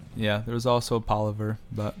 Yeah, there was also Polliver,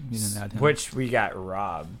 but you didn't add him. Which we got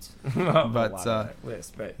robbed of but a lot of that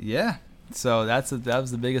list. But yeah, so that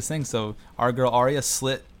was the biggest thing. So our girl Arya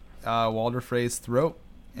slit Walder Frey's throat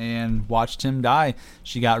and watched him die.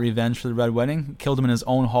 She got revenge for the Red Wedding, killed him in his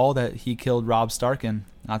own hall that he killed Robb Stark in.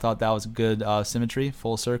 I thought that was good symmetry,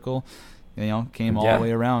 full circle. Came all the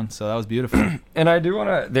way around. So that was beautiful. And I do want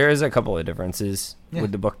to. There is a couple of differences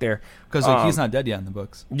with the book there, because he's not dead yet in the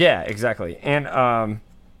books. Yeah, exactly. And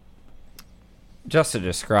just to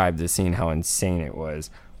describe the scene, how insane it was.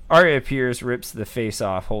 Arya appears, rips the face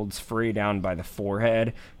off, holds Frey down by the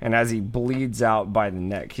forehead, and as he bleeds out by the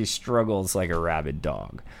neck, he struggles like a rabid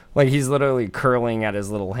dog. Like, he's literally curling at his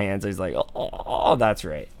little hands. He's like, oh, that's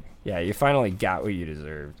right. Yeah, you finally got what you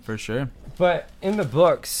deserved. For sure. But in the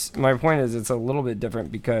books, my point is it's a little bit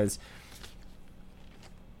different because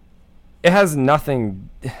it has nothing.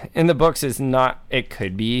 In the books, it's not. It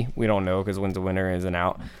could be. We don't know because Winds of Winter isn't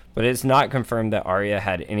out. But it's not confirmed that Arya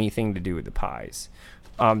had anything to do with the pies.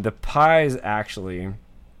 The pies actually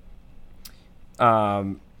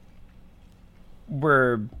were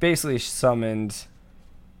basically summoned.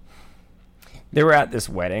 They were at this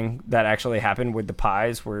wedding that actually happened with the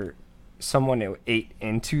pies where someone ate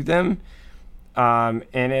into them. And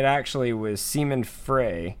it actually was Seaman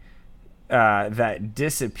Frey that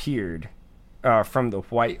disappeared from the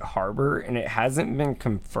White Harbor. And it hasn't been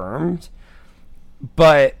confirmed.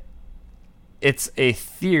 But it's a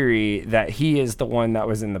theory that he is the one that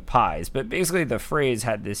was in the pies. But basically the Freys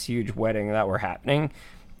had this huge wedding that were happening.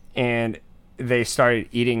 And they started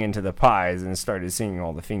eating into the pies and started seeing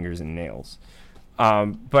all the fingers and nails.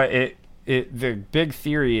 But the big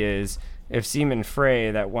theory is if Seaman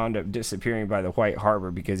Frey that wound up disappearing by the White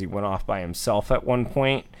Harbor because he went off by himself at one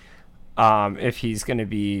point, if he's going to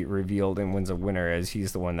be revealed in Winds of Winter as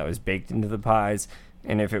he's the one that was baked into the pies,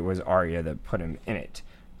 and if it was Arya that put him in it.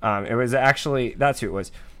 It was actually, that's who it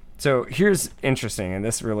was. So here's interesting, and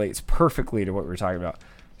this relates perfectly to what we're talking about.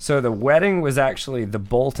 So the wedding was actually the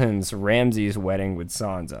Boltons' Ramsay's wedding with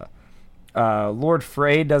Sansa. Lord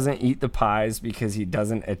Frey doesn't eat the pies because he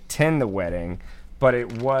doesn't attend the wedding, but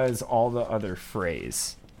it was all the other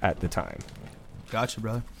Freys at the time. Gotcha,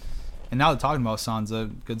 brother. And now that talking about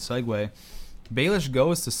Sansa, good segue. Baelish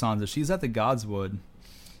goes to Sansa. She's at the Godswood,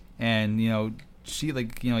 and she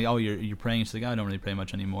oh, you're praying. She's like, I don't really pray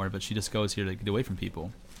much anymore, but she just goes here to get away from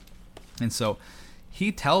people. And so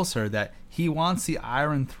he tells her that he wants the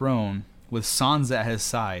Iron Throne with Sansa at his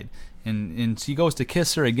side. And she goes to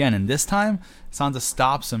kiss her again, and this time Sansa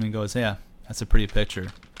stops him and goes, yeah, that's a pretty picture,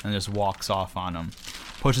 and just walks off on him,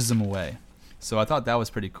 pushes him away. So I thought that was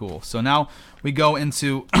pretty cool. So now we go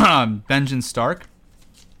into Benjen Stark.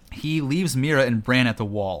 He leaves Mira and Bran at the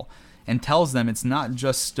wall and tells them it's not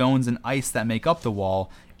just stones and ice that make up the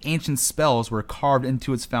wall. Ancient spells were carved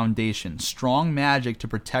into its foundation, strong magic to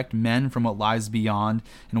protect men from what lies beyond,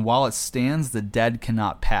 and while it stands, the dead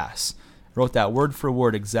cannot pass. Wrote that word for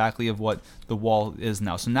word exactly of what the wall is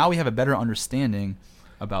now. So now we have a better understanding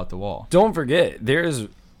about the wall. Don't forget, there's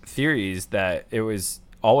theories that it was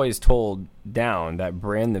always told down that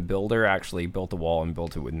Bran the Builder actually built the wall and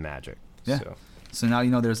built it with magic. Yeah. So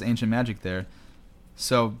now there's ancient magic there.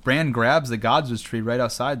 So Bran grabs the Godswood tree right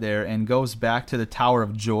outside there and goes back to the Tower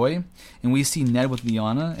of Joy. And we see Ned with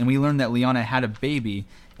Lyanna. And we learn that Lyanna had a baby.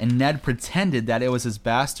 And Ned pretended that it was his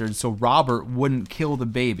bastard so Robert wouldn't kill the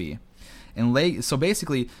baby. And so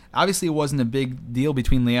basically, obviously it wasn't a big deal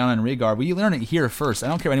between Lyanna and Rhaegar. We learn it here first. I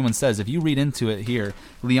don't care what anyone says. If you read into it here,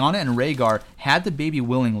 Lyanna and Rhaegar had the baby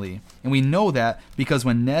willingly. And we know that because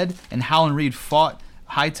when Ned and Howland Reed fought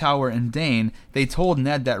Hightower and Dane, they told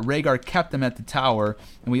Ned that Rhaegar kept them at the tower.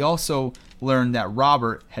 And we also learned that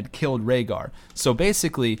Robert had killed Rhaegar. So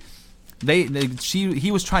basically,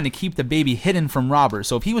 he was trying to keep the baby hidden from Robert.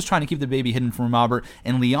 So if he was trying to keep the baby hidden from Robert,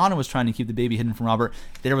 and Lyanna was trying to keep the baby hidden from Robert,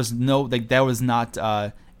 there was no they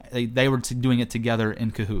were doing it together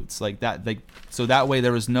in cahoots like that. So that way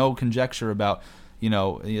there was no conjecture about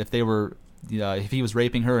if they were if he was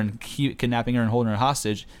raping her and kidnapping her and holding her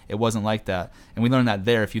hostage. It wasn't like that, and we learned that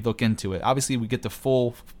there. If you look into it, obviously we get the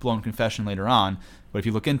full blown confession later on, but if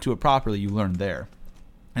you look into it properly, you learn there.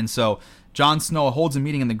 And so Jon Snow holds a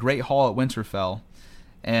meeting in the Great Hall at Winterfell,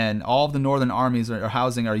 and all of the northern armies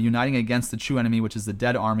are uniting against the true enemy, which is the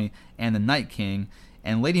Dead Army and the Night King.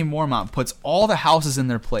 And Lady Mormont puts all the houses in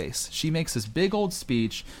their place. She makes this big old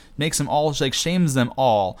speech, makes them all, like, shames them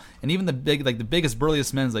all, and even the biggest,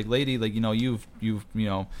 burliest men's like, lady, like,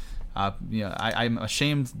 I'm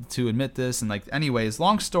ashamed to admit this. And, like, anyways,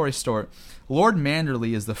 long story short, Lord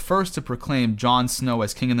Manderley is the first to proclaim Jon Snow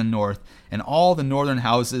as King of the North, and all the northern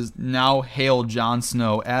houses now hail Jon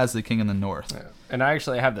Snow as the King of the North. And I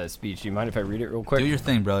actually have that speech. Do you mind if I read it real quick? Do your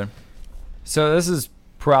thing, brother. So this is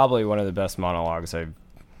probably one of the best monologues I've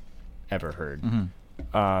ever heard.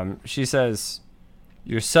 She says,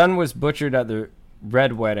 "Your son was butchered at the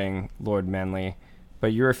Red Wedding, Lord Manley,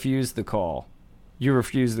 but you refused the call. You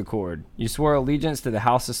refused the cord. You swore allegiance to the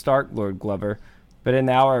House of Stark, Lord Glover, but in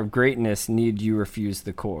the hour of greatness need you refuse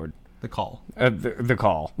the cord." The call. The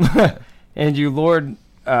call. "And you, Lord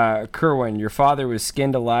Kerwin, your father was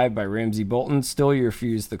skinned alive by Ramsay Bolton, still you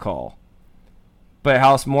refused the call. But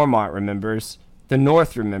House Mormont remembers. The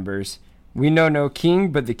North remembers. We know no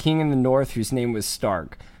king but the king in the North whose name was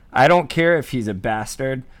Stark. I don't care if he's a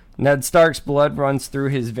bastard. Ned Stark's blood runs through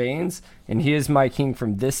his veins, and he is my king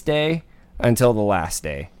from this day until the last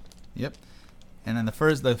day." Yep. And then the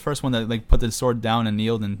first one that, like, put the sword down and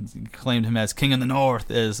kneeled and claimed him as King of the North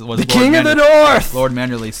was the Lord King of the North, Lord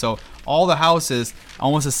Manderley. So all the houses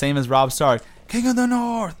almost the same as Robb Stark. King of the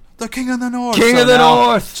North. The King of the North. King of the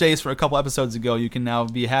North. Chase, for a couple episodes ago, you can now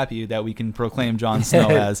be happy that we can proclaim Jon Snow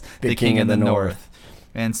as the King of the North.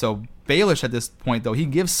 And so Baelish at this point, though, he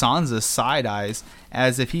gives Sansa side eyes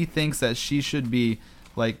as if he thinks that she should be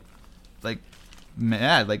like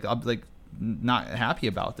mad, like not happy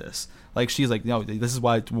about this. Like, she's like, no, this is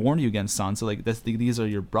why I warned you against, Sansa. Like, these are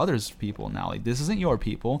your brother's people now. Like, this isn't your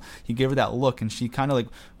people. He gave her that look, and she kind of, like,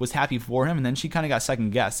 was happy for him, and then she kind of got second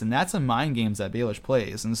guessed. And that's the mind games that Baelish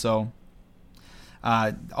plays. And so,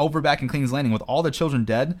 over back in King's Landing, with all the children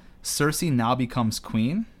dead, Cersei now becomes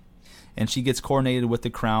queen, and she gets coronated with the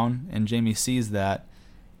crown, and Jaime sees that.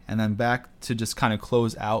 And then back to just kind of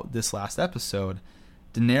close out this last episode,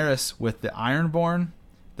 Daenerys with the Ironborn,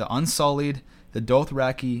 the Unsullied, the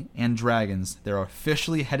Dothraki, and dragons, they're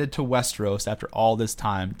officially headed to Westeros after all this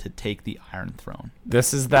time to take the Iron Throne.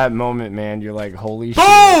 This is that moment, man. You're like, holy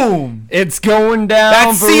Boom! shit. It's going down.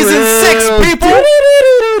 That's for season real. 6, people!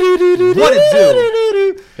 What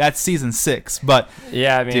it do? That's season 6. But,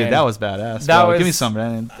 yeah, man. dude, that was badass. Give me some,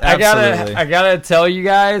 man. Absolutely. I gotta tell you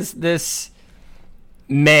guys,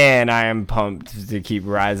 man, I am pumped to keep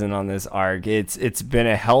rising on this arc. It's been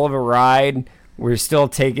a hell of a ride. We're still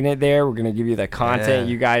taking it there. We're going to give you the content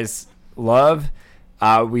you guys love.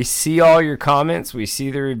 We see all your comments. We see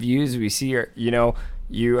the reviews. We see you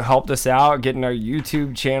helped us out getting our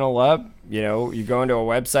YouTube channel up. You go into our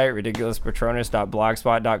website,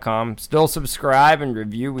 ridiculouspatronus.blogspot.com. Still subscribe and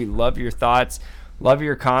review. We love your thoughts. Love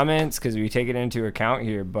your comments because we take it into account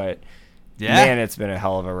here. But, man, it's been a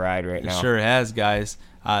hell of a ride right now. It sure has, guys.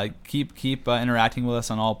 Keep interacting with us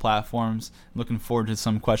on all platforms. Looking forward to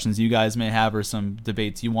some questions you guys may have or some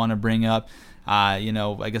debates you want to bring up.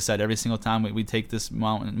 Like I said, every single time we take this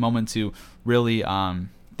moment to really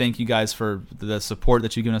thank you guys for the support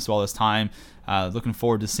that you've given us all this time. Looking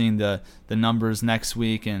forward to seeing the numbers next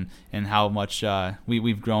week and how much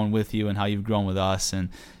we've grown with you and how you've grown with us. And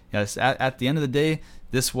yes, at the end of the day,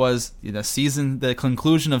 this was the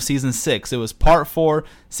conclusion of season 6. It was part 4,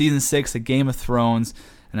 season 6 of Game of Thrones.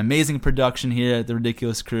 An amazing production here at the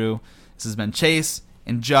Ridiculous Crew. This has been Chase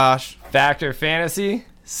and Josh. Factor Fantasy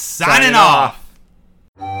Signing off.